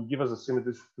 will give us a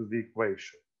symmetry to the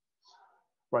equation.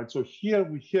 Right, so here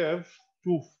we have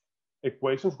two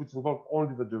equations which involve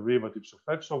only the derivatives of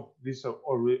f. So these are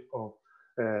already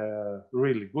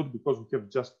really good because we have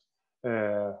just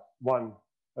one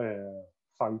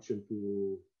function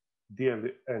to deal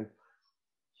with, and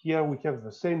here we have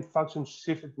the same function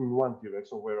shifted in one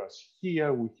direction, whereas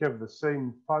here we have the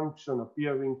same function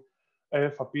appearing,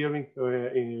 f appearing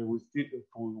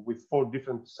with four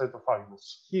different set of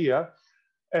arguments. Here,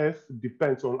 f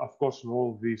depends on, of course, on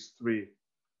all these three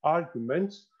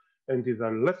arguments, and in the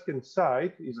left-hand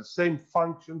side is the same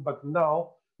function, but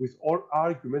now with all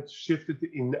arguments shifted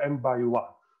in m by 1.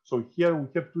 So here we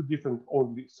have two different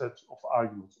only sets of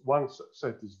arguments. One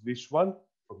set is this one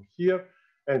from here,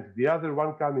 and the other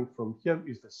one coming from here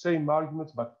is the same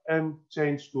arguments, but m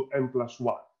changed to m plus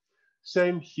 1.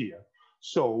 Same here.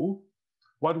 So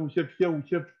what we have here, we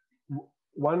have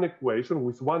one equation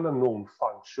with one unknown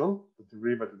function, the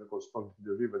derivative, the corresponding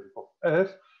derivative of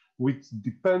f, which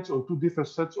depends on two different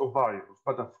sets of variables.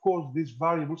 But of course, these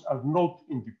variables are not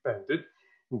independent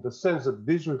in the sense that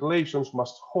these relations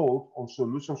must hold on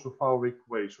solutions of our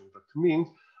equation. That means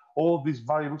all these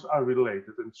variables are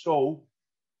related. And so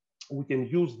we can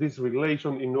use this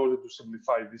relation in order to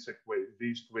simplify these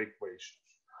two equations.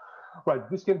 Right,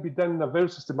 this can be done in a very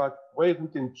systematic way. We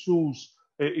can choose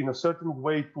in a certain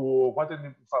way to what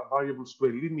variables to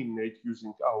eliminate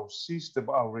using our system,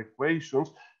 our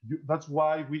equations. That's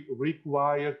why we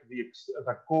require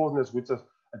the corners which are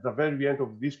at the very end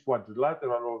of this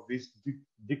quadrilateral or these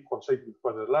consecutive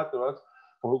quadrilaterals,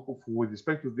 with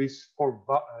respect to these four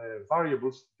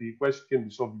variables, the equation can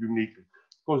be solved uniquely.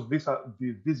 Because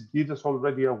this gives us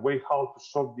already a way how to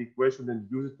solve the equation and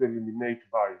use it to eliminate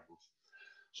variables.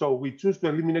 So we choose to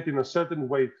eliminate in a certain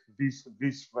way this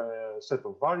set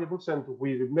of variables, and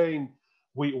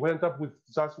we went up with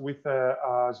just with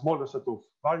a smaller set of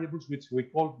variables, which we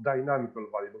call dynamical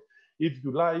variables. If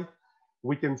you like,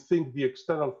 we can think the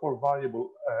external four variables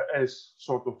as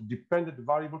sort of dependent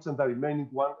variables and the remaining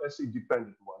one as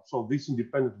independent ones. So these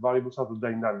independent variables are the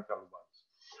dynamical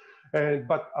ones.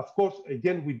 But of course,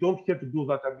 again, we don't have to do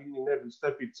that. I mean, in every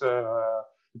step, it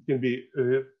can be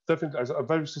definitely as a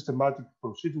very systematic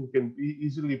procedure. We can be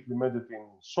easily implemented in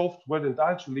software, and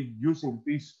actually using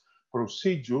this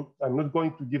procedure, I'm not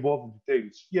going to give all the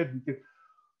details here. We can,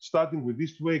 starting with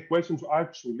these two equations,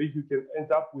 actually, you can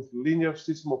end up with linear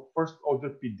system of first order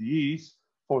PDEs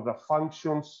for the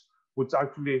functions, which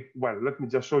actually, well, let me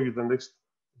just show you the next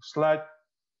slide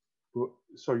to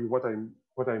show you what I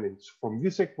mean. From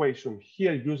this equation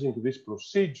here, using this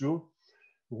procedure,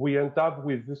 we end up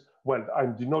with this. Well,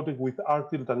 I'm denoting with r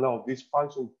tilde now this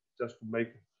function just to make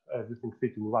everything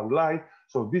fit in one line.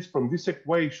 So this, from this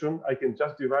equation, I can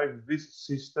just derive this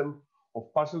system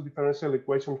of partial differential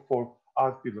equation for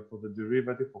r tilde, for the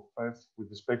derivative of f with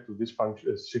respect to this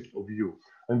function shift of u.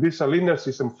 And this is a linear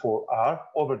system for r,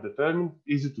 overdetermined,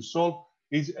 easy to solve,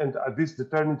 and this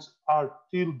determines r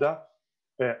tilde,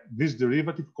 this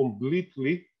derivative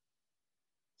completely,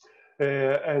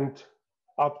 and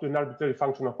up to an arbitrary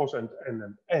function of course and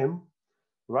an m,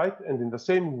 right? And in the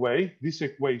same way, this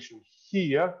equation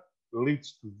here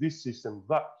leads to this system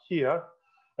that here,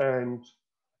 and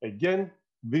again,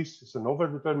 this is an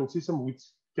overdetermined system which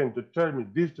can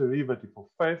determine this derivative of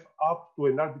f up to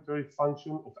an arbitrary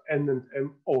function of n and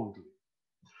m only.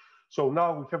 So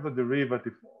now we have the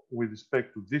derivative with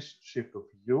respect to this shift of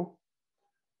u.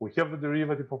 We have the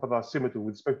derivative of the symmetry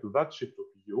with respect to that shift of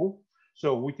u.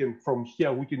 So we can, from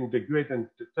here, we can integrate and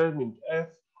determine f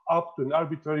up to an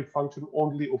arbitrary function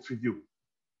only of u.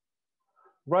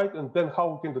 Right, and then how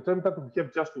we can determine that? We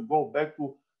have just to go back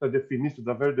to the definition,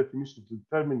 the very definition of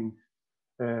determining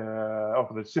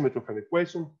of the symmetry of an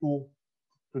equation to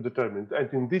determine.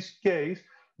 And in this case,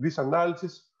 this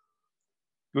analysis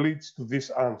leads to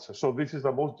this answer. So this is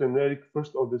the most generic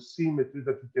first order symmetry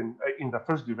that we can, in the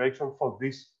first direction for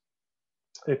this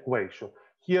equation.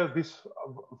 Here, this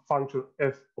function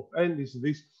f of n is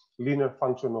this linear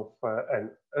function of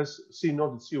n. As C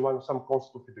noted, C1 some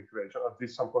constant of integration, at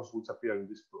least some constant which appear in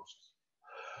this process.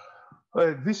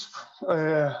 This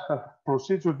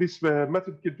procedure, this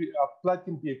method can be applied,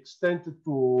 can be extended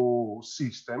to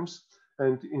systems.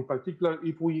 And in particular,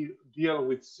 if we deal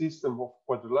with system of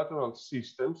quadrilateral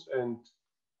systems, and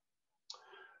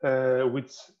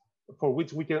for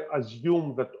which we can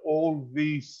assume that all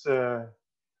these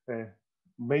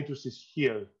matrices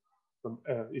here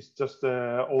is just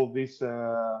all these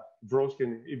draws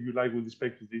can, if you like, with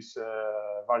respect to these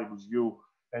variables u,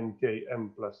 n, k,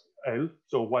 m plus l.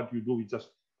 So what you do is just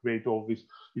create all this.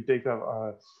 You take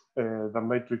the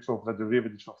matrix of the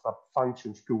derivatives of the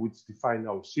functions to which define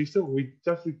our system. We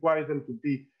just require them to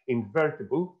be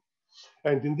invertible.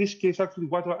 And in this case, actually,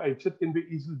 what I said can be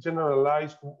easily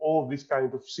generalized to all these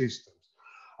kind of systems.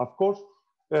 Of course,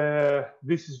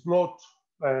 this is not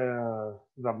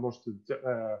the most,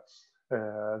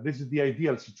 this is the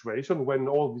ideal situation when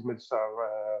all these matrices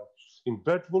are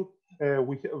invertible.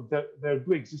 There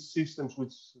do exist systems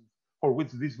for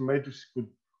which these matrices could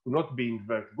not be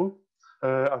invertible,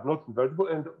 are not invertible,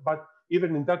 but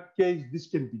even in that case, this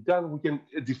can be done. We can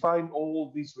define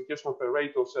all these vacation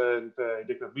operators and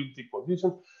integrability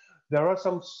conditions. There are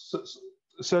some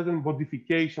certain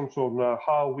modifications on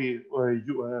how we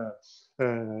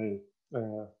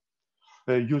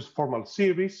use formal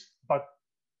series, but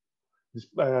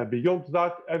beyond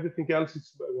that, everything else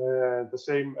is the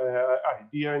same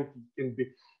idea and can be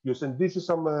used. And this is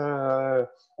some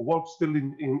work still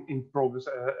in progress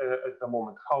at the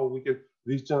moment, how we can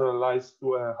this generalize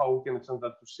to how we can extend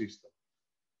that to system.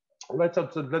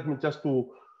 Let me just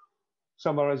to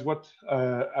summarize what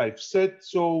I've said.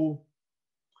 So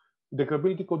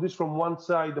integrability conditions from one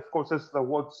side, of course, as the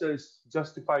word says,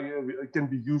 justify, it can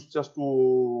be used just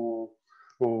to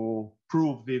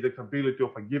prove the integrability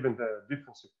of a given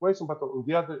difference equation, but on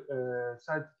the other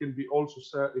side,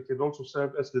 it can also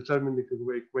serve as determining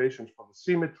equations for the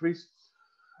symmetries.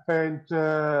 And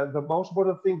the most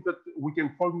important thing that we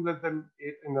can formulate them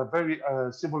in a very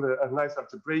simple, nice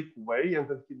algebraic way, and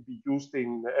that can be used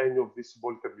in any of these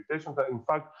symbolic computations. In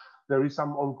fact, there is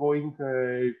some ongoing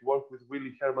work with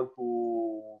Willy Herman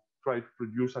to try to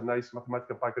produce a nice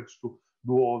mathematical package to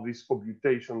do all these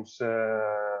computations,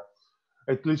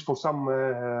 at least for some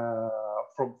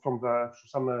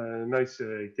nice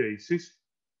cases.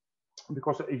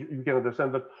 Because you can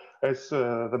understand that as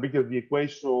the bigger the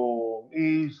equation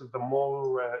is, the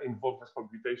more involved the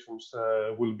computations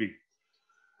will be.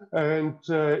 And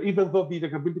even though the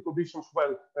integrability conditions,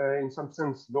 well, in some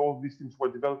sense, all these things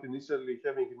were developed initially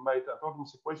having in mind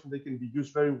autonomous equation, they can be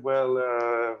used very well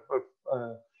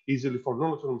easily for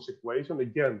non-autonomous equation.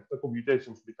 Again, the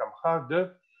computations become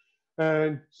harder.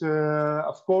 And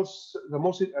of course,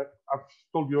 I've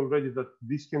told you already that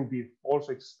this can be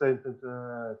also extended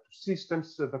to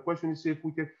systems. The question is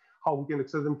how we can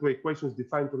extend them to equations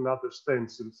defined on other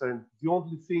stencils. And the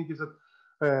only thing is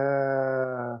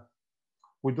that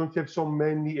we don't have so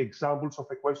many examples of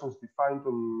equations defined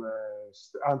on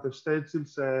other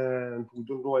stencils, and we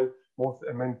don't know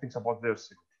many things about their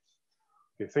symmetries.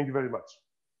 Okay, thank you very much.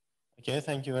 Okay,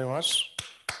 thank you very much.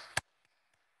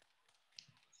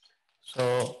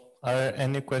 So, are there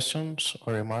any questions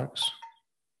or remarks?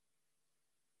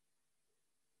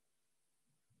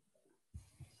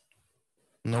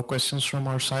 No questions from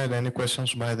our side. Any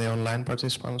questions by the online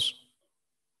participants?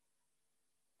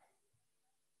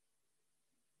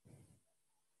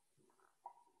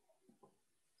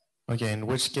 Okay, in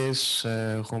which case,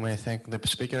 who may thank the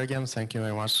speaker again? Thank you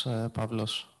very much,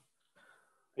 Pavlos.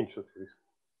 Thank you, Sotiris.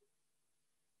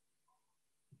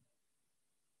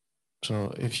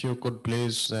 So if you could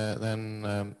please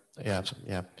then, yeah,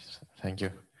 thank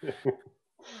you.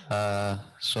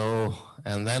 So,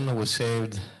 and then we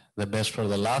saved the best for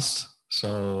the last.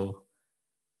 So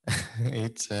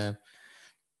it's,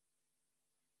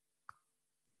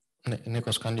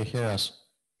 Nikos, can you hear us?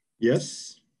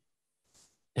 Yes.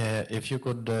 Yeah, if you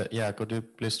could, yeah, could you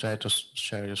please try to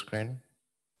share your screen?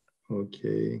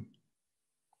 Okay.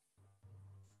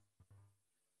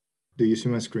 Do you see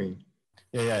my screen?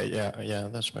 Yeah,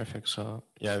 that's perfect. So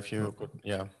yeah, if you could,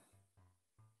 yeah.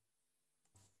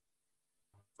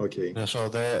 Okay. Yeah, so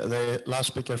the last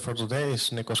speaker for today is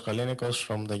Nikos Kalinikos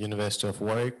from the University of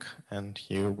Warwick, and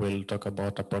he will talk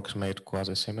about approximate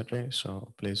quasi-symmetry.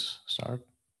 So please start.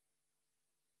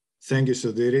 Thank you,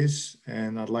 Sotiris,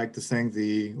 and I'd like to thank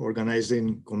the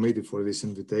organizing committee for this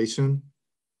invitation.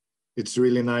 It's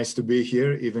really nice to be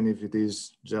here, even if it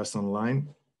is just online.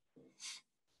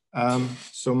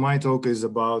 So my talk is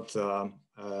about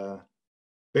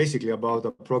basically about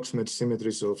approximate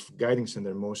symmetries of guiding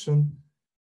center motion,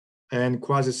 and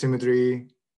quasi-symmetry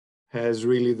has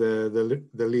really the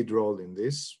lead role in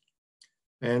this.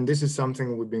 And this is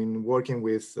something we've been working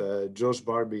with Josh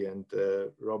Barbie and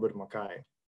Robert Mackay.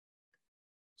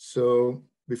 So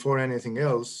before anything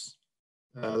else,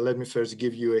 let me first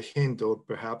give you a hint or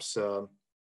perhaps some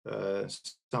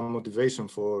motivation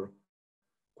for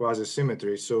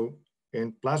quasi-symmetry. So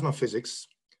in plasma physics,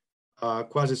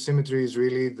 quasi-symmetry is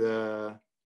really the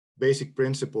basic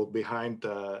principle behind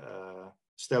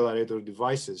stellarator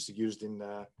devices used in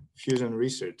fusion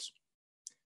research.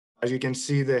 As you can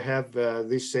see, they have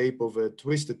this shape of a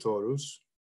twisted torus,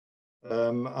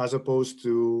 as opposed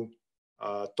to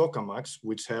tokamaks,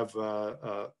 which have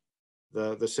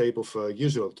the shape of a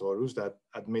usual torus that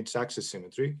admits axis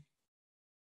symmetry.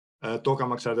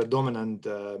 Tokamaks are the dominant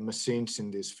machines in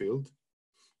this field.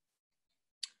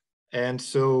 And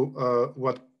so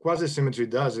what quasi-symmetry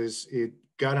does is it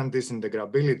guarantees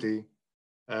integrability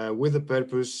with the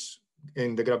purpose,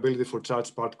 integrability for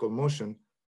charged particle motion,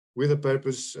 with the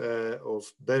purpose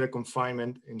of better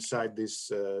confinement inside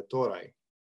this tori.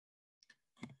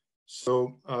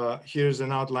 So here's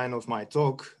an outline of my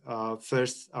talk.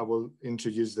 First, I will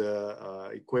introduce the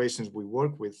equations we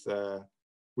work with,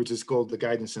 which is called the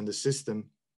guidance and the system.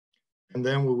 And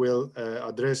then we will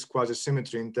address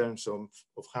quasi-symmetry in terms of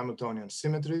Hamiltonian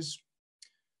symmetries.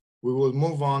 We will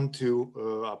move on to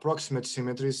approximate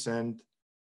symmetries and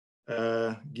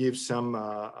give some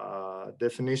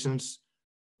definitions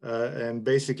and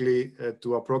basically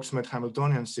to approximate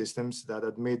Hamiltonian systems that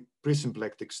admit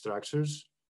presymplectic structures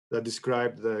that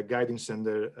describe the guiding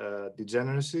center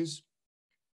degeneracies.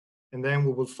 And then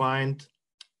we will find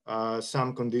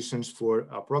some conditions for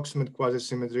approximate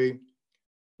quasi-symmetry.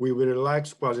 We will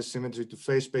relax quasi-symmetry to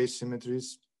phase-space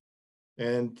symmetries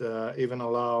and even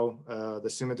allow the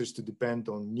symmetries to depend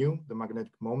on nu, the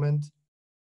magnetic moment,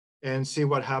 and see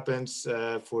what happens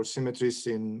for symmetries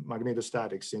in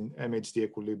magnetostatics in MHD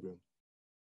equilibrium.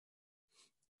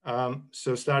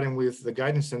 So starting with the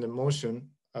guidance center motion,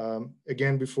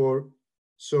 again, before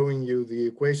showing you the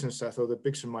equations, I thought the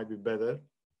picture might be better.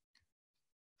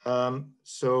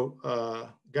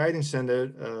 Guiding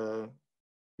center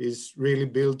is really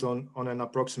built on an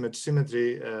approximate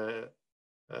symmetry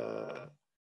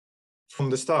from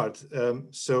the start.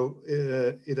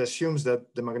 It assumes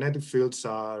that the magnetic fields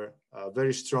are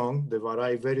very strong. They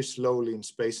vary very slowly in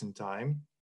space and time.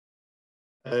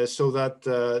 So that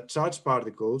charged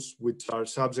particles, which are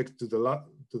subject to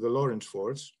the Lorentz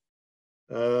force,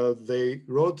 they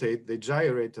rotate, they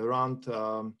gyrate around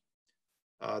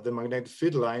the magnetic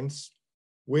field lines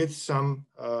with some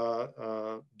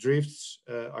drifts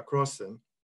across them.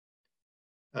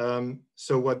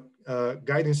 So what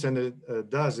guiding center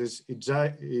does is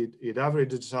it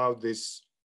averages out this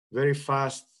very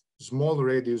fast, small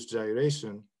radius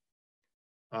gyration,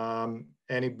 and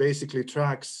it basically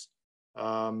tracks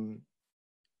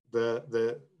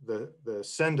the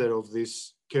center of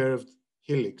this curved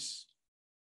helix.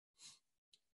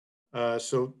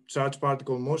 So charged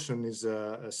particle motion is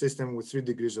a system with 3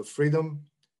 degrees of freedom.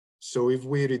 So if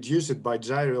we reduce it by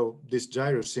this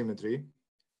gyrosymmetry,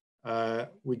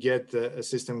 we get a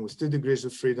system with 2 degrees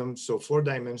of freedom, so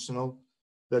 4-dimensional,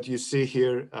 that you see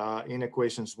here in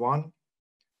equations 1.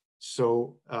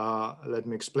 So let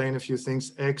me explain a few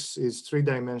things. X is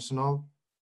 3-dimensional.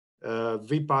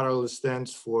 V parallel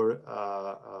stands for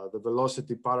the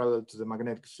velocity parallel to the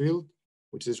magnetic field,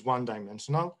 which is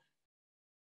 1-dimensional.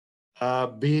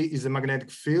 B is the magnetic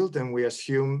field, and we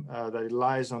assume that it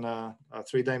lies on a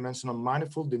 3-dimensional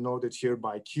manifold denoted here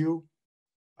by Q.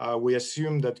 We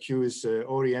assume that Q is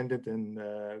oriented in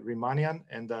Riemannian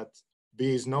and that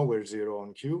B is nowhere 0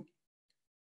 on Q.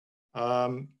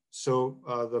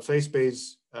 The phase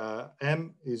space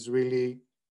M is really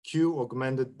Q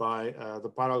augmented by the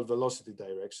parallel velocity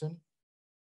direction.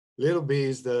 Little b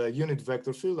is the unit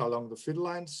vector field along the field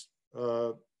lines.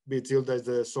 B tilde is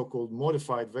the so-called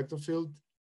modified vector field.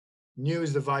 Nu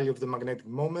is the value of the magnetic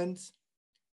moment,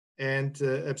 and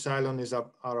epsilon is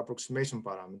our approximation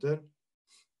parameter.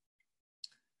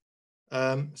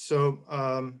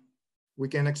 We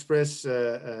can express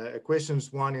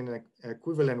equations 1 in an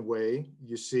equivalent way.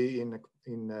 You see in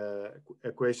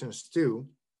equations 2,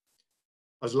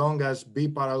 as long as B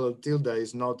parallel tilde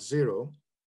is not 0.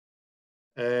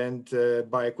 And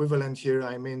by equivalent here,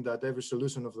 I mean that every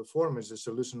solution of the former is a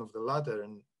solution of the latter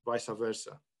and vice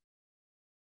versa.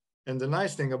 And the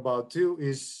nice thing about 2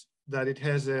 is that it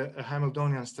has a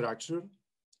Hamiltonian structure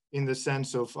in the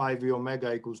sense of IV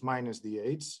omega equals minus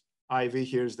dH. IV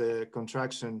here is the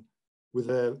contraction with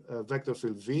a vector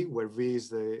field V, where V is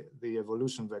the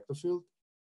evolution vector field.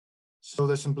 So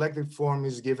the symplectic form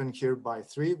is given here by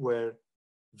 3, where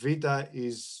Vita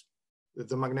is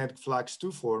the magnetic flux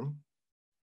 2 form.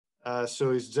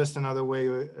 So it's just another way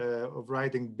of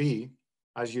writing B,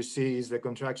 as you see, is the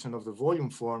contraction of the volume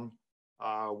form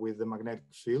with the magnetic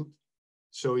field.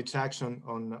 So its action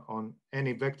on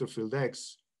any vector field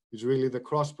X is really the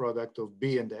cross product of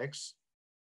B and X.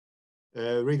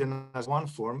 Written as one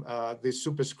form, this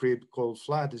superscript called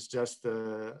flat is just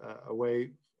a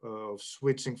way of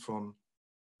switching from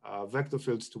vector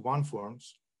fields to one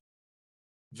forms.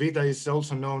 Vita is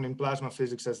also known in plasma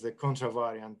physics as the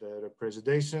contravariant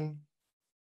representation.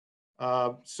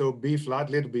 So B flat,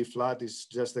 little b flat is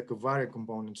just the covariant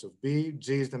components of B.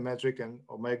 G is the metric, and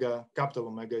omega, capital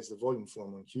omega, is the volume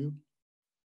form on Q.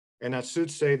 And I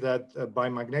should say that by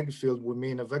magnetic field, we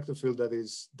mean a vector field that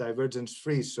is divergence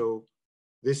free. So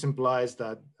this implies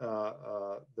that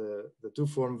the 2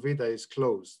 form Vita is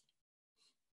closed.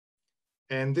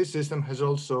 And this system has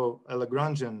also a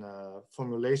Lagrangian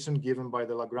formulation given by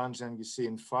the Lagrangian you see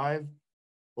in 5,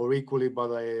 or equally by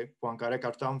the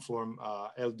Poincaré-Cartan form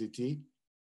LDT.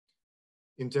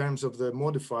 In terms of the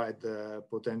modified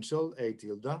potential, A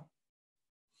tilde,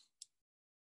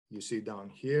 you see down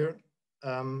here.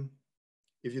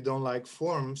 If you don't like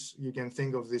forms, you can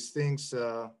think of these things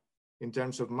in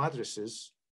terms of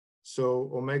matrices. So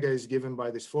omega is given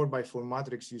by this 4x4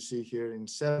 matrix you see here in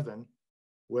 7,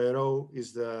 where O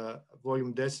is the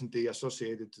volume density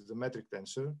associated to the metric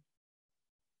tensor.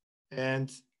 And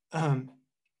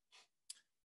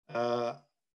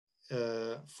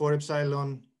for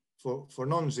epsilon, for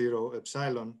non-zero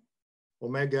epsilon,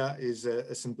 omega is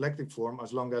a symplectic form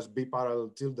as long as B parallel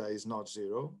tilde is not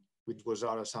 0, which was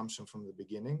our assumption from the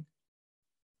beginning.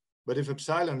 But if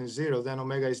epsilon is 0, then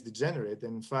omega is degenerate.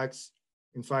 And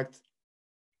in fact,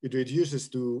 it reduces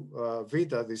to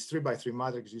Vita, this 3x3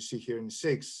 matrix you see here in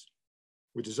 6,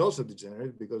 which is also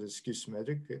degenerate because it's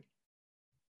skew-symmetric.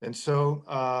 And so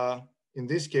in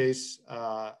this case,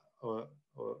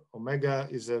 omega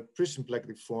is a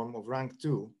presymplectic form of rank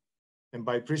 2. And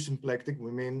by presymplectic,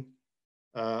 we mean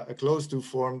a closed 2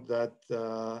 form that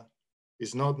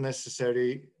is not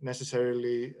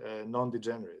necessarily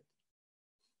non-degenerate.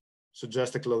 So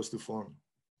just a closed 2 form.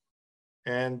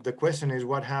 And the question is,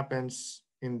 what happens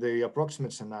in the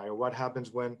approximate scenario? What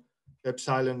happens when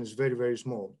epsilon is very, very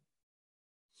small?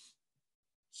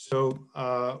 So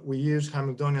we use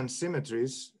Hamiltonian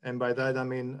symmetries, and by that I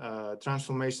mean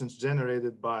transformations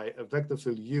generated by a vector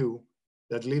field U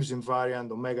that lives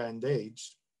invariant omega and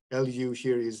h. Lu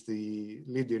here is the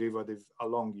Lie derivative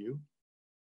along U.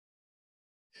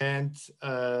 And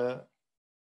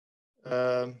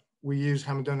we use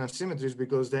Hamiltonian symmetries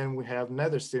because then we have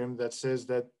Nether's theorem that says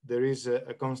that there is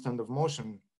a constant of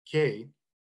motion K,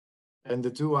 and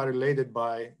the two are related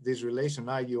by this relation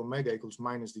IU omega equals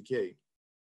minus dk.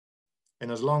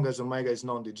 And as long as omega is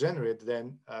non-degenerate,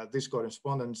 then this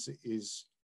correspondence is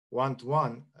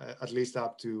one-to-one, at least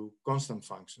up to constant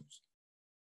functions.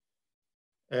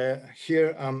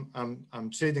 Here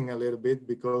I'm cheating a little bit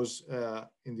because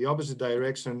in the opposite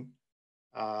direction,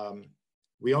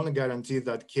 we only guarantee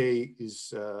that K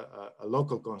is a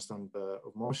local constant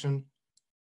of motion.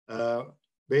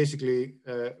 Basically,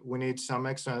 we need some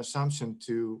extra assumption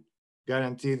to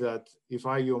guarantee that if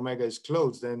IU omega is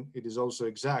closed, then it is also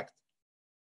exact.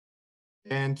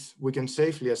 And we can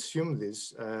safely assume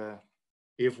this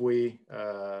if we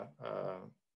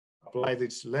apply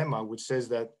this lemma, which says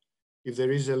that if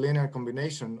there is a linear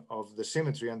combination of the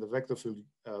symmetry and the vector field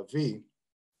V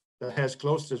that has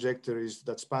closed trajectories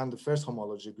that span the first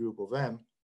homology group of M,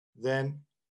 then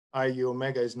IU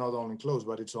omega is not only closed,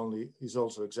 but it's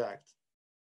also exact.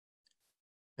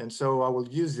 And so I will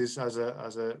use this as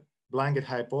a blanket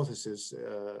hypothesis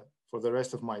for the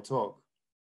rest of my talk.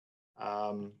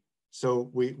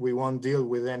 So we won't deal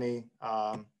with any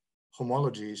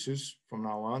homology issues from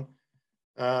now on.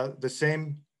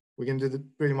 We can do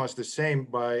pretty much the same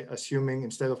by assuming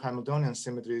instead of Hamiltonian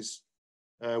symmetries,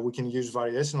 we can use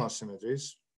variational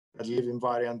symmetries that leave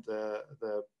invariant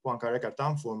the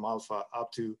Poincare-Cartan form alpha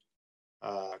up to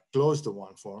close to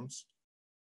one forms,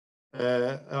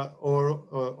 or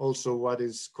also what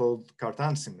is called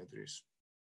Cartan symmetries.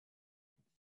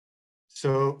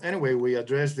 So anyway, we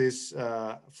address this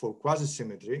for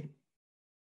quasi-symmetry,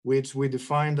 which we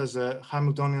defined as a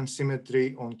Hamiltonian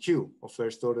symmetry on Q of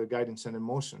first order guiding center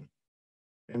motion.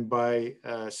 And by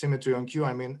symmetry on Q,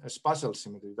 I mean a spatial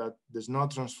symmetry that does not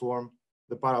transform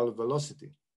the parallel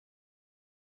velocity.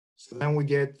 So then we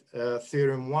get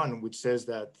theorem 1, which says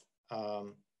that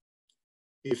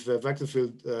if a vector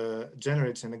field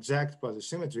generates an exact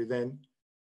quasi-symmetry, then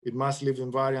it must leave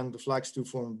invariant the flux 2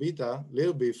 form beta,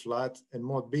 little b flat, and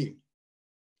mod b.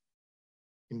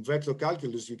 In vector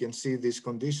calculus, you can see these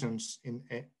conditions in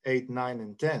 8, 9,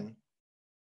 and 10,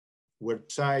 where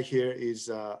psi here is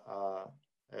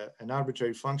an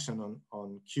arbitrary function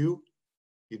on Q.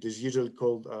 It is usually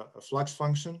called a flux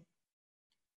function.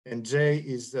 And J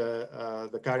is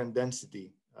the current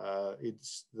density.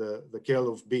 It's the curl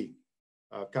of B,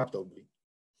 capital B.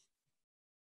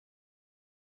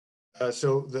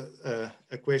 So the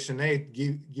equation 8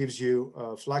 gives you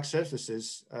flux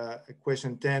surfaces.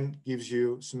 Equation 10 gives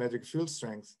you symmetric field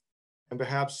strength. And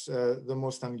perhaps the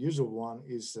most unusual one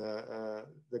is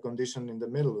the condition in the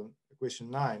middle, equation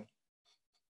 9,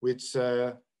 which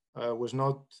was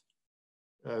not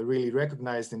really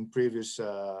recognized in previous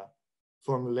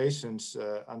formulations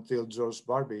until George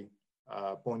Barbie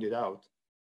pointed out.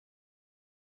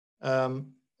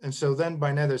 And so then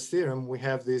by Nether's theorem, we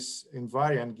have this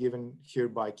invariant given here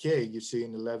by K, you see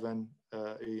in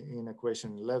in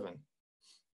equation 11.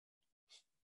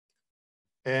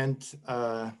 And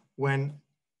when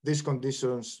these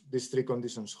three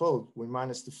conditions hold, we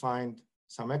manage to find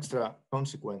some extra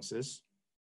consequences,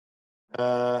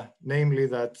 namely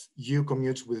that U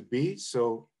commutes with B.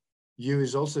 So U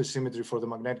is also a symmetry for the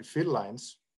magnetic field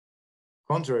lines,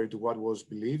 contrary to what was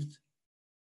believed.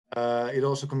 It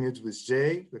also commutes with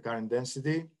J, the current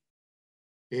density.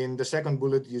 In the second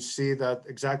bullet, you see that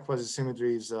exact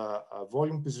quasi-symmetry is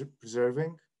volume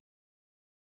preserving.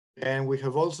 And we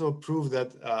have also proved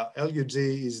that LUG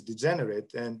is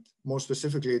degenerate, and more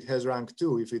specifically, it has rank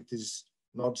 2 if it is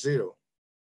not 0.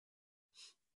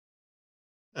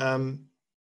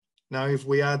 Now, if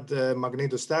we add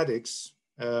magnetostatics,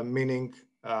 meaning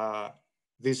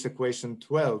this equation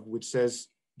 12, which says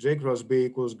J cross B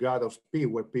equals grad of P,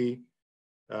 where P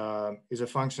is a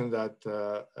function that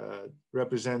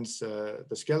represents the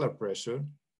scalar pressure,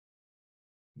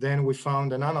 then we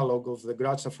found an analog of the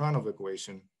Grad-Safranov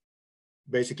equation,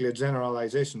 basically a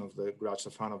generalization of the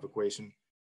Grad-Safranov equation.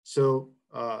 So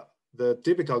the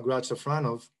typical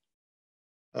Grad-Safranov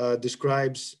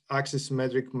describes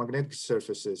axis-symmetric magnetic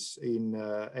surfaces in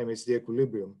MHD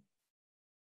equilibrium.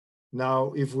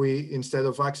 Now, if we, instead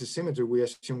of axis symmetry, we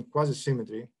assume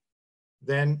quasi-symmetry,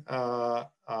 then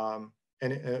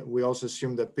and we also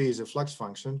assume that P is a flux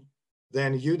function,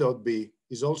 then U dot B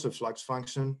is also a flux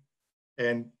function,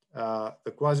 and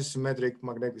the quasi-symmetric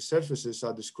magnetic surfaces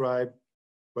are described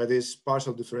by this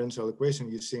partial differential equation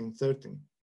you see in 13.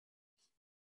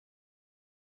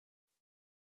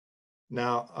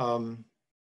 Now,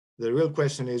 the real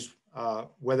question is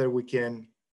whether we can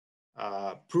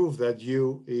prove that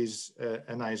U is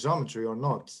an isometry or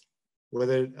not,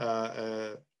 whether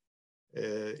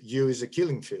U is a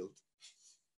Killing field.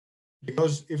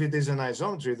 Because if it is an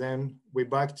isometry, then we're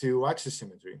back to axis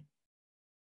symmetry.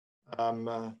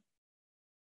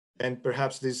 And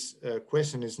perhaps this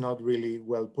question is not really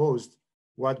well posed.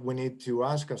 What we need to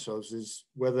ask ourselves is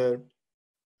whether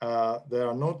there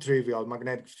are no trivial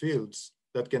magnetic fields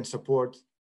that can support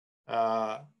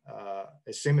a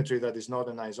symmetry that is not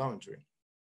an isometry.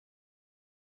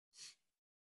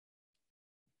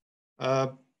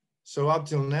 So up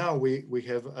till now, we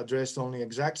have addressed only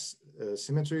exact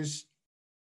symmetries,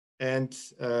 and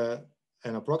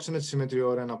an approximate symmetry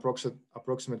or an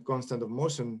approximate constant of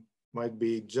motion might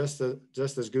be just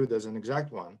as good as an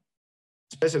exact one,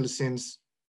 especially since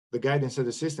the guidance of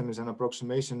the system is an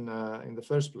approximation in the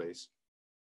first place.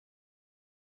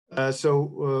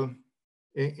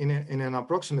 In an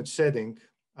approximate setting,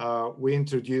 we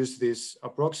introduce this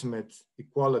approximate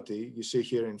equality you see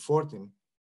here in 14,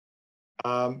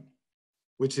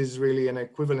 which is really an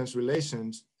equivalence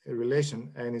relation,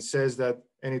 and it says that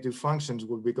any two functions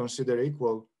will be considered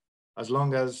equal as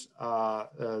long as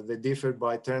they differ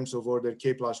by terms of order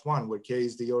k plus 1, where k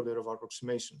is the order of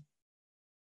approximation.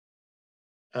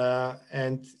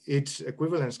 And each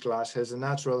equivalence class has a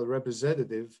natural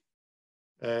representative,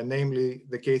 namely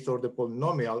the kth order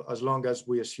polynomial, as long as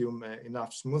we assume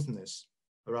enough smoothness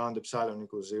around epsilon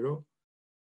equals 0.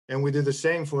 And we do the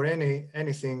same for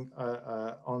anything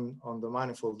on the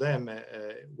manifold M,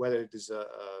 whether it is a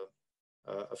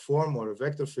form or a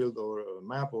vector field or a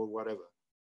map or whatever.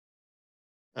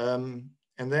 And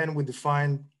then we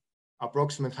define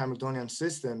approximate Hamiltonian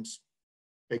systems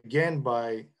again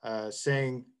by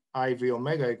saying IV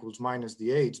omega equals minus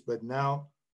dh, but now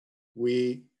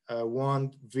we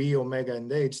want V omega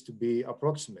and h to be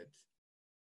approximate.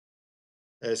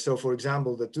 So for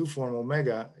example, the two form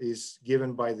omega is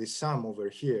given by the sum over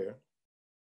here,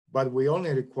 but we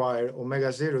only require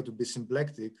omega 0 to be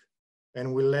symplectic,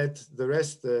 and we let the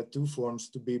rest two forms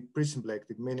to be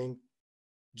presymplectic, meaning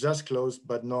just closed,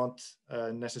 but not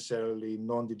necessarily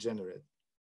non-degenerate.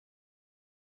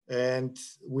 And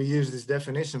we use this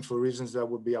definition for reasons that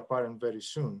will be apparent very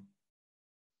soon.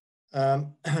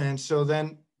 And so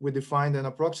then we defined an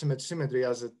approximate symmetry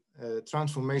as a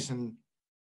transformation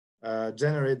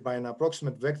generated by an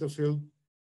approximate vector field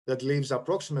that leaves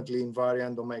approximately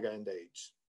invariant omega and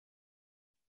h.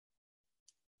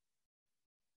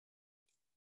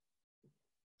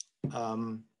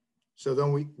 So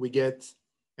then we get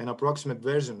an approximate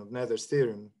version of Nether's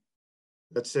theorem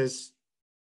that says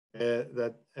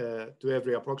that to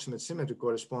every approximate symmetry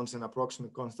corresponds an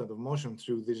approximate constant of motion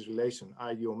through this relation,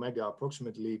 i.e. omega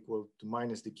approximately equal to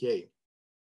minus dk.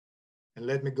 And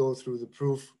let me go through the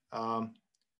proof.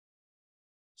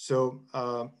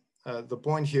 The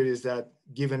point here is that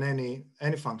given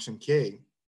any function k,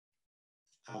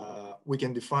 we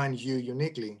can define u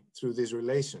uniquely through this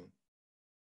relation.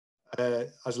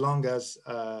 As long as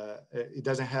it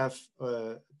doesn't have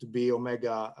to be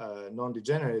omega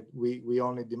non-degenerate, we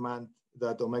only demand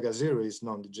that omega 0 is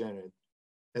non-degenerate.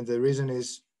 And the reason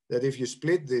is that if you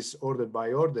split this order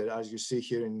by order, as you see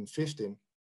here in 15,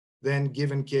 then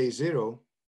given k0,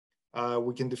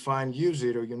 we can define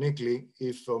u0 uniquely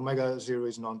if omega 0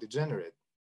 is non-degenerate.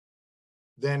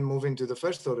 Then moving to the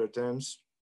first order terms,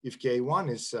 if k1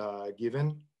 is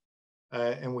given,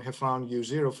 and we have found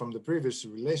u0 from the previous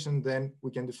relation, then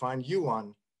we can define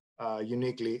u1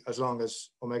 uniquely as long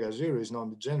as omega 0 is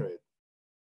non-degenerate,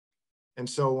 and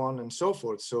so on and so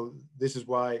forth. So this is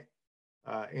why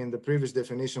in the previous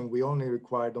definition, we only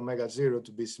required omega 0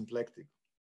 to be symplectic.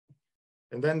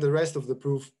 And then the rest of the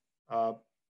proof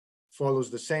follows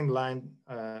the same line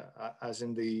as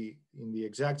in the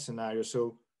exact scenario.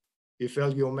 So if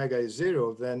LU omega is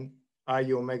 0, then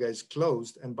IU omega is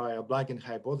closed, and by a Blanket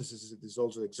hypothesis, it is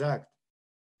also exact.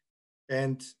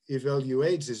 And if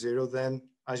LUH is 0, then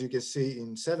as you can see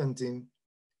in 17,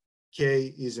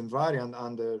 K is invariant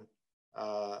under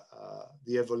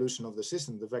the evolution of the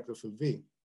system, the vector field V.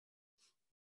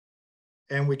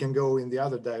 And we can go in the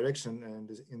other direction and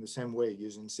in the same way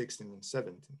using 16 and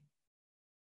 17.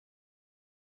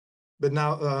 But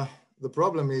now the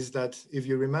problem is that if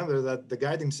you remember that the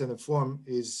guiding center form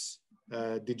is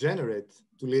degenerate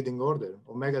to leading order,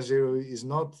 omega 0 is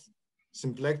not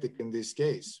symplectic in this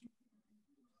case.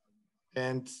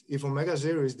 And if omega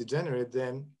 0 is degenerate,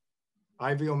 then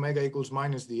IV omega equals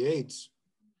minus dH,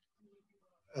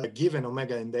 given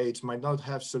omega and H, might not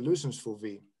have solutions for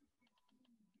V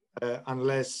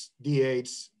unless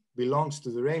dH belongs to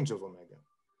the range of omega.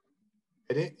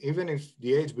 And even if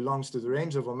dH belongs to the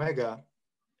range of omega,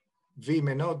 V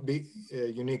may not be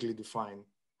uniquely defined.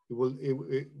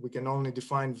 We can only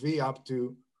define V up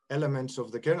to elements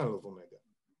of the kernel of omega.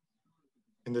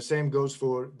 And the same goes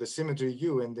for the symmetry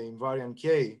U and the invariant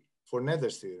K for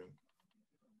Nether's theorem.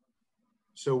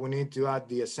 So we need to add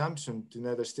the assumption to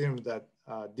Nether's theorem that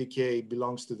dk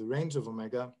belongs to the range of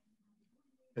omega,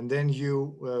 and then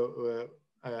U,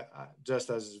 just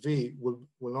as V,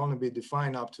 will only be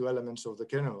defined up to elements of the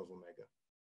kernel of omega.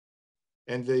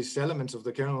 And these elements of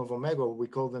the kernel of omega, we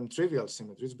call them trivial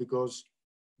symmetries because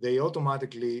they are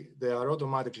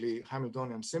automatically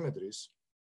Hamiltonian symmetries.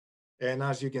 And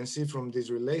as you can see from this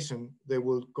relation, they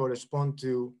will correspond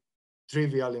to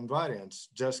trivial invariants,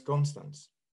 just constants.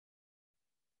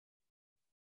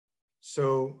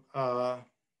 So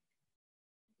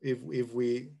if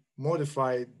we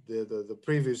modify the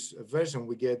previous version,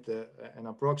 we get an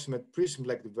approximate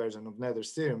pre-symplectic version of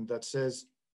Nether's theorem that says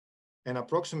an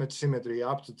approximate symmetry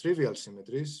up to trivial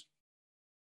symmetries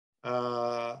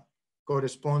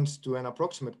corresponds to an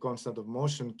approximate constant of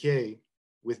motion K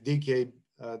with dk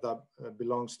that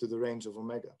belongs to the range of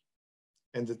omega.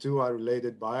 And the two are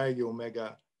related by IU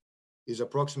omega is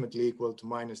approximately equal to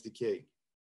minus dk.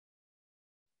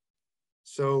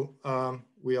 So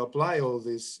we apply all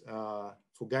this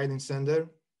for guiding center.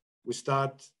 We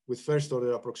start with first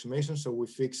order approximation. So we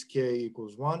fix K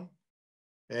equals 1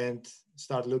 and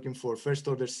start looking for first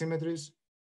order symmetries.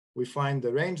 We find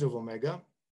the range of omega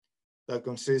that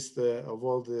consists of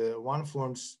all the one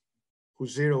forms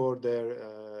whose zero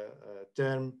order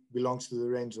term belongs to the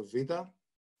range of beta.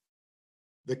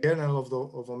 The kernel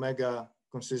of omega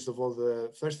consists of all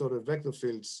the first order vector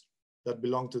fields that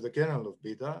belong to the kernel of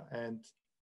beta. And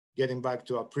getting back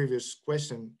to our previous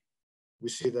question, we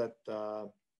see that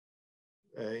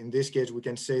in this case, we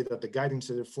can say that the guiding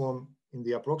center form in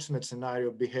the approximate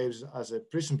scenario behaves as a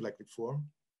pre-symplectic form.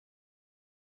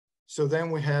 So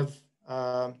then we have,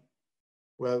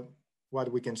 well, what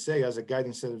we can say as a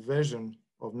guiding center version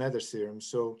of Nether's theorem.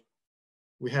 So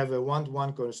we have a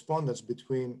one-to-one correspondence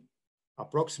between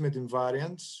approximate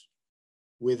invariants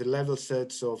with level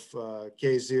sets of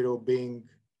K0 being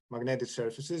magnetic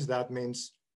surfaces. That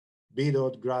means B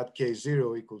dot grad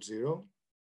K0 equals 0.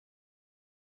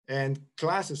 And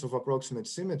classes of approximate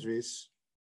symmetries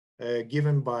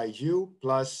given by U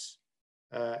plus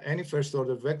any first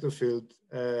order vector field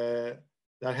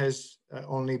that has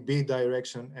only B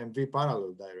direction and V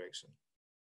parallel direction.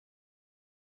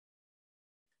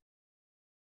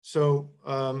 So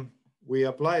we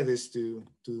apply this to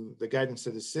the guidance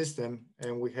center system,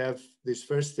 and we have this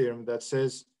first theorem that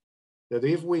says that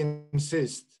if we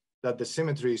insist that the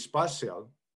symmetry is partial,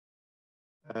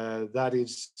 that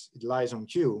is, it lies on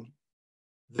Q,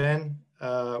 then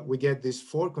we get these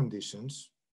four conditions.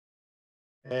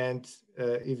 And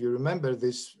if you remember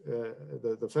this,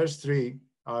 the first three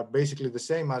are basically the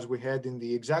same as we had in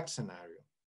the exact scenario.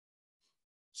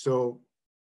 So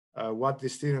what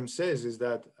this theorem says is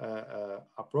that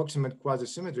approximate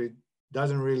quasi-symmetry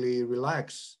doesn't really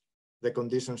relax the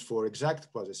conditions for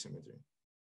exact quasi-symmetry.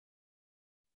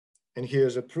 And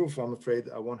here's a proof. I'm afraid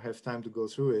I won't have time to go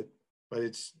through it, but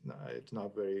it's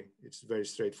very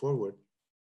straightforward.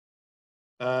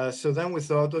 So then we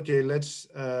thought, okay, let's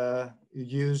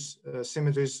use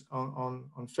symmetries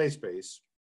on phase space.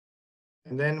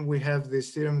 And then we have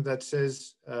this theorem that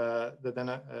says that then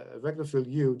a vector field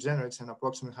U generates an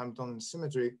approximate Hamiltonian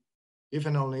symmetry if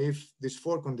and only if these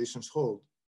four conditions hold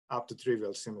up to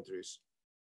trivial symmetries.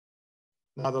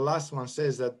 Now, the last one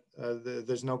says that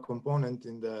there's no component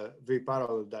in the V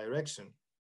parallel direction.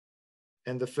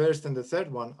 And the first and the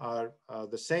third one are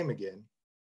the same again,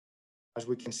 as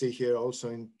we can see here also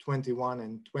in 21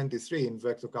 and 23 in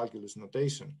vector calculus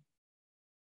notation.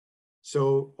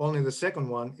 So only the second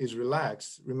one is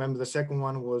relaxed. Remember, the second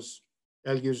one was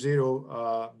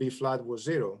LU0, B flat was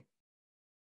 0.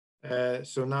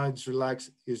 So now it's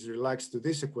relaxed to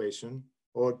this equation,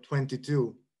 or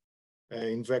 22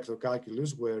 in vector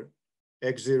calculus, where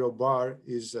X0 bar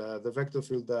is the vector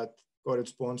field that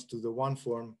corresponds to the one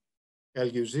form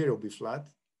LU0 B flat,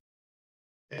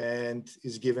 and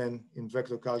is given in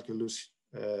vector calculus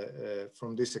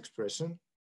from this expression,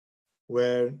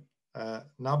 where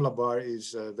nabla bar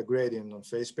is the gradient on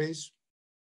phase space.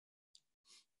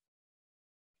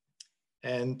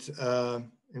 And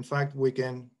in fact, we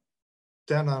can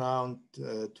turn around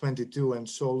 22 and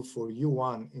solve for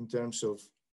U1 in terms of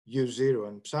U0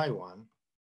 and psi1,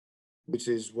 which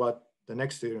is what the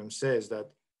next theorem says,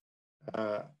 that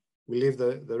we leave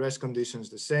the rest conditions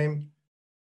the same.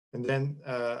 And then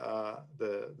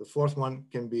the fourth one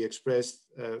can be expressed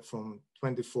from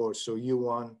 24. So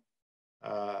U1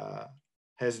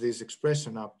 has this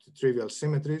expression up to trivial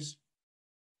symmetries,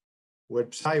 where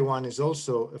psi1 is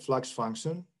also a flux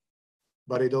function,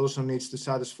 but it also needs to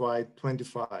satisfy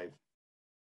 25.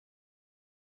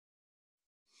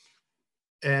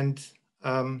 And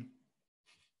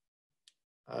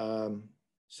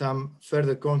some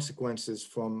further consequences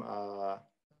from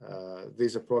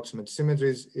these approximate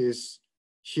symmetries is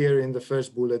here in the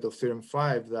first bullet of theorem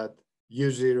 5 that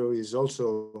U0 is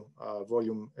also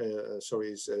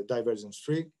divergence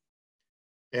free,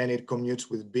 and it commutes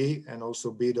with B, and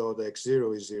also B dot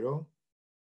X0 is 0.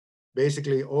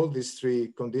 Basically, all these three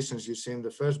conditions you see in the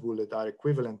first bullet are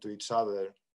equivalent to each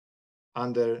other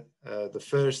under the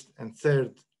first and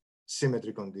third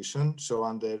symmetry condition, so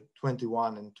under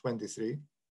 21 and 23.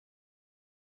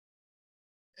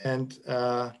 And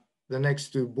the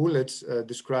next two bullets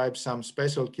describe some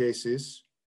special cases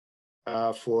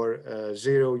for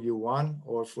 0 U1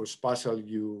 or for spatial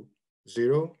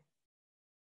U0.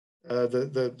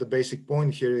 The basic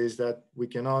point here is that we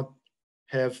cannot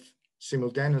have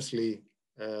simultaneously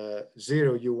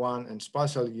 0 U1 and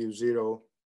spatial U0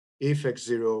 if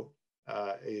X0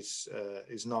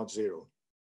 is not 0,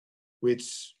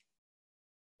 which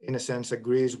in a sense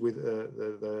agrees with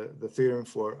the theorem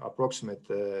for approximate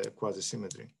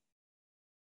quasi-symmetry.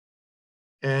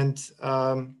 And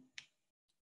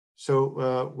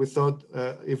so we thought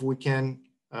if we can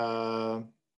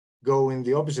go in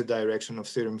the opposite direction of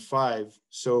theorem 5,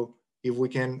 so if we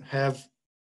can have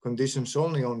conditions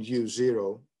only on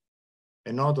U0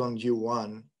 and not on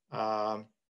U1,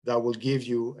 that will give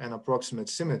you an approximate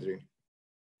symmetry.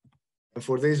 And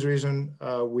for this reason,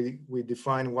 we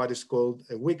define what is called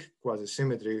a weak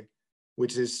quasi-symmetry,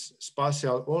 which is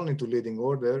spatial only to leading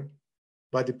order,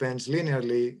 but depends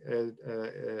linearly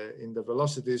in the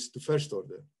velocities to first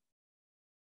order.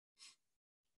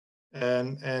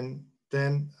 And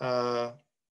then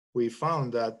we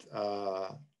found that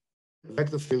the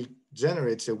vector field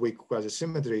generates a weak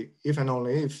quasi-symmetry if and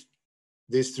only if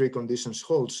these three conditions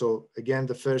hold. So again,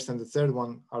 the first and the third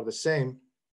one are the same,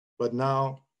 but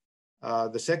now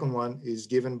the second one is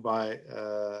given by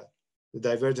the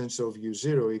divergence of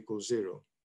U0 equals 0.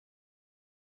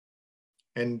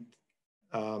 And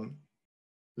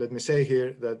let me say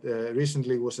here that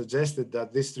recently it was suggested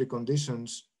that these three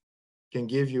conditions can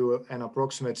give you an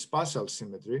approximate spatial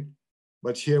symmetry,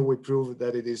 but here we prove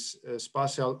that it is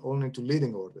spatial only to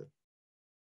leading order.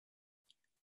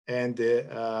 And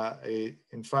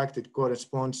in fact, it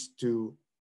corresponds to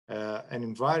an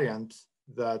invariant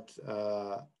that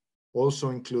also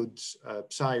includes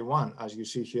psi1, as you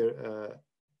see here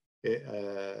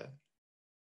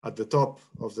at the top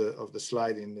of the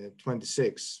slide in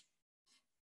 26.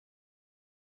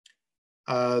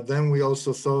 Then we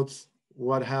also thought,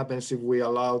 what happens if we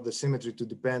allow the symmetry to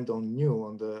depend on nu,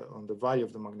 on the value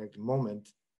of the magnetic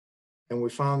moment? And we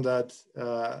found that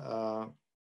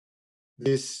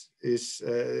this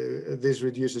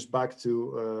reduces back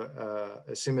to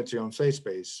a symmetry on phase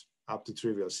space up to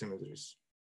trivial symmetries.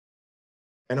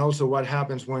 And also what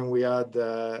happens when we add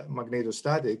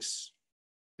magnetostatics,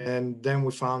 and then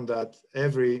we found that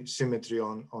every symmetry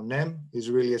on M is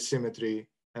really a symmetry,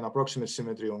 an approximate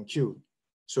symmetry on Q.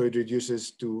 So it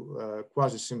reduces to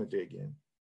quasi-symmetry again,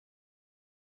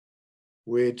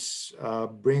 which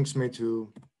brings me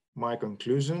to my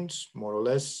conclusions, more or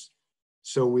less.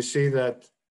 So we see that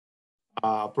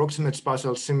approximate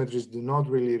spatial symmetries do not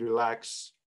really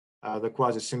relax the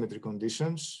quasi-symmetry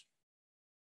conditions.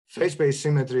 Phase-space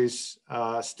symmetries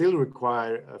still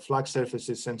require flux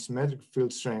surfaces and symmetric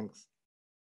field strength,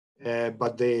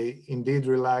 but they indeed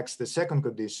relax the second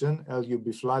condition,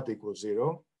 LUB flat equals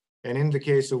 0. And in the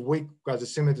case of weak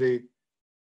quasi-symmetry,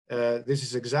 this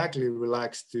is exactly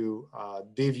relaxed to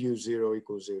div U0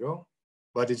 equals 0,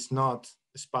 but it's not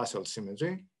a spatial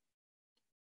symmetry.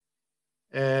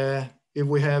 If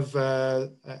we have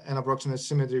an approximate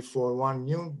symmetry for 1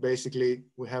 nu, basically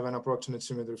we have an approximate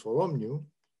symmetry for all mu.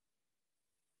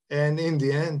 And in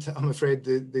the end, I'm afraid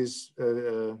that this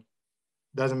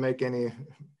doesn't make any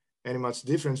much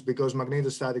difference, because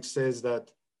magnetostatics says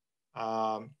that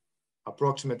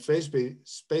approximate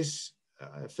phase-space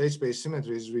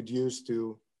symmetry is reduced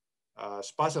to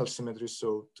spatial symmetry,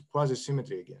 so to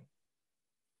quasi-symmetry again.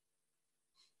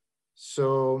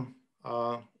 So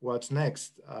what's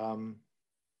next?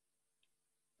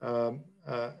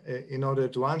 In order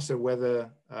to answer whether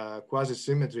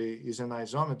quasi-symmetry is an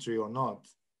isometry or not,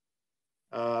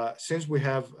 since we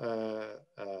have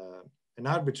an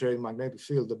arbitrary magnetic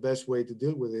field, the best way to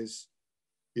deal with this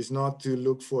is not to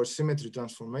look for symmetry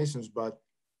transformations, but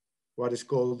what is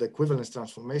called equivalence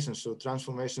transformations. So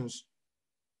transformations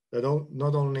that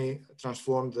not only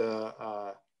transform the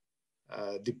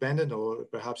dependent or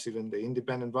perhaps even the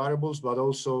independent variables, but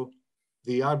also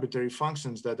the arbitrary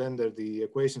functions that enter the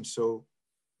equation. So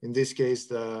in this case,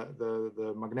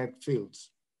 the magnetic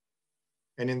fields.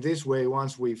 And in this way,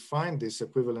 once we find this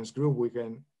equivalence group, we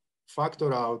can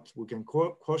factor out, we can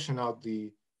quotient out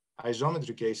the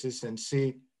isometry cases and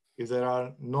see if there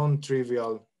are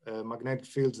non-trivial magnetic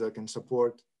fields that can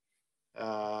support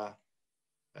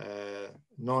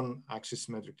non-axis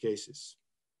symmetric cases.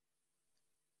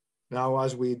 Now,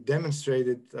 as we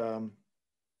demonstrated,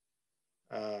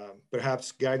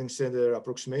 perhaps guiding center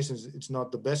approximations, it's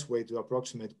not the best way to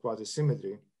approximate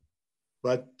quasi-symmetry,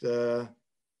 but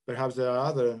perhaps there are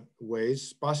other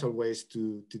ways, partial ways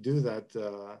to do that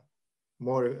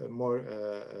more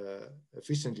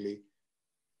efficiently,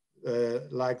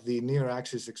 like the near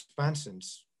axis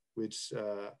expansions, which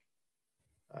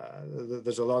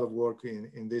there's a lot of work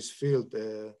in this field.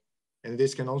 And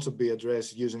this can also be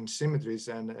addressed using symmetries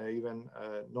and even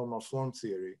normal form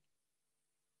theory.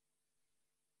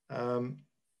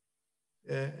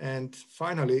 And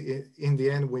finally, in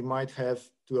the end, we might have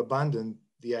to abandon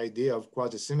the idea of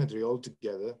quasi-symmetry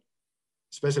altogether,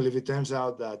 especially if it turns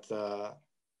out that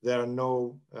there are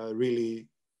no really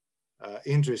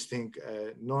interesting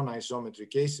non-isometry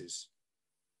cases.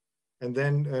 And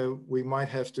then we might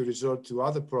have to resort to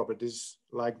other properties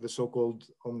like the so-called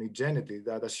omnigenity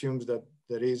that assumes that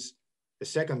there is a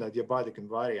second adiabatic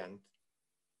invariant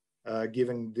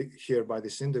given here by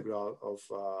this integral of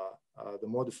the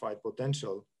modified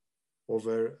potential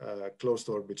over closed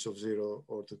orbits of zero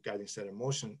ortho guiding stellar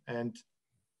motion. And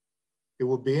it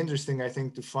would be interesting, I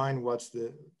think, to find what's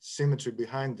the symmetry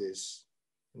behind this.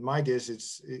 In my guess, it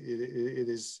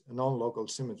is a non-local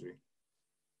symmetry.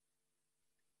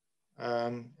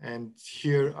 And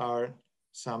here are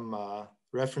some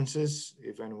references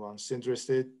if anyone's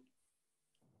interested.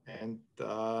 And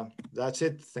that's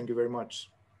it. Thank you very much.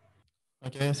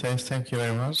 Okay, thank you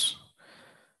very much.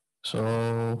 So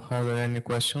are there any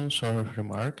questions or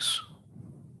remarks?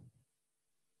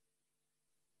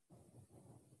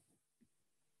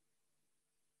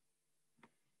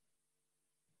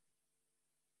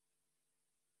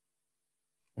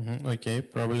 Okay,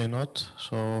 probably not.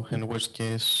 So in which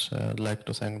case, I'd like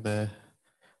to thank the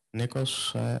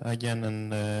Nikos again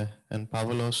and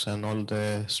Pavlos and all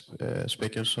the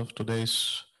speakers of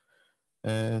today's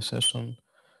session.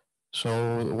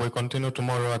 So we continue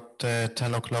tomorrow at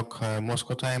 10 o'clock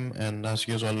Moscow time, and as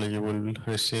usual, you will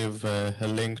receive a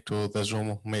link to the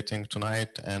Zoom meeting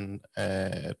tonight and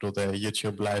to the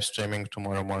YouTube live streaming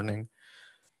tomorrow morning.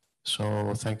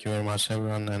 So thank you very much,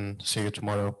 everyone, and see you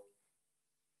tomorrow.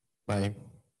 Bye.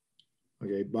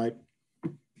 Okay, bye.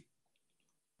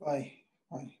 Bye.